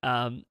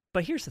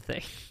 But here's the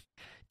thing.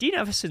 Dean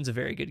Evason's a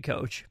very good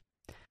coach.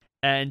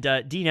 And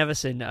Dean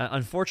Evason,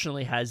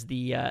 unfortunately, has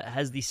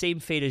the same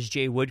fate as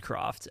Jay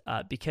Woodcroft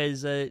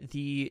because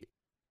the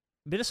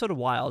Minnesota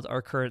Wild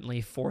are currently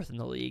fourth in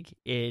the league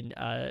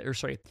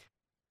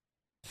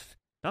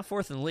not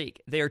fourth in the league.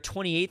 They are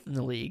 28th in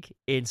the league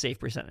in save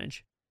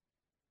percentage.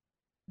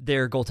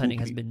 Their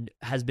goaltending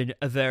has been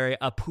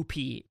a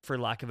poopy, for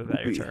lack of a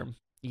better term.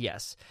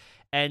 Yes,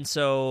 and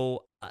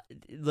so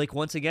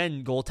once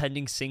again,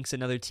 goaltending sinks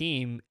another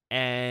team,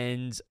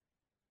 and.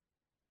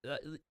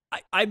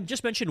 I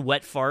just mentioned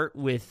wet fart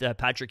with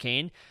Patrick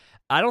Kane.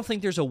 I don't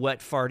think there's a wet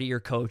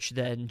fartier coach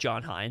than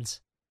John Hynes.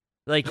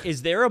 Like,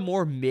 is there a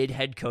more mid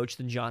head coach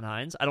than John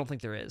Hynes? I don't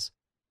think there is.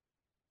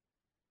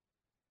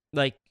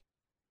 Like,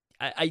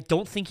 I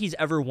don't think he's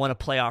ever won a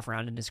playoff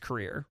round in his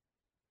career,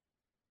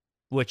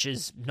 which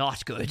is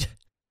not good.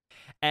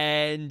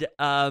 And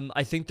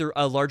I think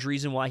a large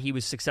reason why he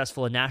was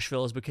successful in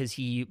Nashville is because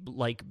he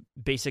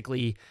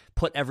basically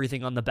put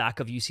everything on the back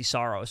of UC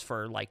Soros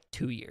for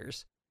 2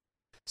 years.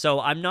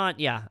 So I'm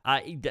not,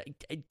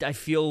 I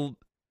feel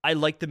I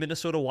like the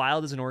Minnesota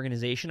Wild as an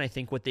organization. I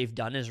think what they've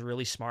done is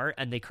really smart,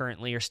 and they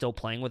currently are still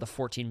playing with a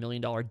 $14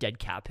 million dead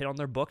cap hit on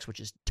their books,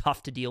 which is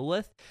tough to deal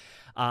with.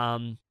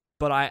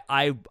 But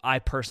I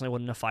personally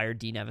wouldn't have fired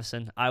Dean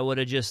Evason. I would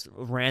have just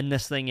ran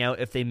this thing out.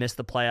 If they miss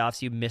the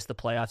playoffs, you miss the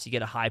playoffs, you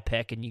get a high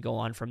pick, and you go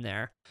on from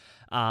there.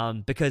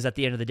 Because at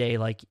the end of the day,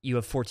 you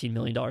have $14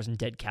 million in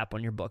dead cap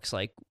on your books.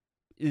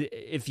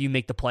 If you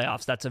make the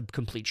playoffs, that's a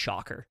complete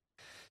shocker.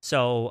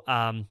 So,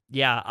 I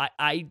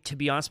to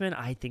be honest, man,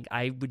 I think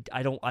I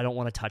don't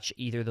want to touch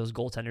either of those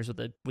goaltenders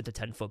with a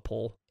 10-foot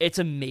pole. It's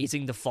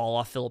amazing the fall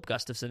off Philip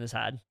Gustafson has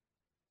had.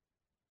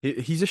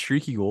 He's a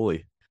streaky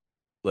goalie.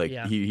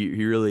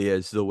 He really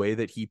is. The way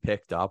that he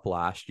picked up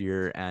last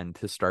year and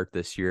to start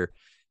this year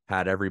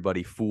had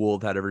everybody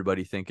fooled, had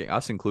everybody thinking,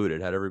 us included,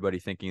 had everybody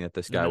thinking that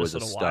this guy was a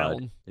stud.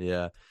 Wild.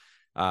 Yeah.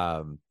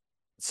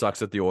 Sucks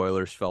that the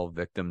Oilers fell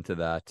victim to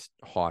that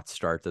hot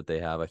start that they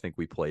have. I think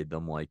we played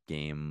them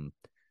game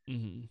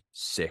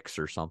 6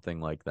 or something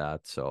like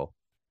that. So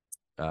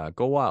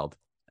go Wild.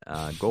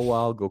 Go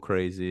Wild, go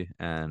crazy,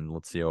 and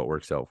let's see how it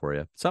works out for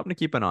you. Something to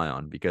keep an eye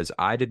on, because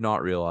I did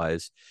not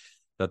realize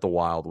that the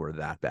Wild were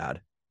that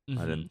bad.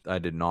 I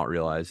did not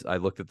realize. I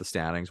looked at the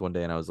standings one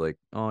day and I was like,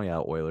 oh yeah,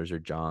 Oilers are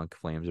junk,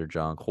 Flames are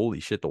junk. Holy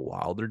shit, the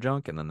Wild are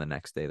junk. And then the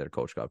next day their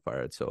coach got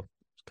fired. So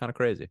it's kind of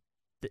crazy.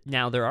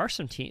 Now there are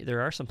some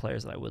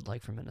players that I would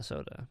like from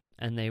Minnesota,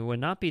 and they would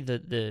not be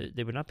the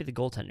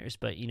goaltenders,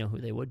 but you know who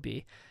they would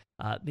be.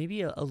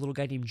 Maybe a little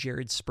guy named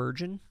Jared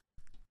Spurgeon.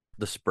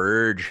 The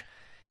Spurge.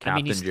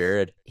 Captain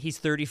Jared. He's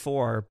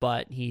 34,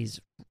 but he's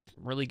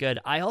really good.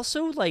 I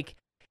also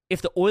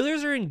if the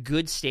Oilers are in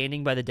good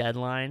standing by the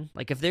deadline,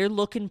 if they're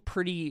looking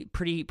pretty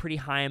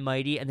high and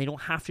mighty, and they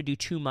don't have to do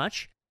too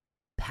much,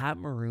 Pat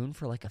Maroon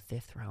for a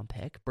 5th round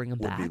pick, bring him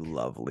back. Would be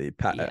lovely.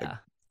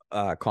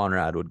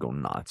 Conrad would go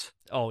nuts.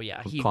 Oh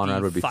yeah,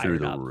 Conrad would be through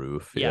the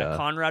roof. Yeah,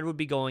 Conrad would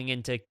be going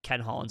into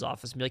Ken Holland's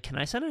office and be like, "Can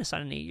I sign an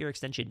 8-year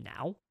extension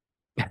now?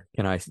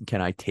 Can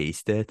I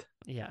taste it?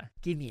 Yeah,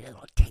 give me a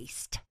little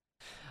taste."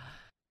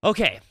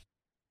 Okay,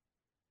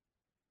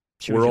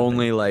 we're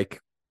only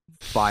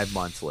 5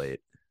 months late.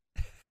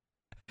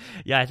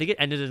 Yeah, I think it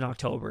ended in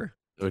October,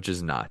 which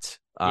is nuts.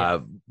 Yeah.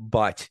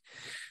 But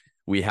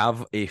we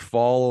have a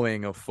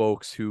following of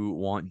folks who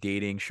want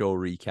dating show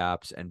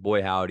recaps, and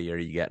boy, howdy, are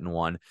you getting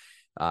one.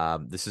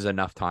 This is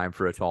enough time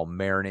for it to all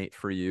marinate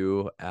for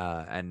you.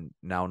 And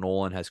now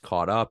Nolan has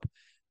caught up.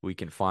 We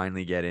can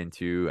finally get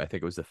into, I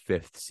think it was the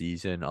 5th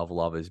season of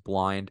Love is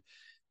Blind.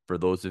 For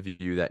those of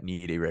you that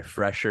need a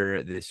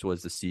refresher, this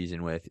was the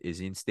season with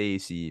Izzy and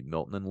Stacy,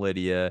 Milton and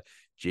Lydia,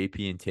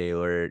 JP and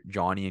Taylor,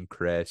 Johnny and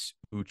Chris,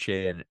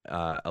 Uche and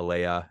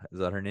Alea. Is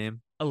that her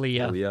name?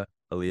 Aaliyah.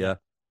 Aaliyah,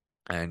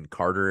 and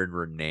Carter and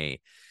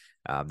Renee.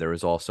 There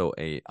was also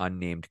a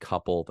unnamed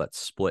couple that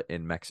split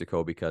in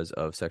Mexico because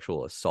of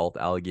sexual assault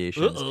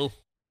allegations. Uh-oh.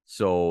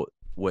 So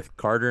with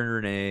Carter and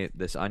Renee,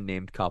 this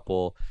unnamed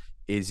couple,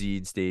 Izzy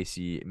and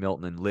Stacy,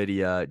 Milton and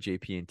Lydia,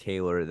 JP and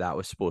Taylor, that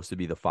was supposed to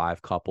be the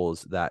 5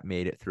 couples that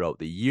made it throughout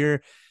the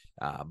year.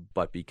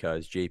 But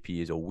because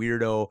JP is a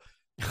weirdo,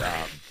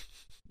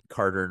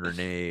 Carter and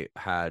Renee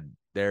had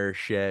their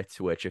shit,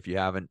 which if you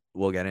haven't,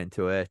 we'll get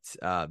into it.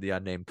 The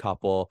unnamed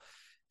couple.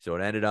 So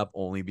it ended up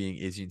only being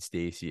Izzy and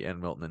Stacy and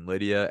Milton and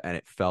Lydia. And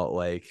it felt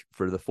like,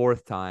 for the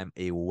 4th time,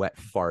 a wet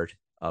fart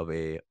of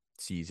a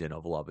season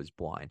of Love is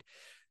Blind.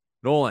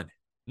 Nolan,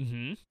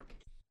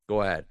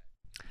 go ahead.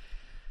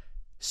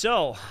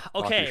 So,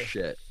 okay. Talk your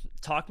shit.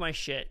 Talk my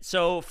shit.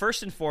 So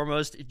first and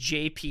foremost,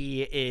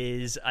 JP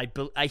is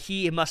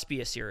he must be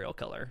a serial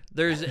killer.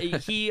 There's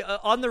he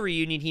on the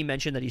reunion he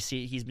mentioned that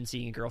he's been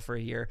seeing a girl for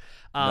a year.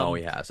 No,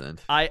 he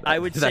hasn't. I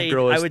would say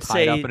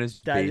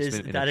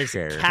that is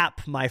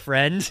cap, my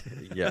friend.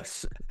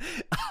 Yes.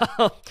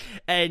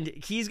 And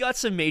he's got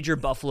some major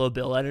Buffalo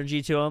Bill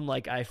energy to him.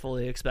 Like, I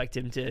fully expect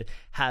him to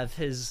have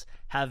his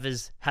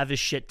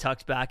shit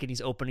tucked back, and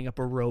he's opening up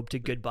a robe to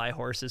Goodbye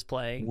Horses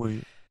playing.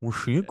 Wait, was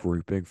she a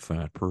great big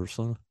fat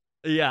person?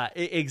 Yeah,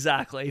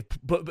 exactly.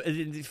 But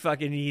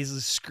fucking,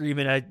 he's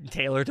screaming at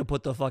Taylor to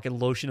put the fucking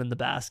lotion in the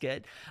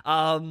basket.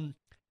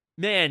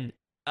 Man,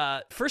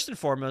 first and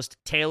foremost,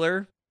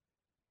 Taylor,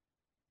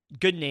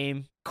 good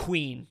name,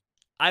 queen.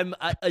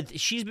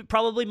 She's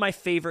probably my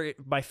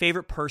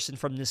favorite person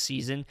from this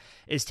season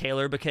is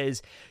Taylor,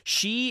 because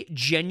she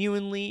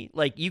genuinely,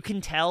 like, you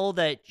can tell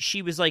that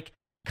she was like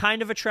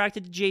kind of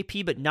attracted to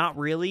JP, but not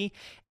really.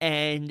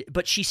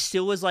 But she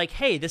still was like,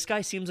 hey, this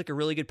guy seems like a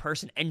really good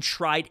person, and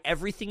tried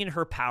everything in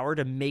her power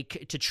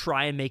to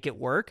try and make it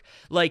work.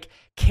 Like,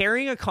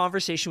 carrying a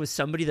conversation with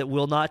somebody that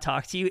will not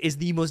talk to you is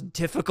the most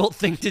difficult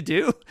thing to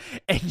do.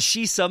 And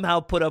she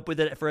somehow put up with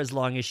it for as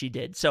long as she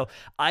did. So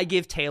I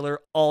give Taylor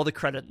all the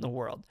credit in the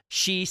world.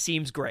 She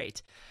seems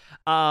great.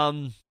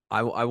 I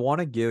want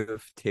to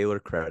give Taylor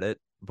credit,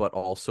 but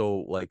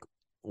also, like,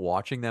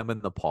 watching them in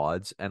the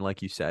pods, and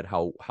like you said,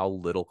 how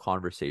little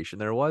conversation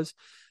there was,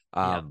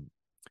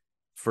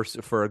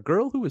 for a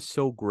girl who was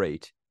so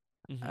great,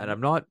 and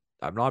I'm not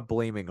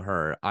blaming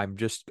her. I'm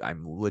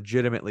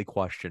legitimately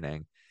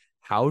questioning,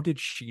 how did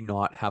she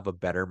not have a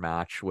better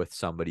match with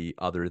somebody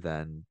other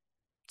than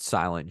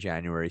silent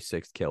January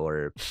 6th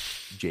killer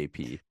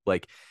JP?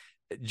 Like,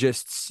 it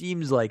just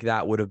seems like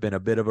that would have been a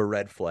bit of a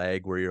red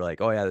flag, where you're like,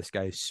 oh yeah, this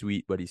guy's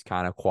sweet, but he's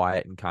kind of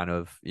quiet and kind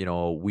of,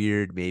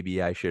 weird. Maybe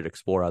I should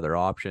explore other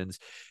options.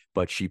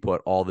 But she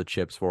put all the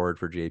chips forward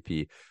for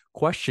JP.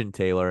 Question,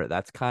 Taylor,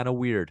 that's kind of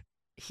weird.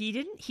 He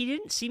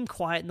didn't seem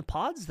quiet in the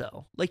pods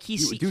though. Like, he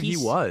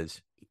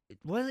was.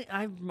 Well,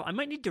 I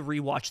might need to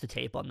rewatch the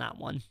tape on that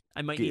one.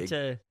 I might need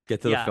to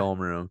get to the film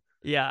room.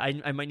 Yeah,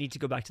 I might need to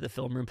go back to the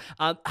film room.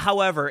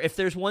 However, if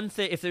there's one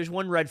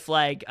red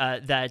flag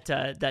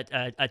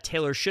that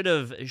Taylor should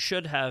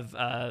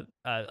have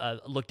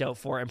looked out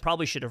for, and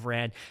probably should have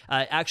ran.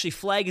 Actually,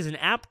 flag is an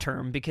apt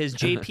term, because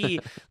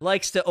JP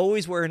likes to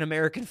always wear an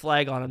American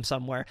flag on him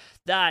somewhere.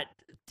 That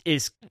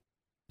is.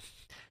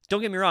 Don't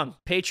get me wrong,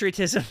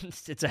 patriotism,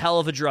 it's a hell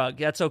of a drug.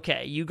 That's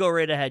okay. You go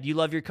right ahead. You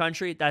love your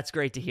country. That's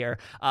great to hear.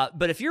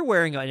 But if you're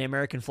wearing an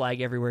American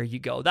flag everywhere you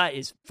go, that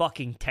is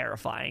fucking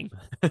terrifying.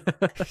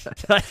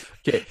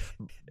 Okay.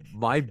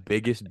 My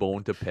biggest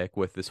bone to pick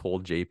with this whole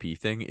JP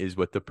thing is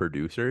with the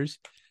producers.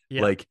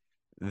 Yeah. Like,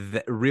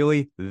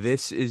 really,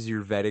 this is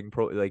your vetting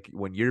like,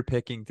 when you're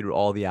picking through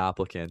all the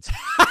applicants.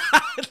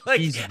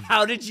 Like,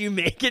 how did you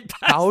make it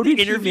past the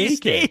interview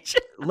stage?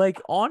 Like,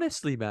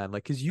 honestly, man,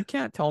 like, because you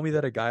can't tell me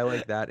that a guy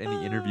like that in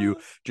the interview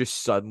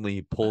just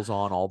suddenly pulls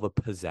on all the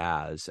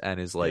pizzazz and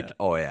is like,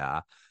 oh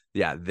yeah,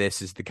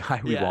 this is the guy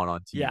we want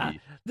on TV. Yeah.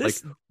 Like,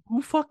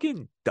 who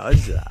fucking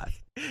does that?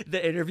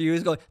 The interviewer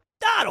is going,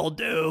 that'll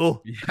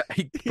do. Yeah,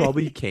 he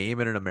probably came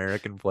in an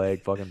American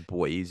flag fucking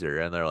blazer,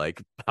 and they're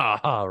like,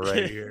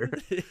 right here.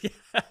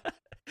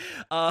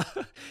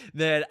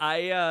 Man,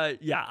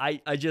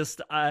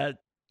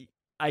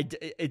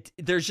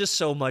 there's just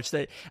so much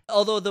that,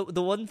 although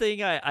the one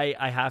thing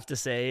I have to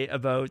say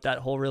about that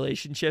whole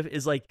relationship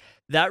is, like,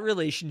 that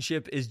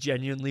relationship is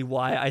genuinely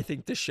why I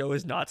think the show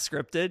is not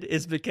scripted,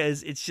 is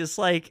because it's just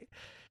like,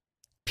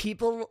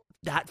 people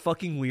that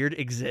fucking weird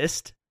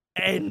exist.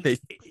 And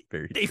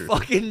they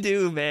fucking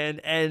do,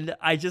 man. And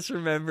I just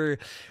remember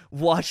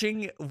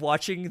watching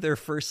their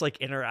first, like,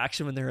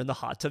 interaction when they're in the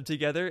hot tub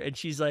together, and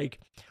she's like,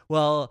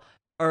 well,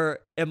 or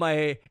am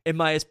I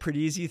as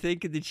pretty as you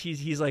think? And then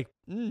he's like,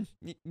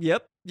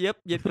 yep, you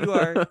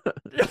are.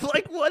 I'm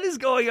like, what is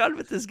going on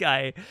with this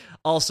guy?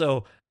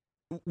 Also,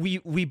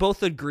 we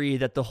both agree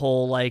that the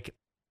whole, like,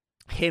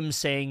 him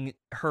saying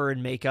her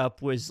in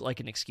makeup was like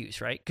an excuse,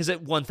 right? Because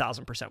it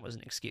 1000% was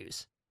an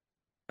excuse.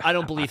 I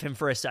don't believe him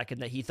for a second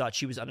that he thought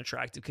she was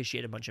unattractive because she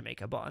had a bunch of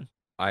makeup on.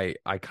 I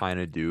kind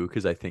of do,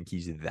 because I think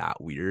he's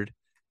that weird.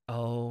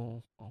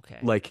 Oh, okay.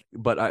 Like,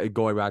 but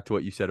going back to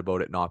what you said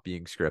about it not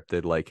being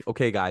scripted, like,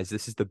 okay, guys,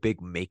 this is the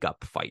big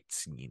makeup fight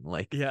scene.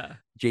 Like, Yeah.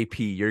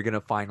 JP, you're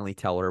gonna finally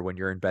tell her when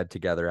you're in bed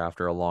together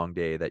after a long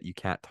day that you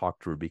can't talk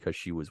to her because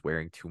she was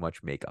wearing too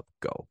much makeup.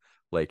 Go.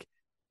 Like,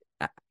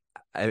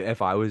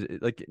 if I was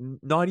like,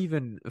 not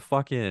even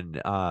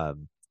fucking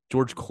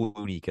George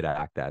Clooney could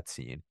act that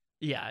scene.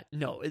 Yeah,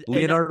 no.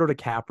 Leonardo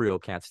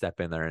DiCaprio can't step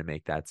in there and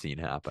make that scene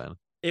happen.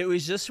 It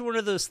was just one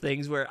of those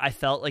things where I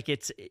felt like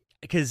it's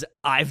because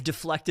I've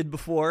deflected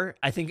before.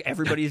 I think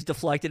everybody's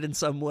deflected in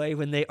some way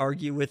when they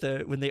argue with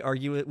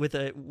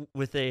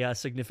a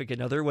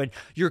significant other, when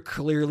you're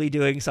clearly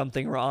doing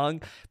something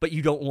wrong, but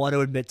you don't want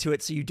to admit to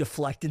it, so you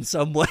deflect in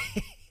some way.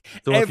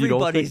 So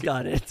Everybody's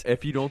done it.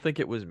 If you don't think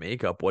it was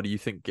makeup, what do you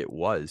think it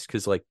was?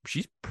 Because like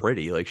she's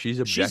pretty, like she's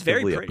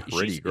objectively very pretty. a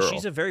pretty girl.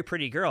 She's a very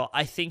pretty girl.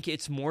 I think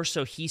it's more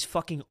so he's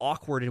fucking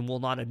awkward and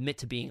will not admit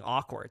to being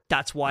awkward.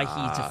 That's why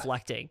he's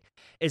deflecting.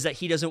 Is that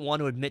he doesn't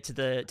want to admit to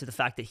the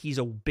fact that he's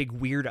a big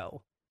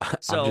weirdo.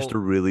 So, I'm just a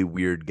really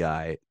weird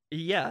guy.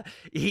 Yeah,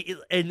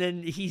 and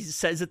then he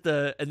says at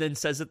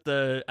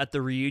the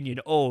reunion,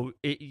 oh,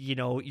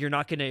 you're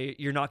not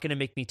gonna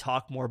make me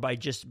talk more by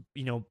just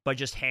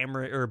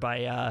hammering or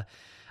by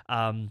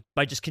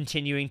just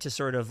continuing to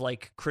sort of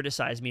like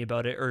criticize me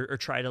about it or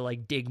try to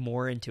like dig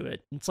more into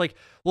it. It's like,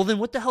 well, then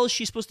what the hell is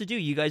she supposed to do?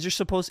 You guys are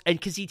supposed, and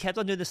because he kept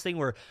on doing this thing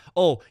where,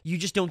 oh, you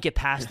just don't get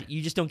past it.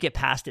 You just don't get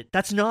past it.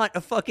 That's not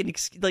a fucking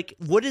like,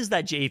 what is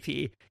that,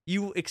 JP?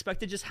 You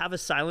expect to just have a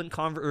silent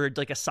or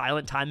like a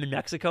silent time in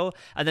Mexico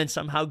and then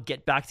somehow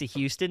get back to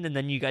Houston and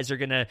then you guys are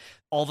gonna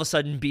all of a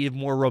sudden be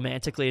more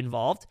romantically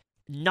involved?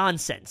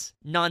 Nonsense,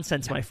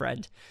 my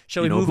friend.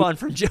 Shall we move on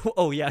from Joe?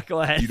 Oh yeah,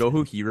 go ahead. You know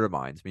who he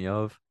reminds me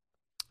of?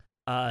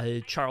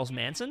 Charles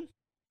Manson?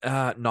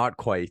 Not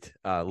quite.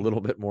 A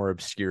little bit more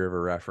obscure of a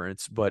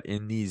reference, but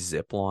in the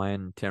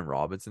Zipline Tim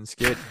Robinson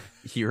skit,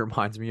 he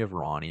reminds me of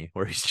Ronnie,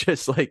 where he's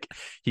just like,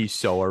 he's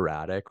so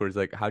erratic, where he's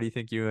like, how do you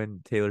think you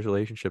and Taylor's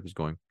relationship is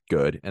going?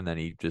 Good. And then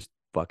he just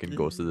fucking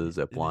goes to the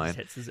zip line.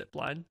 Hits the zip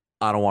line.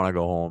 I don't want to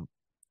go home.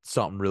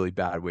 Something really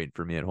bad waiting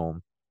for me at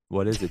home.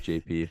 What is it,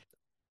 JP?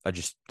 I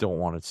just don't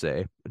want to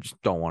say. I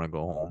just don't want to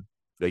go home.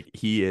 Like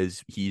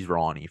he's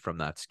Ronnie from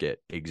that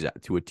skit,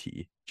 exact to a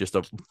T. Just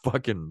a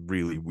fucking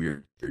really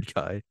weird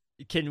guy.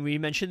 Can we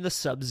mention the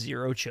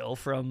Sub-Zero chill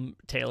from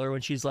Taylor when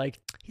she's like,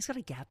 he's got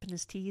a gap in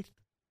his teeth?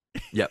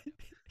 Yep.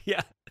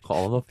 Yeah.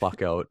 Call him the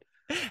fuck out.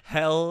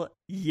 Hell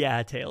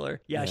yeah,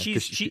 Taylor. Yeah,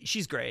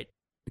 she's great.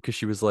 Because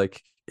she was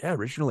like, yeah,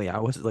 originally I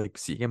was like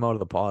seeing him out of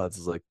the pods.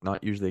 It's like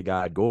not usually a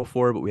guy I'd go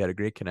for, but we had a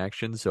great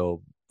connection,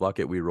 so fuck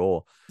it, we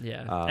roll.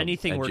 Yeah.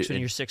 Anything works when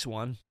you're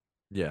 6'1".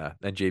 Yeah.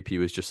 And JP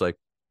was just like,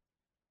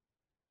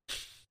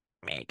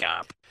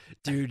 makeup.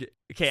 Dude,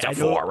 okay,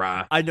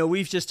 Sephora. I know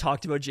we've just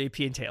talked about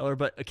JP and Taylor,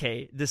 but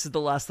okay, this is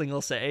the last thing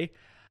I'll say.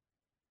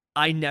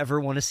 I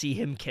never want to see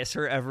him kiss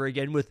her ever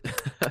again with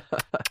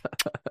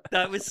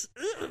that was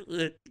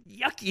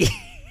yucky.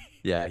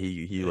 Yeah,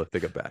 he looked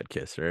like a bad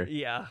kisser.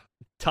 Yeah.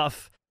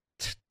 Tough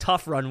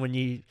run when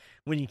you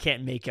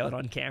can't make out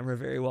on camera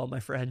very well, my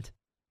friend.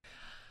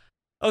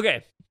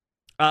 Okay.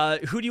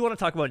 Who do you want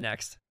to talk about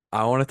next?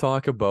 I want to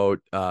talk about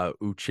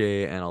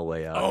Uche and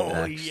Alea.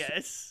 Oh, next.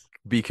 yes.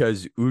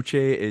 Because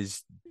Uche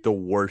is the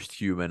worst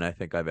human I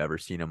think I've ever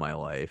seen in my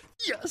life.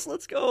 Yes,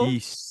 let's go. He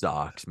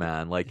sucks,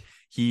 man. Like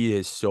he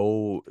is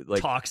so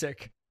like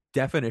toxic.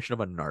 Definition of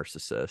a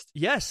narcissist.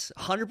 Yes,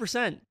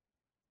 100%.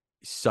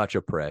 Such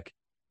a prick.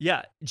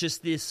 Yeah,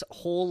 just this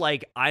whole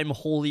like I'm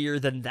holier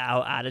than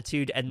thou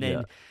attitude, and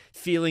then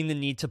feeling the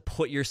need to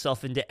put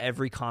yourself into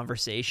every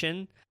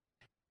conversation.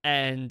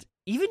 And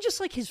even just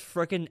like his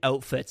freaking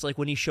outfits, like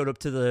when he showed up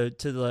to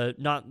the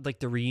not like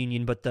the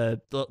reunion, but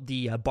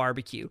the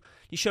barbecue.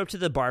 He showed up to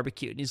the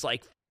barbecue and he's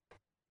like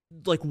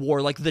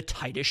wore like the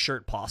tightest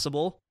shirt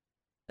possible.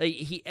 Like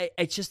he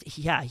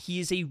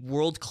is a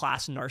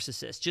world-class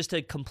narcissist, just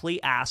a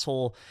complete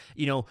asshole,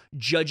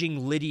 judging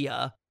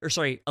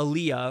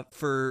Alea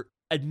for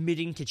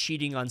admitting to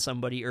cheating on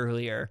somebody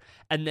earlier,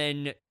 and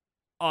then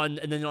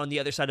on the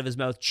other side of his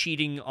mouth,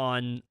 cheating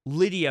on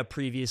Lydia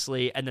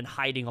previously, and then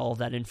hiding all of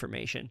that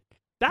information.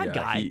 Bad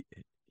guy.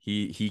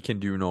 He can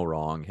do no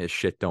wrong. His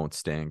shit don't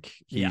stink.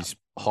 He's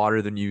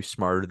hotter than you,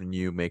 smarter than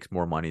you, makes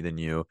more money than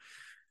you,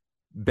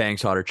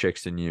 bangs hotter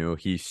chicks than you.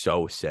 He's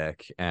so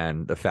sick.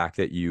 And the fact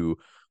that you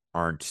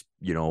aren't,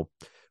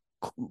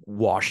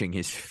 washing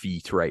his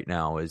feet right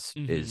now is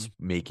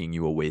making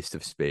you a waste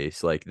of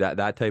space. Like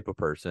that type of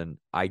person,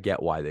 I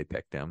get why they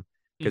picked him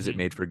because it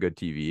made for good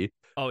TV.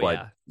 Oh,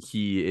 but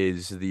he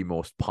is the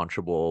most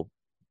punchable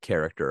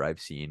character I've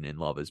seen in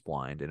Love is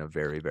Blind in a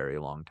very, very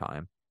long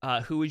time.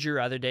 Who would you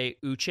rather date,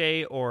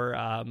 Uche or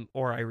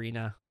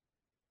Irina?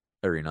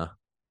 Irina.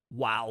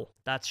 Wow,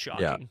 that's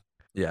shocking.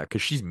 Yeah,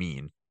 because she's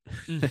mean.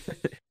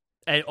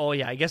 And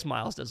I guess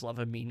Miles does love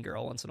a mean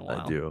girl once in a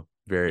while. I do.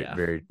 Very,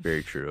 very,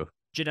 very true.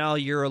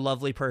 Janelle, you're a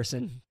lovely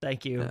person.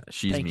 Thank you.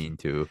 She's mean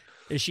too.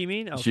 Is she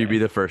mean? Okay. She'd be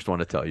the first one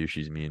to tell you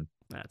she's mean.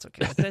 That's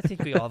okay. I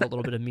think we all have a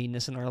little bit of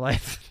meanness in our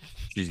life.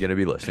 She's gonna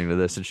be listening to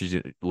this, and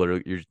she's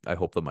literally. I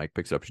hope the mic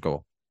picks up. She's going,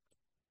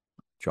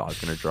 jaw's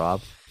gonna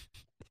drop.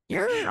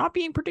 You're not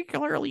being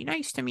particularly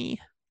nice to me.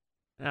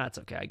 That's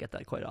okay. I get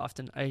that quite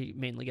often. I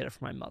mainly get it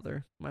from my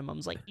mother. My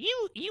mom's like,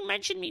 you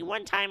mentioned me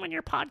one time on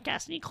your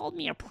podcast and you called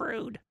me a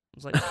prude. I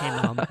was like, okay,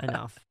 Mom,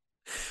 enough.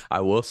 I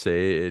will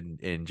say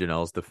in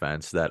Janelle's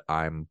defense that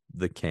I'm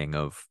the king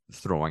of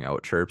throwing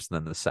out chirps, and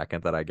then the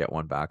second that I get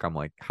one back, I'm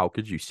like, how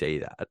could you say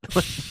that?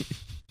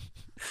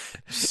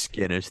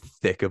 Skin as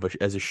thick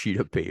as a sheet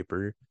of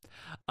paper.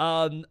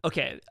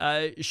 Okay.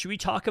 Should we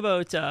talk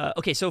about?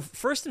 Okay. So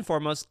first and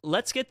foremost,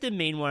 let's get the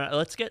main one.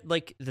 Let's get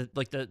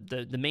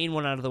the main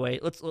one out of the way.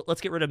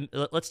 Let's get rid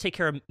of. Let's take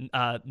care of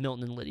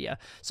Milton and Lydia.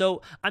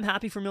 So I'm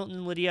happy for Milton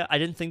and Lydia. I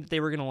didn't think that they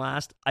were gonna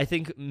last. I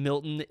think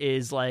Milton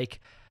is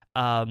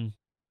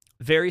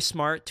very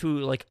smart to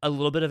like a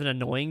little bit of an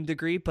annoying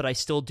degree, but I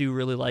still do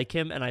really like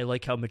him, and I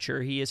like how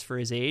mature he is for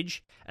his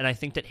age. And I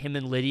think that him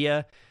and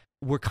Lydia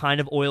were kind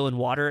of oil and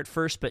water at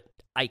first, but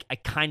I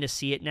kind of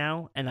see it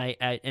now, and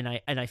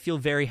I feel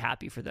very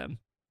happy for them.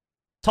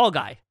 Tall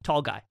guy,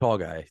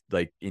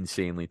 like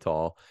insanely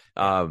tall.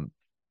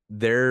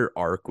 Their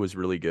arc was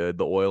really good.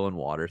 The oil and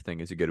water thing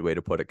is a good way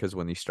to put it, because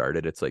when they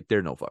started, it's like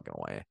there's no fucking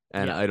way,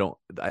 and Yeah.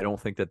 I don't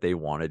think that they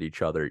wanted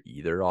each other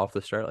either off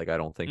the start. Like I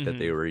don't think that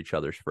they were each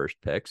other's first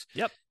picks.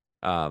 Yep.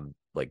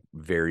 Like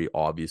very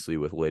obviously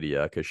with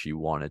Lydia, because she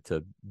wanted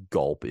to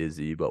gulp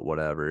Izzy, but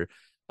whatever.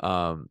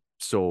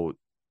 So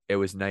it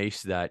was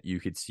nice that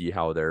you could see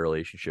how their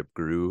relationship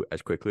grew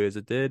as quickly as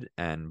it did.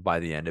 And by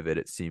the end of it,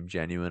 it seemed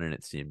genuine, and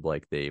it seemed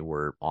like they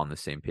were on the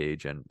same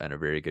page and a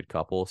very good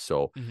couple.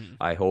 So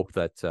I hope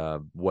that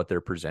what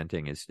they're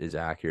presenting is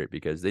accurate,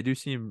 because they do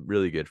seem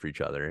really good for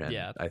each other. And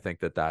Yeah. I think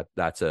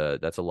that's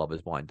a Love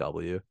is Blind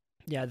W.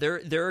 Yeah,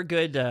 they're a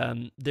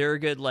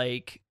good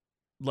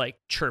like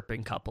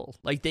chirping couple.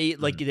 Like they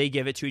they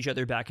give it to each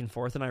other back and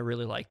forth, and I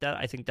really like that.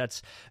 I think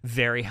that's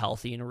very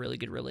healthy and a really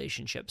good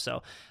relationship.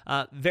 So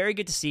very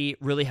good to see.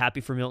 Really happy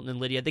for Milton and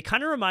Lydia. They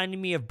kind of reminded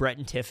me of Brett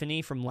and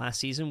Tiffany from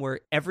last season, where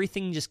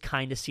everything just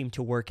kind of seemed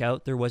to work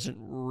out. There wasn't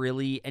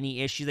really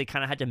any issue. They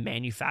kind of had to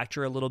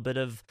manufacture a little bit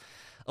of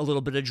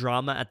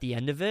drama at the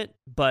end of it,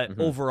 but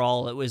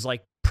overall it was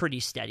like pretty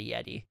steady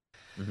Eddie.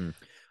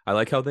 I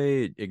like how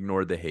they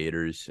ignored the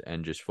haters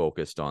and just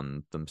focused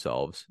on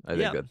themselves. I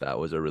think that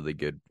was a really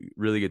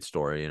good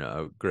story, and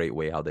a great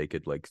way how they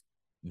could like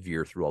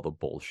veer through all the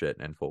bullshit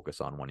and focus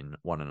on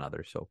one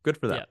another. So good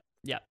for them.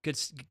 Yeah, good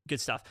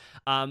stuff.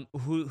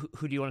 Who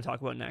do you want to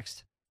talk about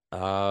next?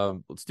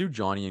 Let's do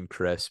Johnny and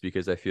Chris,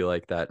 because I feel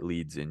like that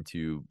leads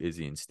into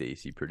Izzy and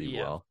Stacy pretty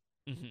well.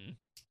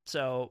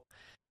 So,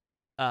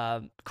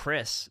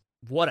 Chris,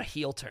 what a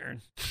heel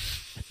turn.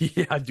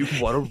 Yeah, dude,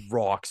 what a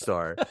rock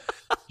star.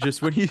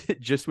 just when you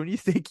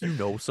think you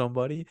know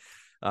somebody,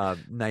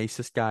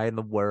 nicest guy in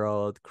the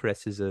world,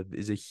 Chris is a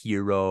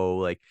hero,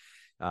 like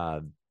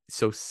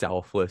so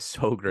selfless,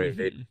 so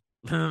great.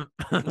 I'm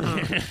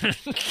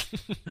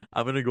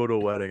gonna go to a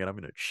wedding and I'm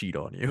gonna cheat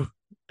on you.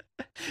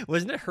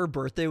 Wasn't it her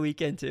birthday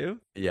weekend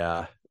too?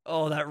 Yeah.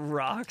 Oh, that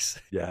rocks.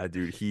 Yeah,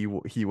 dude, he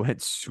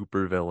went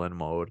super villain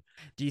mode.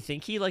 Do you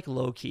think he like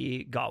low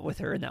key got with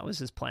her and that was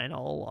his plan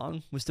all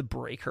along, was to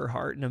break her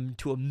heart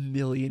into a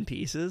million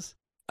pieces?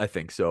 I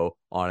think so,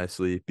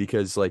 honestly,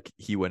 because like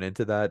he went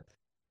into the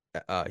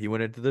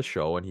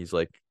show and he's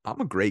like, I'm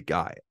a great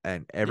guy,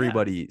 and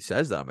everybody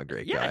says that I'm a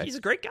great guy. Yeah, he's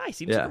a great guy.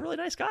 Seems like a really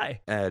nice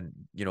guy. And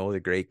the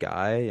great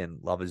guy and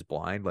Love is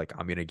Blind, like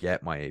I'm gonna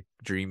get my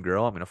dream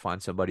girl. I'm gonna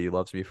find somebody who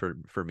loves me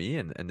for me,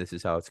 and this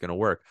is how it's gonna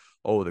work.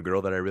 Oh, the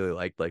girl that I really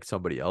liked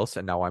somebody else,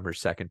 and now I'm her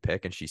second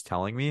pick, and she's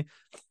telling me,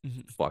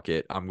 fuck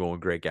it, I'm going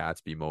Great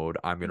Gatsby mode.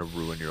 I'm gonna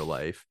ruin your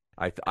life.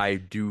 I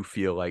do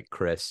feel like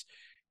Chris,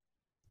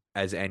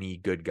 as any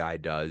good guy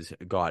does,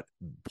 got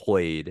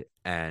played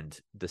and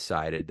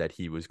decided that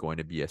he was going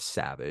to be a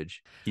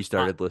savage. He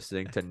started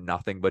listening to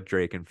nothing but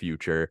Drake and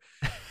Future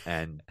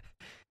and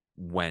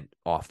went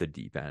off the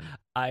deep end.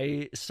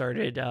 I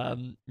started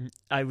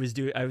I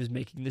was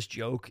making this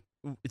joke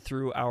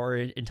through our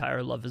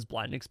entire Love is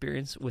Blind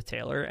experience with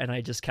Taylor, and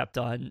I kept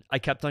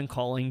on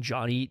calling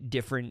Johnny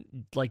different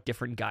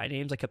guy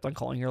names. I kept on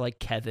calling her like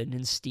Kevin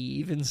and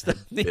Steve and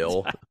stuff.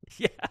 Bill.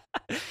 Yeah.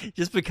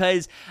 Just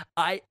because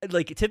I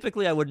like,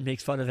 typically I wouldn't make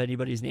fun of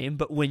anybody's name,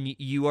 but when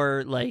you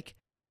are like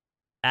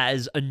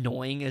as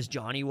annoying as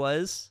Johnny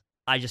was,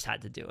 I just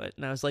had to do it.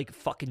 And I was like,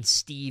 fucking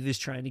Steve is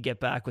trying to get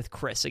back with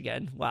Chris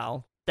again.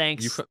 Wow.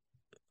 Thanks.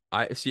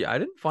 I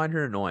didn't find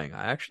her annoying.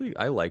 I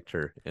liked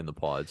her in the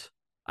pods.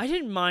 I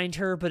didn't mind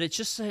her, but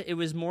it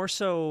was more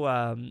so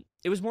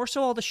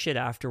all the shit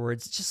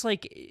afterwards. It's just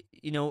like,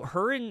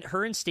 her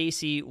and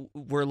Stacy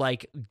were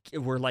like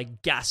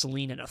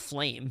gasoline in a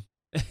flame.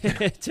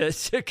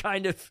 to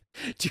kind of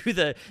do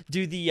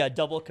the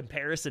double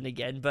comparison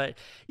again. But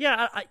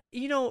yeah,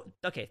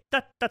 okay,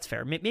 that's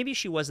fair. Maybe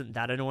she wasn't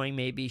that annoying.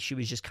 Maybe she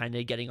was just kind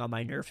of getting on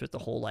my nerves with the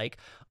whole like,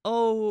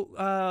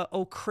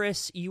 oh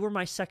Chris, you were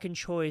my second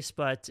choice,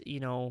 but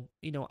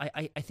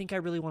I think I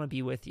really want to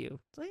be with you.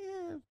 It's like,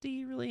 yeah, do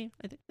you really?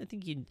 I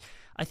think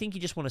you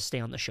just want to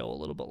stay on the show a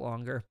little bit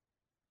longer.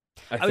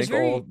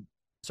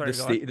 Sorry,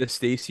 go on. The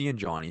Stacy and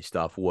Johnny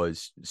stuff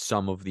was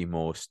some of the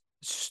most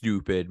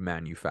stupid,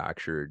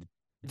 manufactured,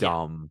 Yeah.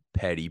 dumb,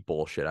 petty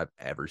bullshit I've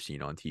ever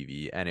seen on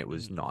TV, and it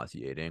was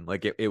nauseating.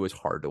 Like it was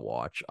hard to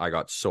watch. I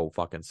got so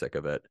fucking sick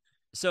of it.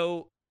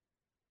 So,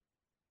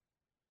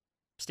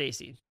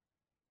 Stacy,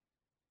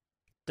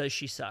 does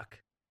she suck?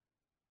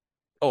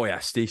 Oh yeah,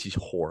 Stacy's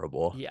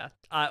horrible. Yeah.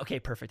 Okay,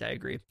 perfect. I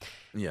agree.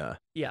 Yeah,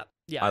 Yeah.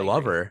 I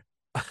love agree. her.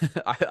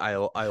 I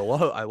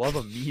love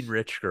a mean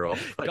rich girl.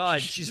 But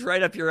God, she's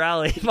right up your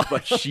alley.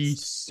 but she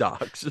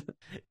sucks.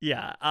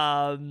 Yeah.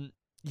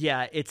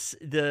 Yeah, it's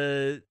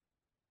the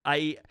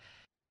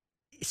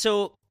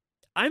so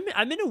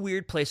I'm in a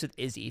weird place with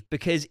Izzy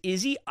because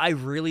Izzy I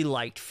really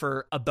liked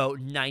for about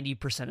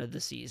 90% of the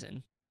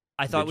season.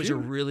 I thought Did was you? a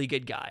really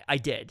good guy. I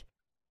did.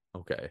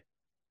 Okay,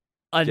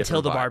 Until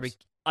Different the vibes. barbecue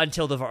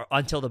until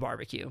the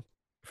barbecue.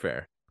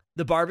 fair.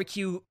 The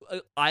barbecue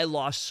I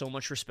lost so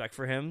much respect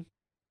for him.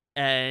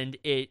 And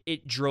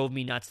it drove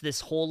me nuts. This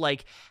whole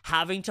like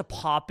having to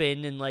pop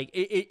in and like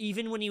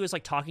even when he was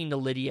like talking to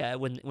Lydia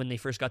when they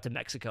first got to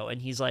Mexico,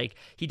 and he's like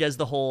he does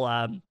the whole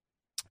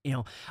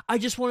I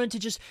just wanted to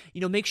just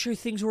make sure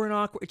things weren't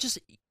awkward.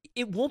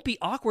 It won't be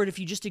awkward if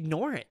you just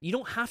ignore it. You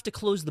don't have to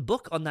close the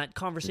book on that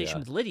conversation Yeah.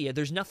 with Lydia.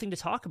 There's nothing to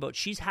talk about.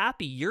 She's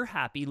happy. You're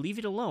happy. Leave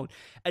it alone.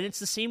 And it's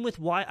the same with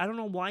why I don't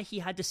know why he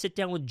had to sit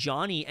down with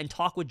Johnny and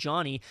talk with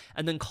Johnny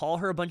and then call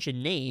her a bunch of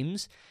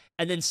names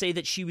and then say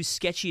that she was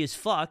sketchy as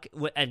fuck.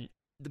 And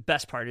the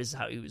best part is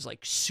how he was like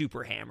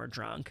super hammered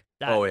drunk.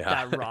 Oh,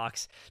 yeah. That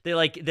rocks.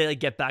 They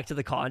get back to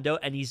the condo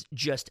and he's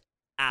just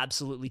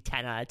absolutely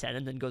 10 out of 10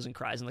 and then goes and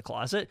cries in the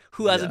closet.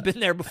 Who hasn't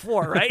been there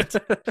before, right?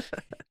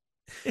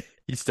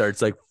 He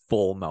starts like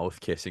full mouth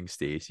kissing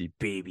Stacy.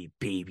 Baby,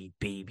 baby,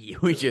 baby.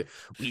 We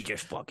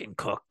just fucking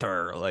cooked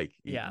her. Like,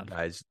 Yeah.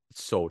 guys,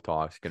 so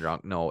toxic and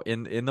drunk. No,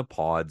 in the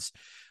pods,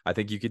 I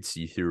think you could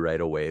see through right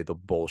away the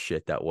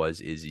bullshit that was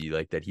Izzy.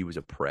 Like that he was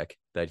a prick.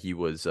 That he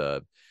was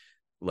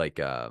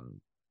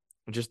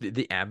just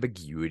the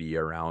ambiguity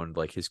around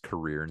like his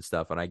career and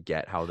stuff. And I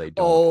get how they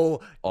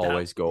don't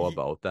always go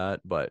about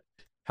that, but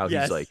how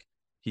Yes.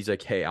 he's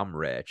like, hey, I'm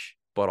rich,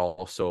 but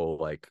also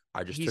like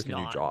I just He's took a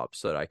new not. job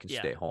so that I can Yeah.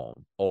 stay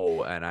home.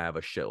 Oh, and I have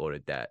a shitload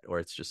of debt. Or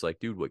it's just like,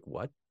 dude, like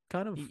what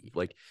kind of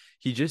like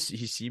he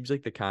seems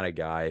like the kind of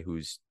guy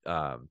who's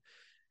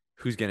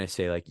gonna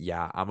say like,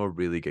 yeah, I'm a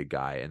really good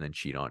guy and then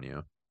cheat on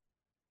you.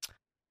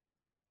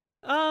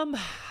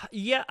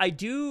 Yeah, I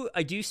do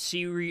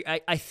see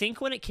I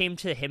think when it came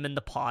to him in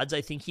the pods,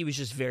 I think he was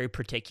just very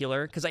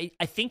particular because I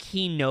think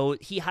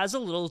he has a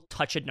little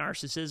touch of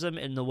narcissism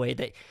in the way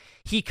that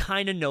he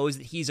kind of knows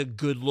that he's a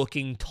good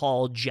looking,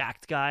 tall,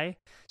 jacked guy.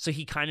 So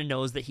he kind of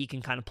knows that he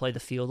can kind of play the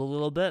field a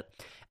little bit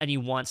and he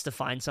wants to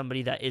find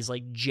somebody that is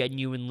like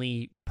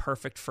genuinely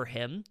perfect for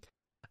him.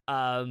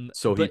 So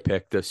he but-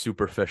 picked a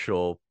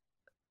superficial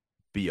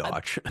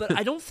biatch. But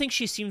I don't think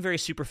she seemed very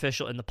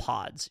superficial in the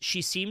pods.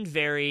 She seemed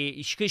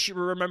very because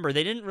remember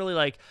they didn't really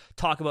like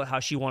talk about how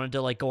she wanted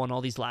to like go on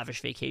all these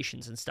lavish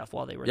vacations and stuff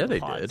while they were Yeah, in the they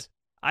pods. did.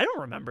 I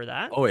don't remember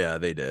that. Oh yeah,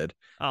 they did.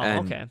 Oh,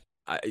 and okay.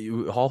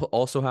 You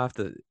also have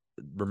to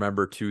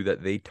remember too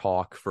that they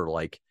talk for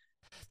like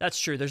That's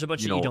true. There's a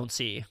bunch that you don't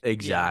see.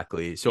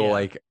 exactly. So Yeah.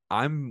 like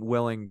I'm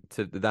willing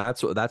to.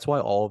 That's why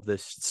all of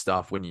this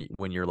stuff when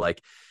you're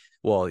like,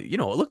 well, it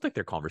looked like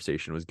their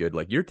conversation was good.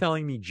 Like you're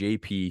telling me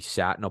JP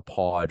sat in a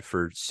pod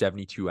for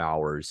 72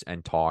 hours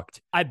and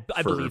talked. I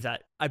believe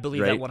that. I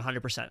believe that right?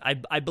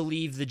 100%. I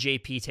believe the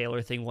JP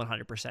Taylor thing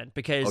 100%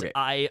 because Okay.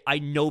 I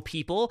know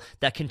people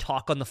that can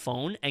talk on the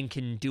phone and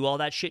can do all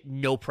that shit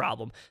no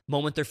problem.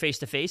 Moment they're face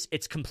to face,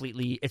 it's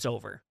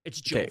over.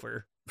 It's Okay.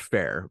 over.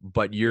 Fair,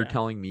 but you're Yeah.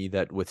 telling me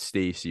that with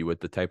Stacy,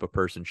 with the type of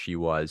person she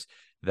was,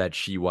 that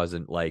she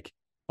wasn't like,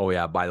 oh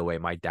yeah, by the way,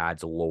 my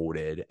dad's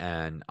loaded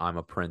and I'm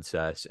a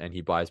princess and he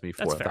buys me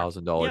That's fair.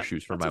 $4,000 Yeah,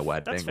 shoes for that's my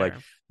a- that's wedding. Like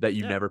fair. that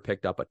you Yeah. never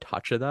picked up a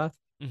touch of that.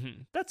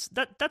 Mm-hmm.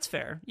 That's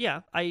fair.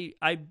 Yeah, I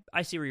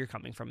see where you're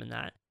coming from in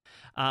that.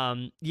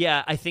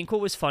 Yeah, I think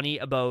what was funny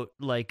about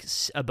like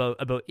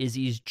about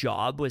Izzy's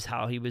job was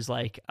how he was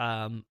like,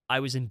 I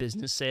was in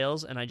business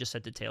sales, and I just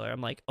said to Taylor,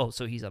 I'm like, oh,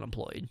 so he's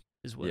unemployed,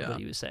 is what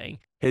he was saying.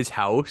 His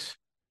house,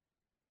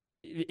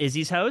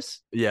 Izzy's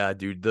house, yeah,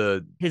 dude.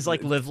 his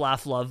like live,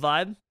 laugh, love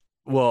vibe.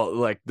 Well,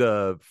 like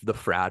the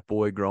frat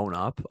boy growing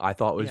up, I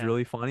thought was Yeah.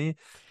 really funny,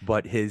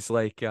 but his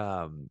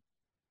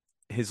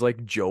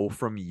Joe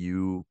from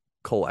You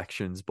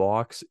collections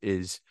box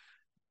is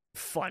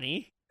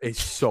Funny.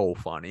 so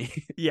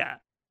funny. Yeah.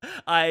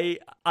 I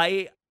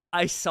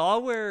saw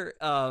where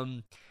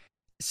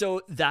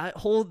so that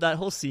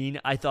whole scene,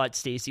 I thought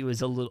Stacy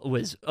was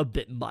a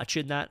bit much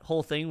in that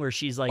whole thing where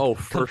she's like Oh,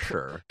 for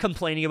sure.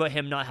 complaining about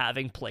him not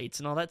having plates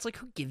and all that. It's like,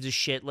 who gives a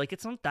shit? Like,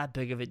 it's not that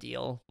big of a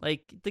deal.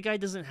 Like, the guy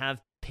doesn't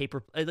have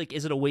paper, like,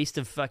 is it a waste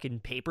of fucking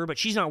paper? But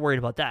she's not worried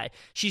about that.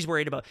 She's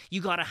worried about,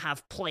 you gotta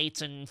have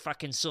plates and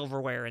fucking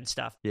silverware and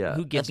stuff. Yeah.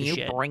 Who gives If a you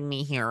shit? bring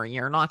me here,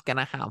 you're not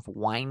gonna have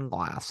wine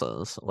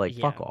glasses. Like,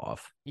 Yeah. fuck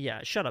off.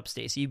 Yeah, shut up,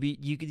 Stacey.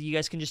 You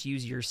guys can just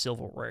use your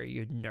silverware,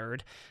 you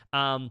nerd.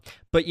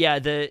 But yeah,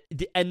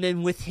 and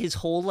then with his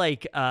whole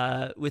like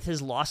with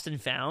his Lost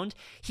and Found,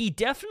 he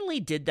definitely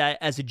did that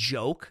as a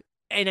joke.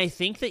 And I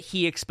think that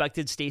he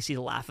expected Stacey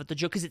to laugh at the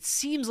joke because it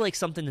seems like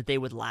something that they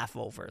would laugh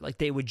over. Like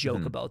they would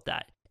joke about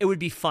that. It would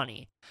be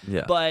funny.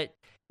 Yeah. But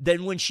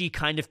then when she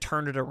kind of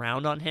turned it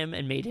around on him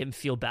and made him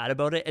feel bad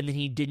about it, and then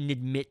he didn't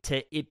admit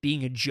to it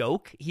being a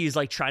joke, he was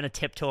like trying to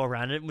tiptoe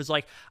around it and was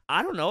like,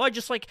 I don't know, I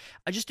just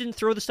didn't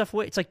throw the stuff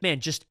away. It's like, man,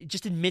 just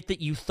admit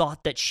that you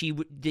thought that she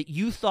would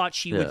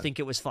Yeah. think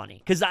it was funny,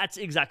 because that's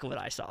exactly what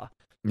I saw.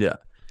 Yeah.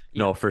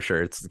 No, for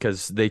sure. It's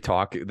because they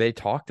talked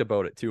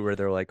about it too, where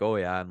they're like, oh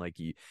yeah, and like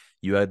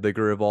you had like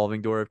a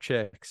revolving door of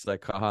chicks,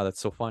 like, haha, that's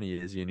so funny,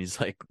 Izzy. And he's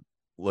like,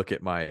 look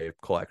at my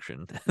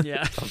collection.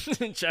 Yeah,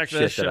 check Shit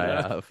this shit that I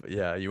out. have.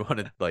 Yeah, you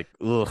wanted like,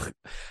 ugh,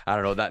 I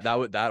don't know,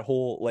 that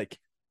whole like,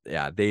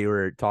 yeah, they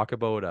were talk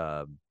about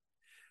a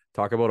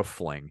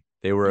fling.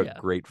 They were Yeah. a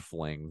great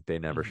fling. They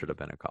never Mhm. should have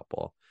been a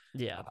couple.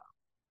 Yeah,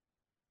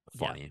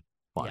 Funny.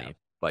 Yeah.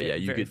 But yeah,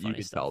 you Very could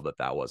funny tell stuff.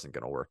 that wasn't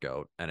gonna work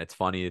out. And it's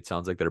funny. It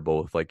sounds like they're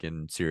both like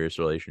in serious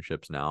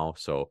relationships now.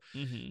 So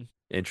hmm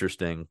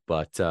interesting.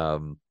 But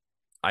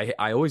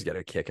I always get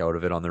a kick out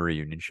of it on the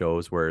reunion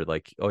shows where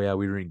like, oh yeah,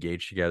 we were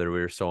engaged together, we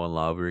were so in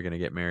love, we were gonna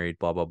get married,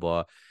 blah blah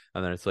blah,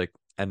 and then it's like,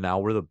 and now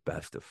we're the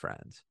best of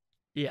friends.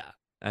 Yeah,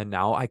 And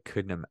now I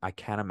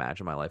can't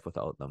imagine my life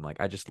without them. Like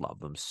I just love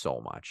them so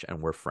much,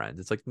 and we're friends.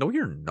 It's like, no,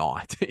 you're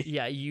not.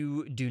 yeah.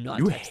 You do not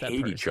You text that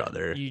hate person. each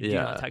other. You do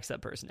Yeah. not text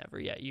that person ever.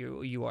 Yeah,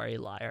 you are a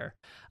liar.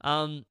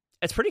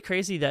 It's pretty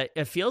crazy that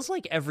it feels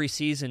like every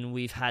season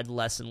we've had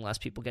less and less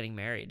people getting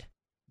married.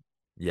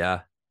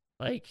 Yeah.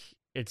 Like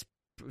it's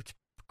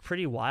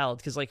pretty wild,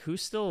 because like,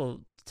 who's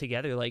still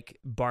together? Like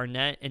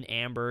Barnett and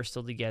Amber are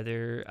still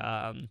together.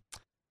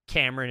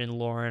 Cameron and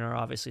Lauren are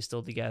obviously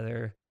still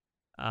together.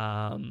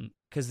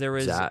 Because there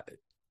was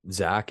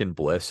Zach and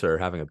Bliss are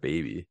having a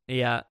baby.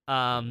 yeah.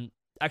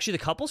 Actually, the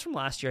couples from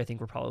last year I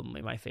think were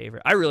probably my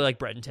favorite. I really like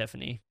Brett and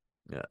Tiffany.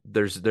 Yeah,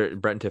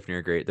 Brett and Tiffany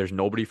are great. There's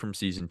nobody from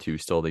season 2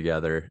 still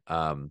together.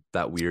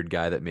 That weird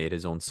guy that made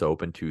his own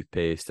soap and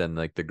toothpaste, and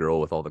like the girl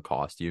with all the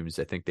costumes.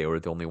 I think they were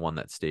the only one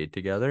that stayed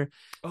together.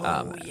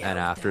 And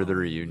after the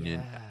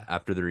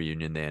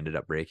reunion, they ended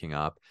up breaking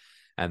up.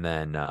 And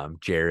then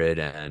Jared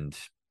and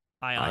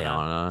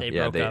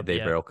Ayana, they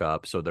broke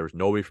up. So there was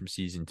nobody from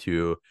season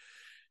 2.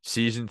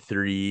 Season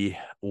 3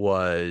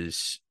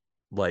 was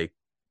like,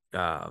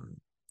 I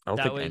don't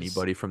think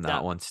anybody from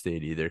that one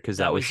stayed either, because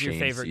that was your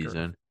Shane's favorite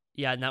season. girl.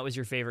 Yeah, and that was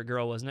your favorite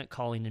girl, wasn't it?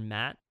 Colleen and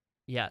Matt.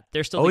 Yeah,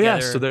 they're still Oh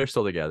together. yeah, so they're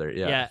still together.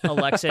 Yeah.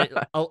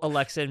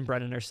 Alexa and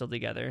Brennan are still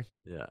together.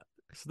 Yeah.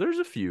 So there's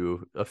a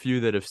few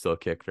that have still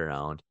kicked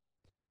around.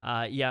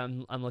 Yeah,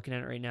 I'm looking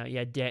at it right now.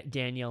 Yeah,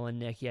 Danielle and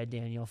Nick. Yeah,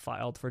 Danielle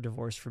filed for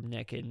divorce from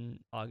Nick in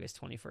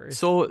August 21st.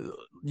 So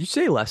you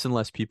say less and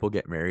less people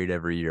get married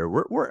every year.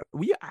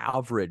 We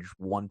average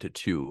 1 to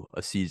 2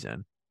 a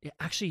season. Yeah,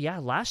 actually, yeah.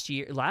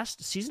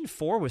 Last season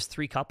 4 was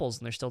 3 couples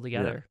and they're still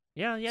together.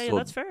 Yeah, So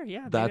that's fair. Yeah,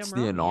 maybe That's I'm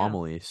the wrong.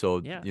 anomaly.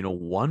 So Yeah.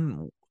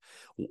 one,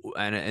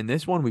 and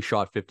this one we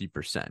shot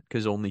 50%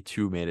 because only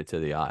 2 made it to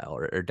the aisle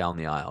or down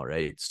the aisle,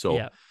 right? So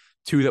Yeah.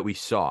 2 that we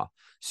saw.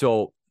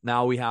 So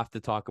now we have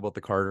to talk about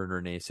the Carter and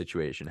Renee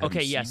situation. Have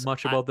you seen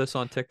much about this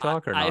on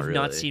TikTok or not? I have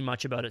not really? seen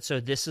much about it, so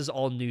this is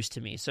all news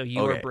to me. So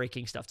you are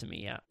breaking stuff to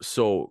me, yeah.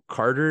 So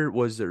Carter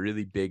was a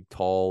really big,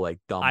 tall, like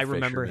dumb I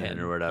remember fisherman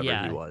him or whatever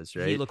yeah. he was,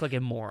 right? He looked like a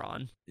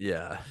moron.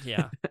 Yeah.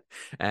 Yeah.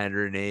 And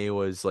Renee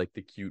was like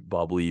the cute,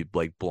 bubbly,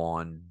 like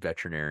blonde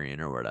veterinarian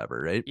or whatever,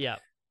 right? Yeah.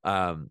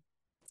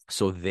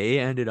 So they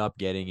ended up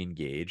getting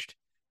engaged,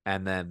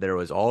 and then there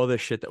was all this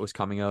shit that was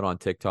coming out on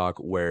TikTok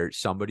where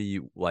somebody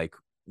like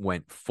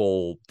went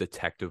full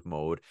detective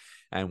mode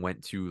and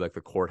went to like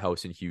the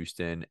courthouse in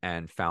Houston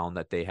and found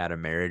that they had a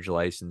marriage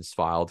license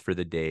filed for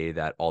the day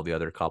that all the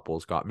other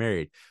couples got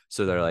married.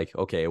 So they're like,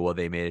 okay, well,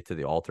 they made it to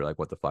the altar. Like,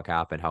 what the fuck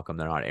happened? How come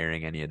they're not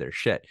airing any of their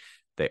shit?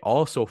 They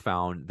also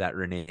found that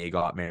Renee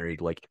got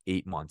married like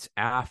 8 months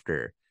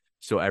after.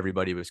 So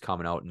everybody was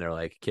coming out and they're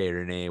like, okay,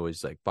 Renee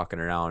was like fucking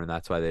around, and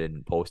that's why they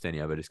didn't post any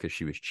of it, is because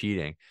she was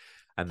cheating.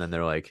 And then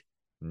they're like,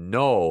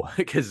 no,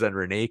 because then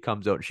Renee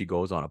comes out and she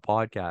goes on a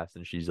podcast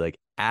and she's like,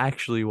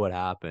 actually what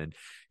happened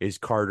is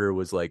Carter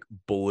was like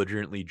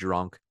belligerently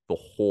drunk the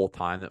whole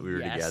time that we were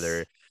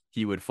together.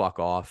 He would fuck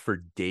off for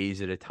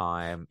days at a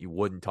time. He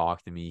wouldn't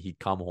talk to me. He'd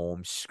come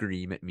home,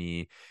 scream at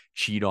me,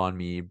 cheat on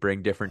me,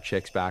 bring different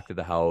chicks back to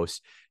the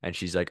house. And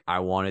she's like, I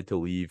wanted to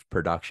leave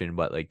production,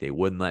 but like they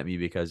wouldn't let me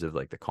because of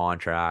like the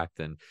contract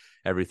and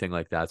everything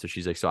like that. So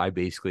she's like, so I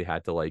basically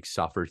had to like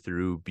suffer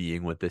through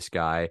being with this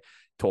guy.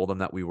 Told them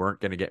that we weren't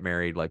going to get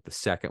married like the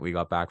second we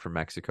got back from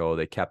Mexico.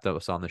 They kept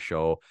us on the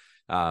show.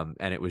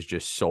 And it was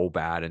just so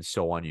bad and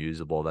so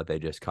unusable that they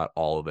just cut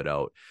all of it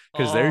out.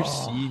 Because there's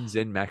Oh. scenes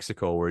in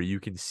Mexico where you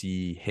can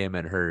see him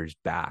and hers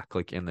back,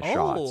 like in the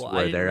shots Oh, I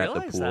where didn't they're at the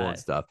realize pool and that.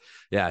 stuff.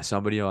 Yeah,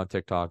 somebody on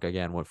TikTok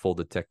again went full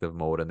detective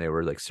mode and they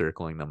were like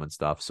circling them and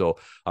stuff. So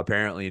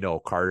apparently,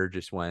 Carter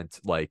just went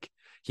like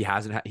he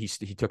hasn't he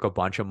took a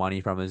bunch of money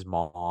from his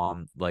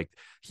mom. Like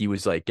he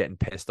was like getting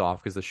pissed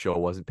off because the show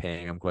wasn't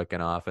paying him quick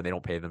enough, and they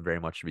don't pay them very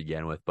much to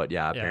begin with. But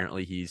yeah, Yeah.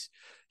 apparently he's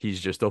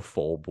just a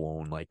full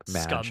blown like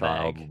man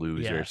child Scumbag.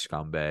 loser Yeah.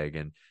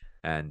 scumbag.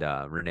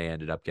 And Renee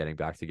ended up getting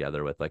back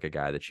together with like a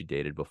guy that she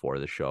dated before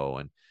the show,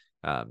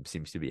 and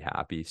seems to be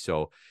happy.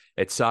 So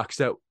it sucks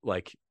that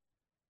like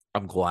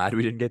I'm glad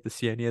we didn't get to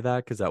see any of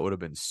that, because that would have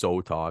been so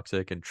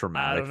toxic and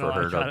traumatic don't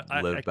for know, her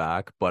to live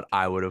back. But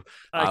I would have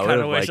kind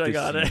of wish liked I to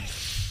got see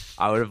it.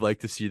 I would have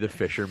liked to see the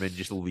fisherman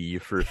just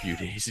leave for a few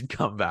days and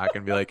come back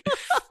and be like,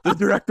 the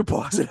direct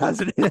deposit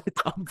hasn't hit.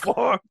 I'm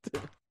fucked.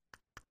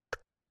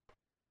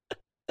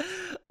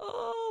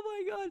 Oh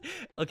my god.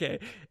 Okay.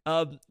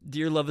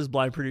 Dear Love Is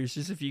Blind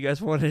producers, if you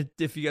guys want to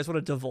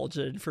divulge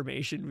that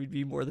information, we'd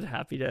be more than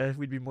happy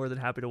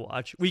to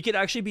watch. We could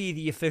actually be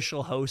the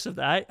official host of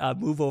that.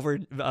 Move over,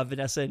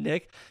 Vanessa and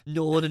Nick.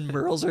 Nolan and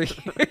Merles are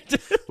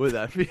here. Would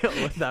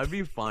that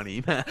be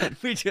funny, man?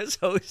 We just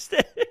host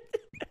it.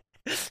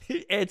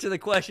 Answer the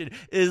question: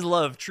 is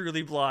love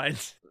truly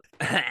blind?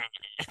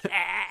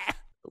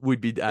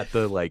 We'd be at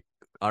the like,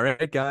 all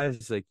right,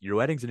 guys, like your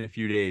wedding's in a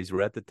few days.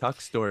 We're at the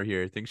Tuck store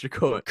here. Things are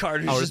going.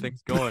 Carter's How are just,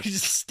 things going?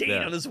 just staying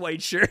Yeah. on his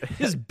white shirt,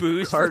 his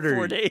booze Carter, for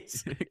 4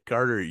 days.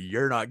 Carter,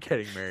 you're not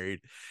getting married.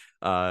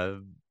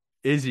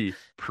 Izzy,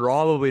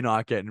 probably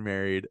not getting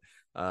married.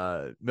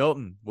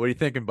 Milton, what are you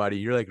thinking, buddy?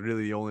 You're like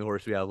really the only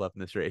horse we have left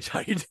in this race.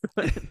 How you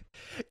doing?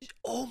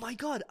 Oh my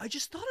god, I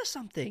just thought of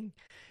something.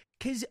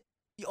 Cause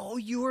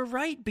you were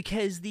right,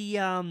 because the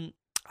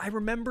I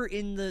remember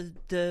in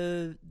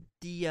the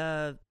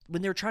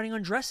when they were trying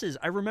on dresses,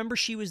 I remember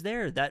she was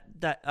there.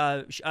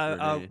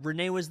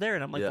 Renee was there,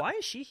 and I'm like, Yeah. why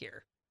is she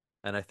here?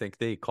 And I think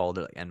they called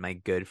it like, and my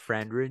good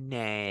friend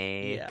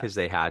Renee, Yeah. because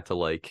they had to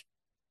like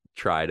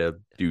try to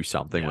do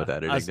something with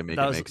editing to make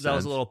it make sense. That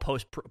was a little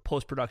post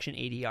production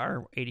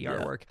ADR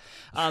Yeah. work.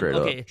 Straight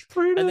up. Okay,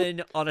 Straight and up.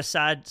 then on a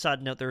sad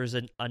note, there was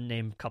an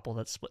unnamed couple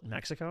that split in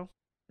Mexico.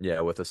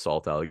 Yeah, with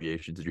assault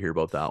allegations. Did you hear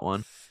about that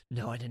one?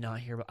 No, I did not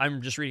hear about.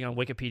 I'm just reading on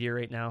Wikipedia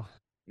right now.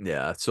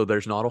 Yeah, so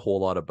there's not a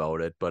whole lot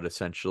about it, but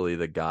essentially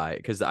the guy,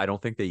 because I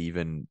don't think they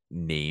even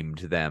named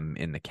them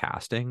in the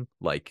casting,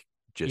 like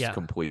just Yeah.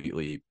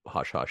 completely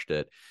hushed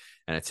it.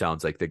 And it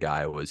sounds like the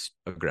guy was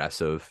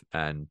aggressive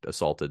and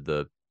assaulted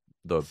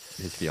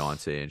his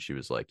fiance, and she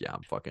was like, yeah,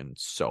 I'm fucking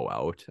so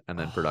out. And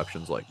then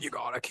production's like, you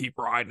gotta keep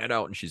riding it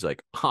out, and she's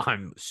like,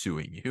 I'm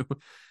suing you.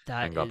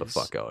 That and got the is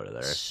fuck out of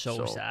there.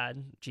 So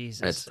sad.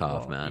 Jesus, It's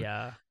tough, man.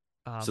 Yeah.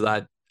 So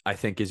that I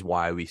think is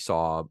why we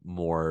saw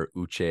more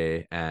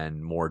Uche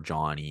and more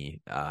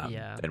Johnny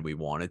Yeah. than we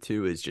wanted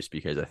to, is just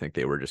because I think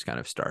they were just kind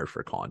of starved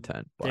for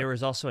content. But There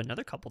was also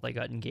another couple that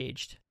got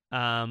engaged.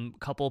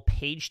 Couple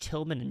Paige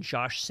Tillman and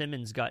Josh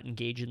Simmons got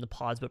engaged in the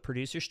pods, but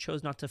producers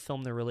chose not to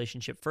film their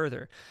relationship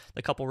further.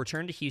 The couple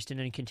returned to Houston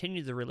and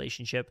continued the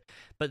relationship,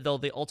 but though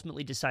they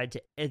ultimately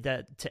decided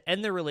to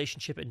end their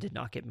relationship and did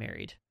not get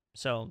married.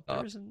 So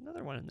there was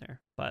another one in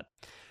there. But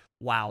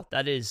wow,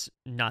 that is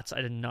nuts.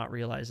 I did not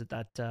realize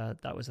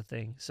that was a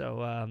thing.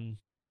 So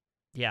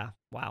yeah,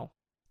 wow.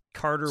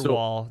 Carter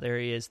Wall, there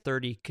he is,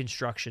 30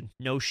 construction.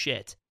 No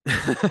shit.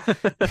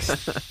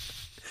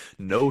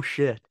 no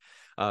shit.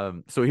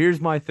 So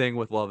here's my thing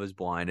with Love Is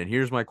Blind, and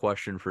here's my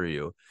question for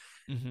you.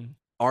 Mm-hmm.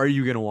 Are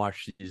you going to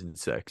watch season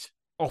 6?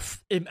 Oh,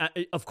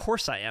 of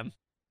course I am.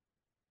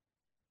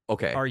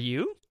 Okay. Are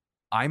you?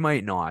 I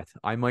might not.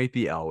 I might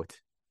be out.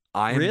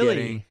 I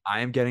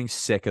am getting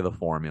sick of the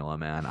formula,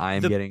 man.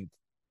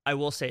 I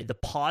will say the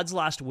pods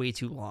last way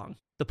too long.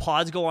 The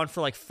pods go on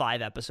for like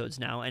 5 episodes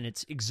now, and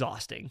it's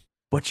exhausting.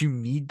 But you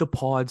need the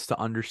pods to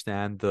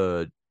understand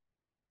the,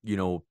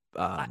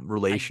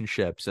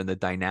 relationships and the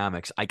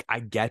dynamics. I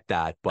get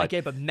that, but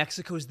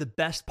Mexico's the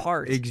best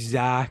part.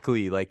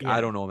 Exactly. Like, Yeah.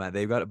 I don't know, man.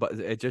 They've got, but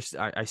it just,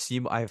 I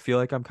feel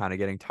like I'm kind of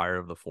getting tired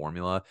of the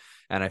formula,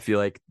 and I feel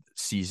like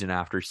season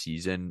after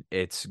season,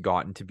 it's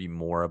gotten to be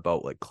more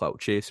about like clout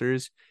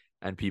chasers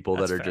and people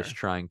That's that are fair. just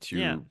trying to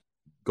Yeah.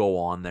 go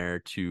on there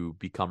to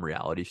become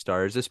reality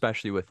stars,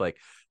 especially with like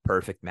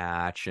Perfect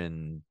Match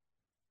and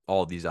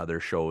all these other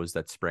shows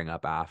that spring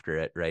up after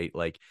it. Right.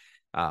 Like,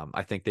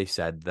 I think they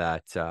said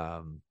that,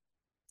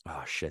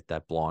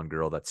 that blonde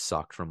girl that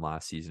sucked from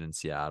last season in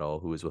Seattle,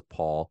 who was with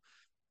Paul.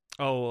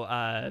 Oh,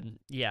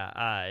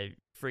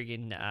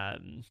 friggin'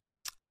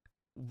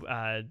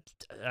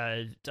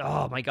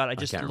 oh my god, I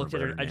just looked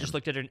at her. I just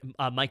looked at her.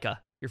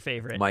 Micah, your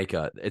favorite.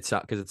 Micah. It's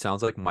because it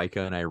sounds like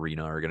Micah and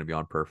Irina are going to be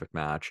on Perfect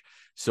Match.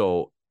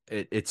 So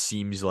it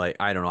seems like,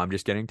 I don't know. I'm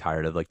just getting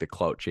tired of like the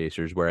clout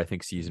chasers, where I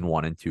think season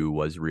 1 and 2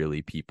 was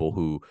really people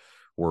who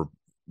were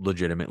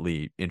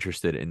legitimately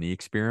interested in the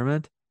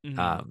experiment.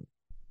 Mhm.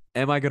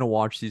 Am I going to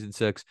watch season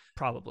 6?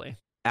 Probably.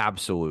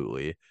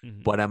 Absolutely.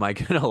 Mhm. But am I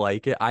gonna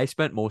like it? I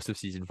spent most of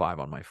season 5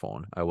 on my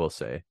phone, I will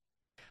say.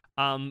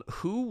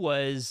 Who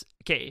was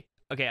okay?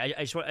 Okay,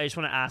 I just want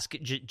to ask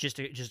just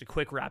a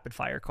quick rapid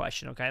fire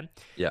question. Okay,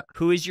 Yeah.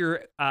 who is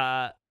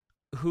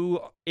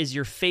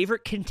your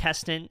favorite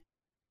contestant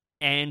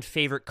and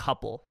favorite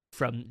couple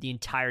from the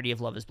entirety of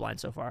Love Is Blind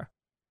so far?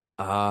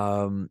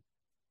 Um,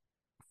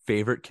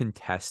 Favorite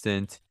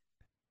contestant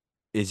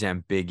is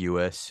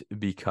ambiguous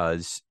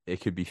because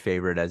it could be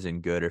favorite as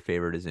in good or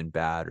favorite as in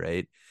bad,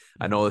 right?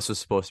 I know this was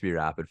supposed to be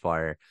rapid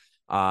fire.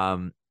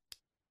 Um,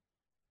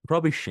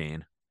 Probably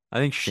Shane. I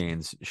think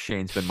Shane's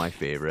been my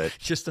favorite.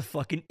 Just a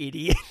fucking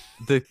idiot.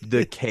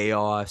 The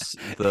chaos,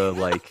 the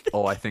like,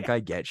 oh, I think I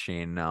get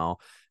Shane now.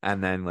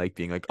 And then like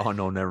being like, oh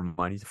no, never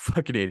mind, he's a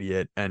fucking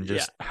idiot. And Yeah.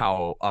 just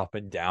how up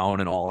and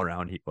down and all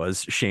around he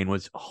was. Shane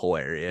was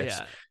hilarious.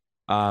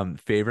 Yeah.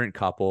 Favorite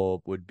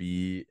couple would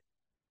be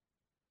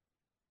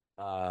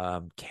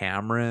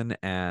Cameron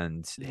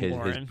and his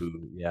Lauren.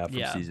 boo, yeah, from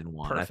Yeah, season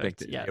 1. I think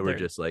perfect. Yeah, they were they're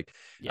just like,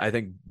 yeah. I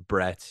think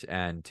Brett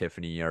and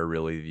Tiffany are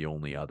really the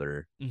only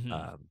other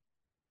Mhm.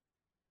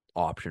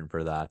 option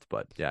for that.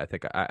 But yeah, I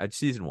think I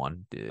season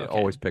 1 Okay.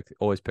 always pick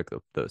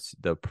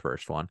the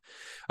first one.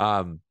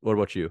 What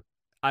about you?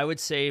 I would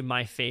say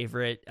my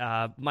favorite's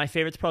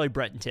probably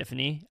Brett and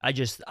Tiffany.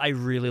 I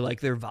really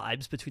like their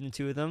vibes between the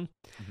two of them.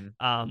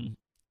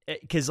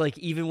 Because like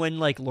even when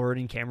like Lauren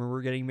and Cameron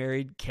were getting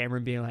married,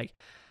 Cameron being like,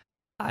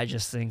 I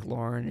just think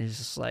Lauren is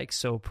just like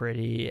so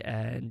pretty,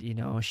 and you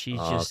know she's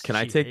just. Can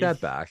I take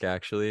that back?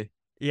 Actually,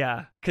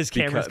 yeah, because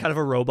Cameron's kind of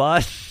a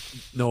robot.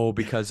 no,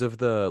 because of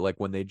the like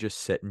when they just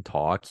sit and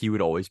talk, he would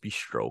always be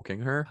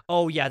stroking her.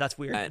 Oh yeah, that's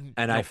weird. And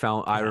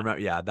Nope. I remember,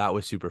 yeah, that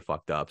was super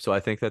fucked up. So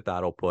I think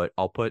I'll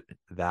put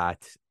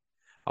that.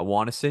 I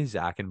want to say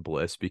Zach and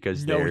Bliss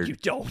because no, they're. you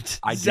don't.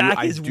 I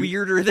Zach do, is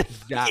weirder than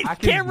Zach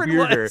Cameron is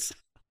weirder, was.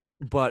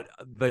 but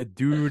the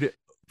dude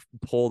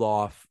pulled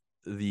off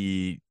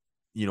the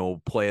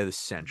play of the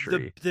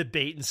century. The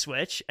bait and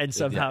switch, and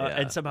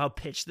somehow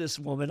pitch this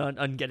woman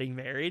on getting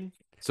married.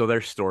 So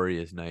their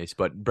story is nice,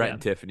 but Brett and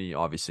Yeah. Tiffany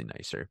obviously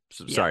nicer.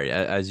 So, Yeah. sorry,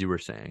 as you were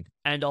saying.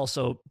 And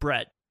also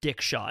Brett,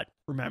 dick shot.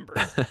 Remember,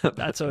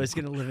 that's always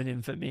going to live in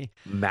infamy.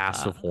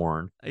 Massive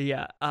horn.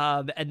 Yeah.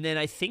 And then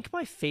I think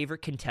my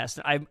favorite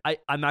contestant. I'm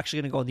actually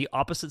going to go on the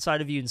opposite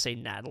side of you and say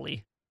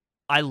Natalie.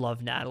 I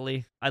love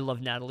Natalie. I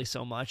love Natalie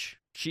so much.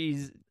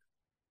 She's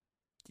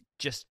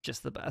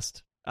just the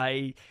best.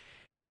 I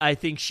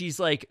think she's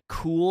like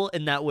cool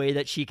in that way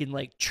that she can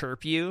like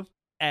chirp you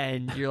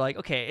and you're like,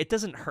 okay, it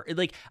doesn't hurt.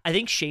 Like, I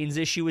think Shane's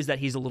issue is that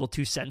he's a little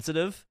too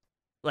sensitive.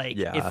 Like,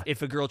 Yeah.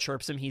 if a girl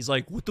chirps him, he's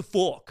like, what the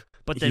fuck?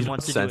 But then He's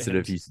once not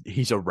sensitive.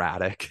 He's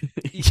erratic.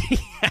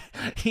 yeah,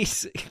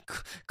 he's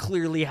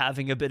clearly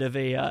having a bit of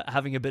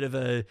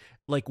a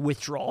like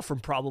withdrawal from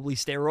probably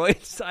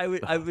steroids.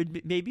 I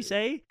would maybe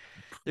say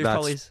there's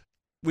probably,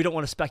 we don't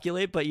want to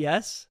speculate, but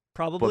yes,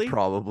 probably. But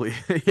probably.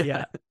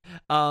 Yeah.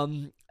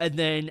 And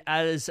then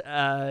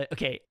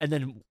okay, and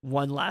then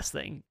one last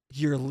thing.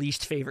 Your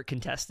least favorite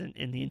contestant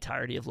in the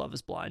entirety of Love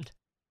Is Blind.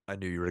 I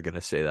knew you were gonna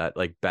say that.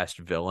 Like best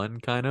villain,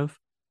 kind of.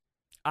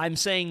 I'm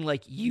saying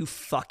like you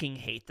fucking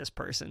hate this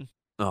person.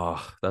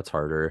 Oh, that's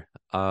harder.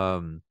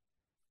 I'll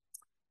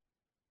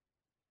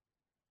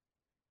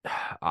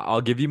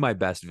give you my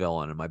best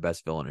villain, and my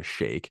best villain is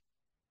Shake.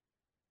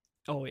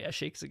 Oh yeah,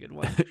 Shake's a good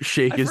one.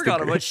 Shake I is forgot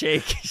the about great...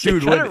 Shake. Shake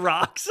Dude, kind of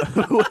rocks.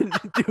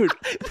 dude,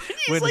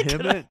 He's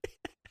like,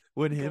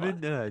 when him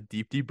and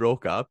Deep D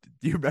broke up,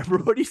 do you remember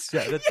what he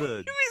said at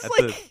the? He was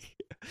like,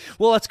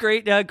 well, that's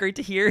great. Great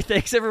to hear.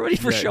 Thanks everybody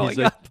for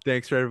showing up.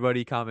 Thanks for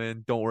everybody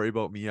coming. Don't worry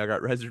about me. I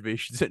got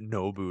reservations at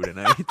Nobu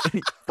tonight. And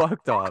he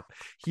fucked off.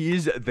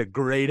 He's the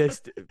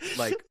greatest.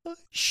 Like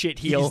shit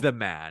heel. He's the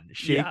man.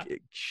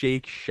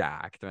 Shake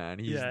Shack, man.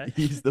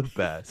 He's the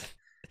best.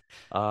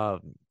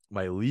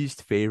 My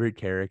least favorite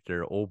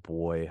character. Oh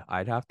boy,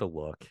 I'd have to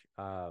look.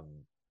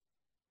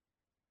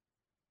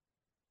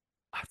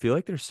 I feel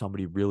like there's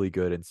somebody really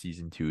good in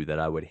season 2 that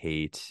I would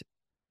hate.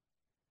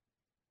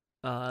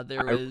 I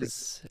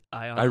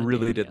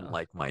really didn't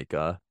like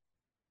Micah.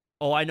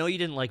 Oh, I know you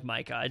didn't like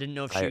Micah. I didn't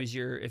know if she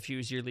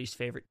was your least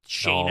favorite.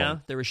 Shayna,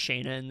 no. There was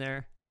Shayna in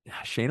there.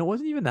 Shayna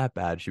wasn't even that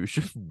bad. She was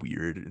just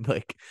weird and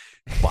like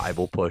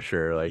Bible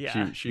pusher. Like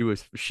yeah. she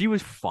was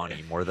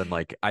funny more than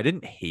like I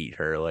didn't hate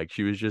her. Like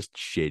she was just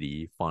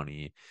shitty,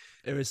 funny.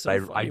 It was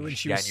so funny when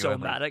she was so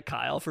mad at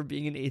Kyle for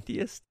being an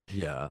atheist.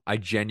 Yeah, I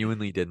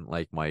genuinely didn't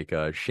like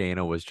Micah.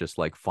 Shayna was just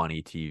like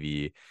funny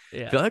TV.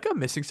 Yeah. I feel like I'm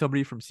missing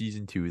somebody from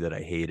season 2 that I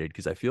hated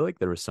because I feel like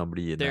there was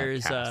somebody in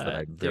that cast that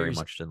I very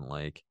much didn't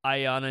like.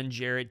 Ayana and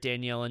Jarrett,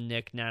 Danielle and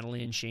Nick,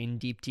 Natalie and Shane,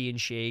 Deep T and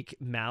Shake,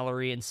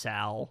 Mallory and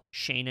Sal,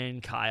 Shayna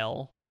and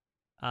Kyle.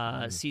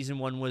 Season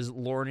 1 was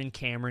Lauren and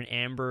Cameron,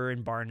 Amber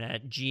and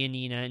Barnett,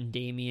 Giannina and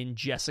Damien,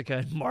 Jessica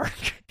and Mark.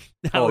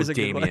 That was a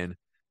Damien. good one.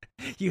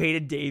 You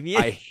hated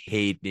Damien? I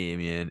hate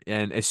Damien,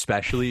 and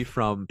especially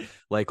from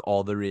like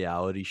all the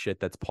reality shit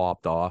that's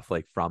popped off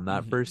like from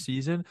that first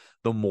season.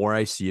 The more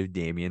I see of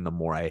Damien, the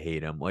more I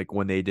hate him. Like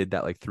when they did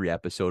that like 3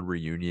 episode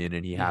reunion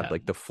and he had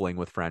like the fling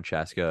with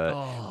Francesca.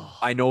 Oh,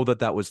 I know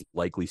that was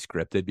likely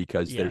scripted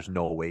because Yeah. there's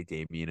no way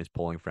Damien is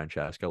pulling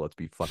Francesca. Let's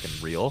be fucking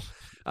real.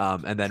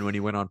 And then when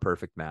he went on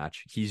Perfect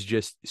Match, he's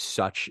just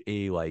such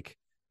a like,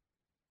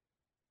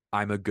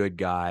 I'm a good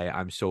guy.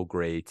 I'm so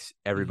great.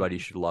 Everybody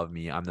should love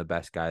me. I'm the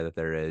best guy that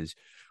there is.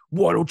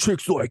 Why don't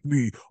chicks like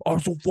me? I'm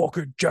so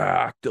fucking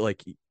jacked.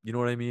 Like, you know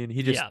what I mean?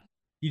 He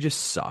just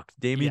sucked.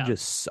 Damien Yeah.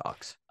 just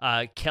sucks.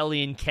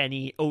 Kelly and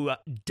Kenny. Oh,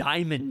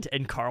 Diamond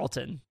and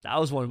Carlton. That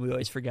was one we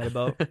always forget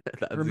about.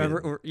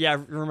 Remember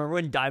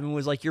when Diamond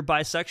was like, "You're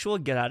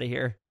bisexual? Get out of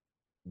here."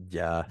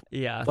 Yeah.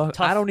 Yeah, Fuck,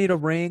 tough. I don't need a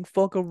ring.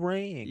 Fuck a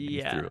ring. He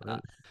Yeah. threw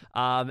it.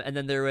 And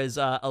then there was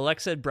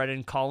Alexa and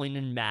Brennan, Colleen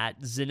and Matt,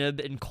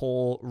 Zinab and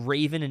Cole,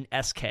 Raven and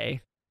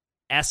SK.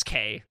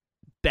 SK,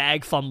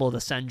 bag fumble of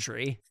the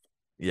century.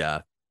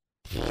 Yeah.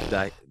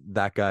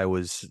 That guy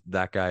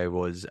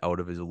was out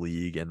of his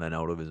league and then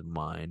out of his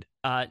mind.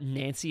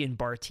 Nancy and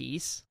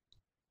Bartice.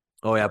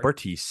 Oh yeah,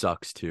 Bartice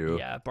sucks too.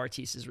 Yeah,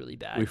 Bartice is really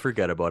bad. We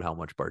forget about how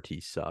much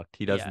Bartice sucked.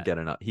 He doesn't Yeah. get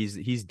enough.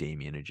 He's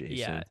Damien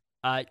adjacent.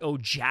 Yeah.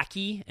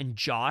 Jackie and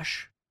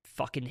Josh,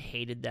 fucking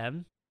hated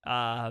them.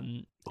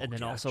 And then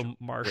yeah, also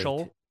Marshall.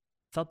 great.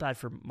 Felt bad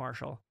for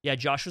Marshall. Yeah,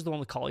 Josh was the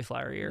one with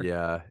cauliflower ear.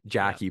 Yeah,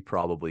 Jackie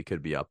probably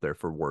could be up there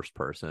for worst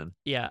person.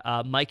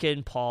 Yeah, Micah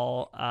and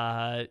Paul,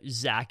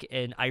 Zach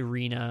and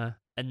Irina,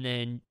 and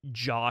then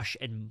Josh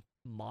and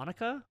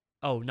Monica.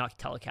 Oh, not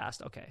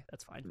telecast. Okay,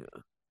 that's fine.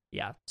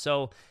 Yeah.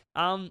 So,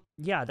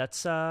 yeah,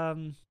 that's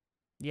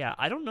yeah.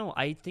 I don't know.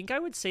 I think I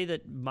would say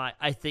that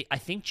I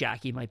think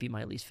Jackie might be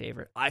my least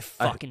favorite. I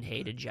fucking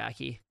hated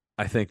Jackie.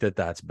 I think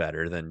that's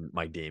better than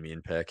my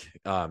Damien pick.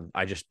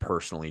 I just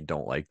personally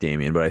don't like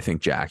Damien, but I think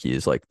Jackie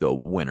is like the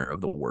winner of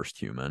the worst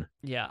human.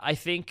 Yeah, I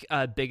think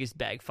biggest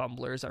bag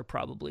fumblers are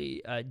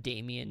probably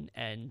Damien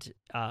and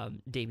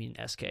Damien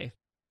SK.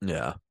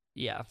 Yeah.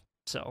 Yeah.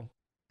 So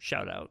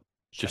shout out.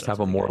 Just Shout out have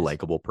to a the more guys.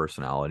 likable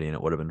personality and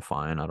it would have been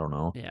fine. I don't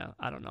know. Yeah,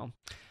 I don't know.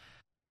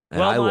 And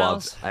Well,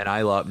 Miles.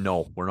 I love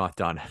no, we're not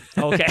done.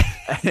 Okay.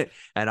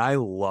 And I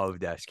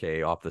loved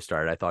SK off the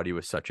start. I thought he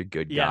was such a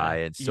good Yeah, guy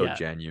and so yeah.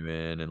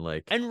 genuine and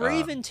like And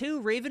Raven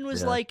too. Raven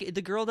was yeah. like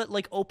the girl that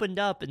like opened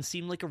up and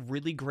seemed like a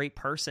really great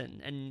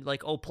person. And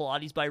like, oh,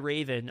 Pilates by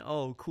Raven.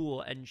 Oh, cool.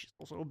 And she's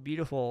also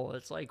beautiful.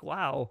 It's like,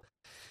 wow,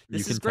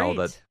 this is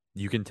great.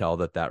 You can tell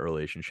that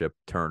relationship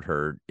turned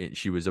her.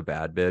 She was a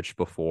bad bitch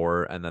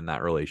before, and then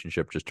that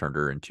relationship just turned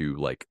her into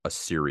like a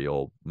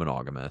serial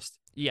monogamist.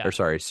 Yeah. Or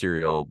sorry,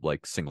 serial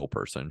like single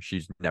person.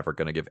 She's never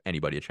gonna give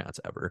anybody a chance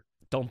ever.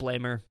 Don't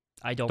blame her.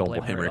 I don't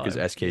blame her at all.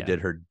 because SK Yeah.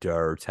 did her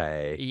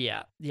dirty.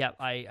 Yeah, yeah,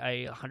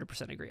 I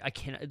 100% agree. I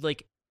can't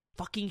like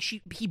fucking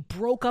he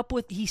broke up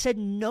with. He said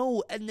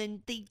no, and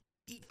then he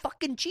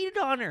fucking cheated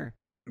on her.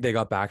 They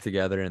got back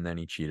together, and then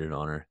he cheated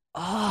on her.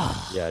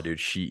 Oh Yeah,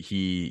 dude.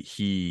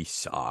 He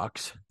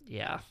sucks.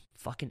 yeah,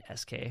 fucking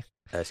SK.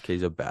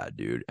 SK's a bad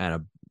dude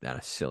and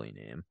a silly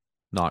name.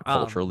 Not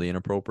culturally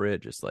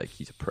inappropriate, just like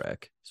he's a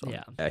prick. So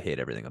Yeah. I hate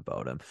everything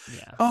about him.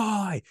 Yeah.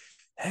 I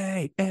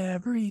hate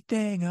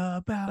everything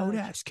about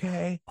SK.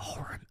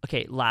 Oh,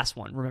 okay, last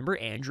one. Remember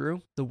Andrew,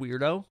 the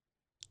weirdo?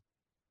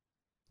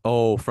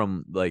 Oh,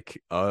 from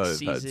like I've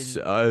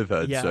Season-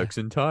 had yeah. sex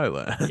in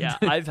Thailand. Yeah,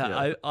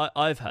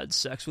 I've had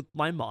sex with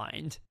my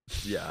mind.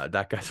 Yeah,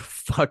 that guy's a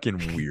fucking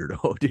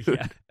weirdo, dude.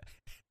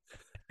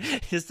 Yeah.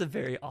 Just a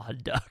very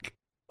odd duck.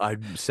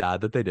 I'm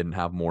sad that they didn't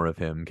have more of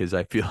him because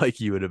I feel like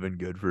he would have been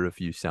good for a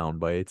few sound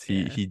bites.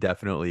 He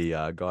definitely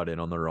got in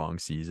on the wrong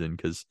season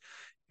because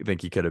I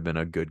think he could have been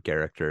a good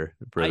character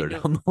further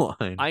down the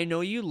line. I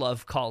know you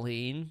love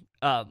Colleen,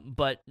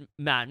 but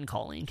Matt and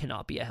Colleen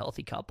cannot be a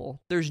healthy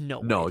couple. There's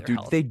no way No, they're dude,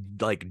 healthy. they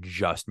like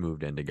just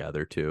moved in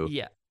together too.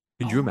 Yeah.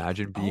 Could you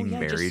imagine being yeah,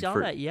 I just married saw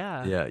for that,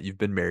 yeah. Yeah, you've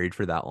been married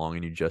for that long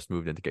and you just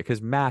moved in together.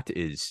 Because Matt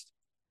is,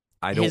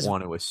 I don't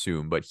want to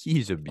assume, but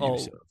he's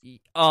abusive.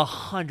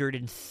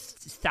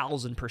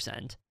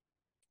 100,000%.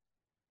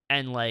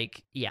 And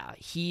like, yeah,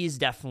 he's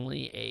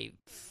definitely a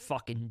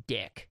fucking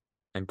dick.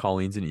 And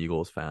Colleen's an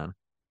Eagles fan.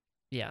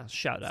 Yeah,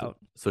 shout out.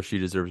 So she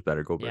deserves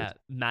better. Go Birds. Yeah,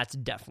 Matt's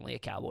definitely a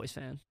Cowboys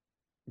fan.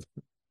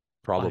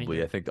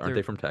 Probably. I I think, aren't they're-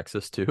 they from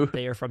Texas too?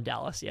 They are from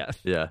Dallas, yeah.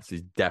 Yeah, so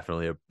he's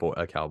definitely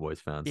a Cowboys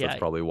fan. So Yeah. that's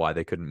probably why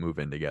they couldn't move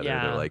in together.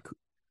 Yeah. They're like,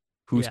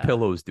 whose Yeah.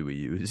 pillows do we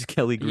use?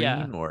 Kelly Green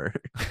Yeah. or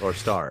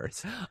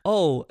Stars?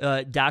 Oh,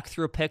 Dak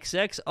threw a pick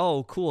six.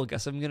 Oh, cool.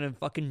 Guess I'm gonna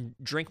fucking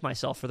drink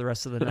myself for the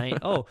rest of the night.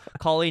 Oh,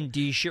 Colleen, are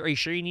you sure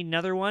you need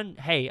another one?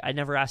 Hey, I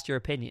never asked your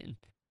opinion.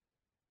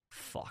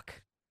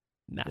 Fuck.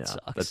 Matt Yeah,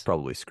 sucks. that's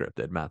probably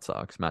scripted. Matt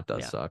sucks. Matt does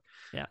Yeah. suck.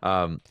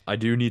 Yeah. I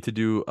do need to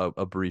do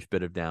a brief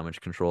bit of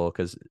damage control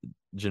because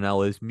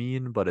Janelle is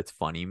mean, but it's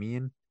funny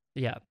mean.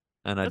 Yeah.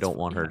 And I That's don't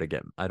want her yeah.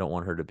 I don't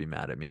want her to be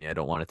mad at me. I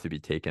don't want it to be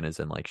taken as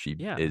in like she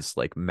Yeah. is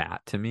like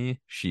Matt to me.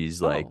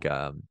 She's Oh. like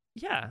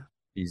Yeah.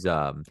 she's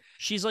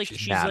She's like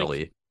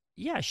Natalie.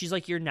 Yeah, she's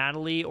like your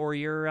Natalie or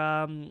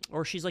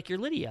she's like your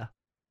Lydia.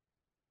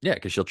 Yeah,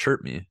 because she'll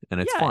chirp me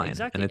and it's Yeah, fine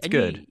exactly. and it's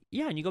good.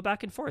 And you go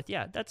back and forth.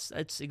 Yeah, it's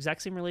the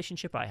exact same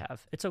relationship I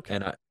have. It's okay.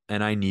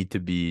 And I need to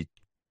be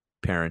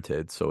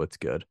parented, so it's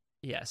good.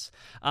 Yes.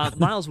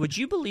 Miles, would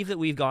you believe that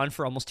we've gone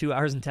for almost 2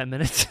 hours and 10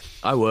 minutes?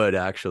 I would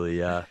actually,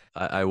 yeah.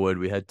 I would.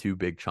 We had 2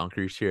 big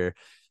chunkers here.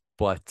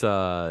 But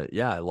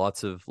yeah,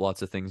 lots of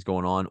things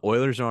going on.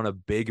 Oilers are on a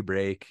big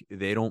break.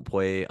 They don't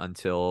play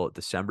until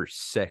December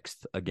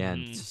 6th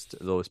against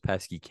those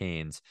pesky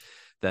Canes.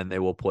 Then they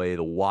will play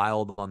the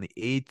Wild on the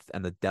 8th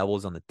and the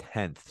Devils on the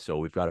 10th. So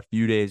we've got a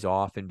few days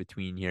off in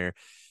between here.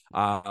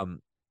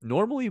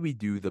 Normally we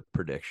do the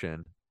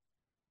prediction.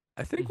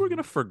 I think we're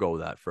gonna forgo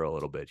that for a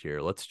little bit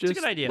here. Let's just it's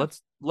a good idea.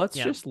 let's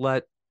just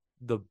let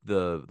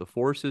the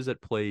forces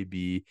at play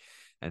be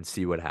and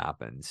see what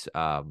happens.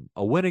 A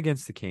win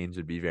against the Canes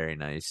would be very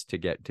nice to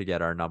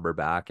get our number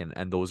back,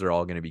 and those are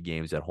all going to be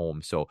games at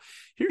home. So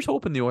here's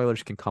hoping the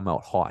Oilers can come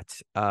out hot,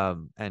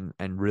 and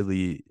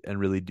really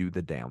do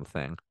the damn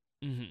thing.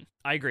 Mm-hmm.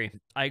 I agree,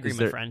 my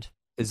friend.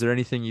 Is there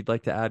anything you'd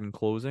like to add in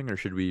closing, or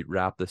should we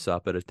wrap this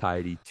up at a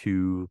tidy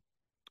 2-11,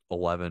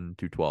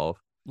 2-12?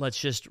 Let's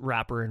just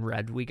wrap her in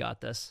red. We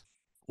got this.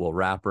 Well,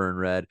 wrap her in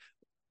red.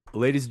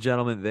 Ladies and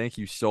gentlemen, thank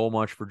you so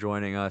much for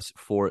joining us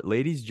for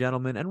ladies,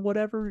 gentlemen, and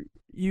whatever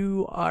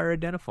you are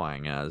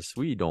identifying as.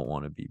 We don't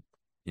want to be,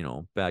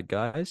 bad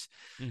guys.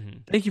 Mm-hmm.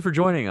 Thank you for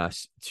joining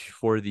us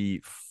for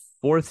the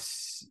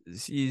 4th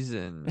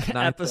season,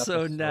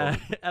 episode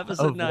 9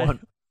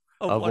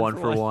 of One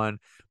for One.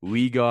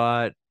 We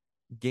got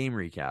game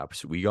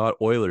recaps. We got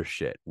Oilers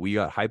shit. We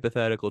got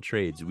hypothetical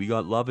trades. We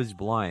got Love is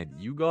Blind.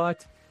 You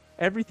got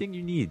everything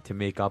you need to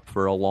make up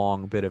for a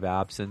long bit of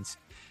absence.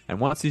 And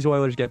once these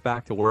Oilers get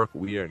back to work,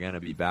 we are going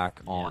to be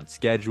back on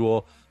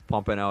schedule,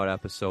 pumping out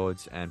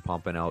episodes and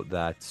pumping out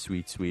that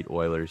sweet, sweet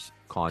Oilers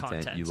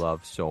content you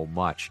love so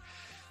much.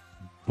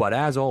 But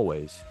as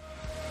always,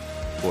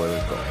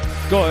 Oilers go.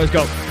 Go, let's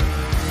go.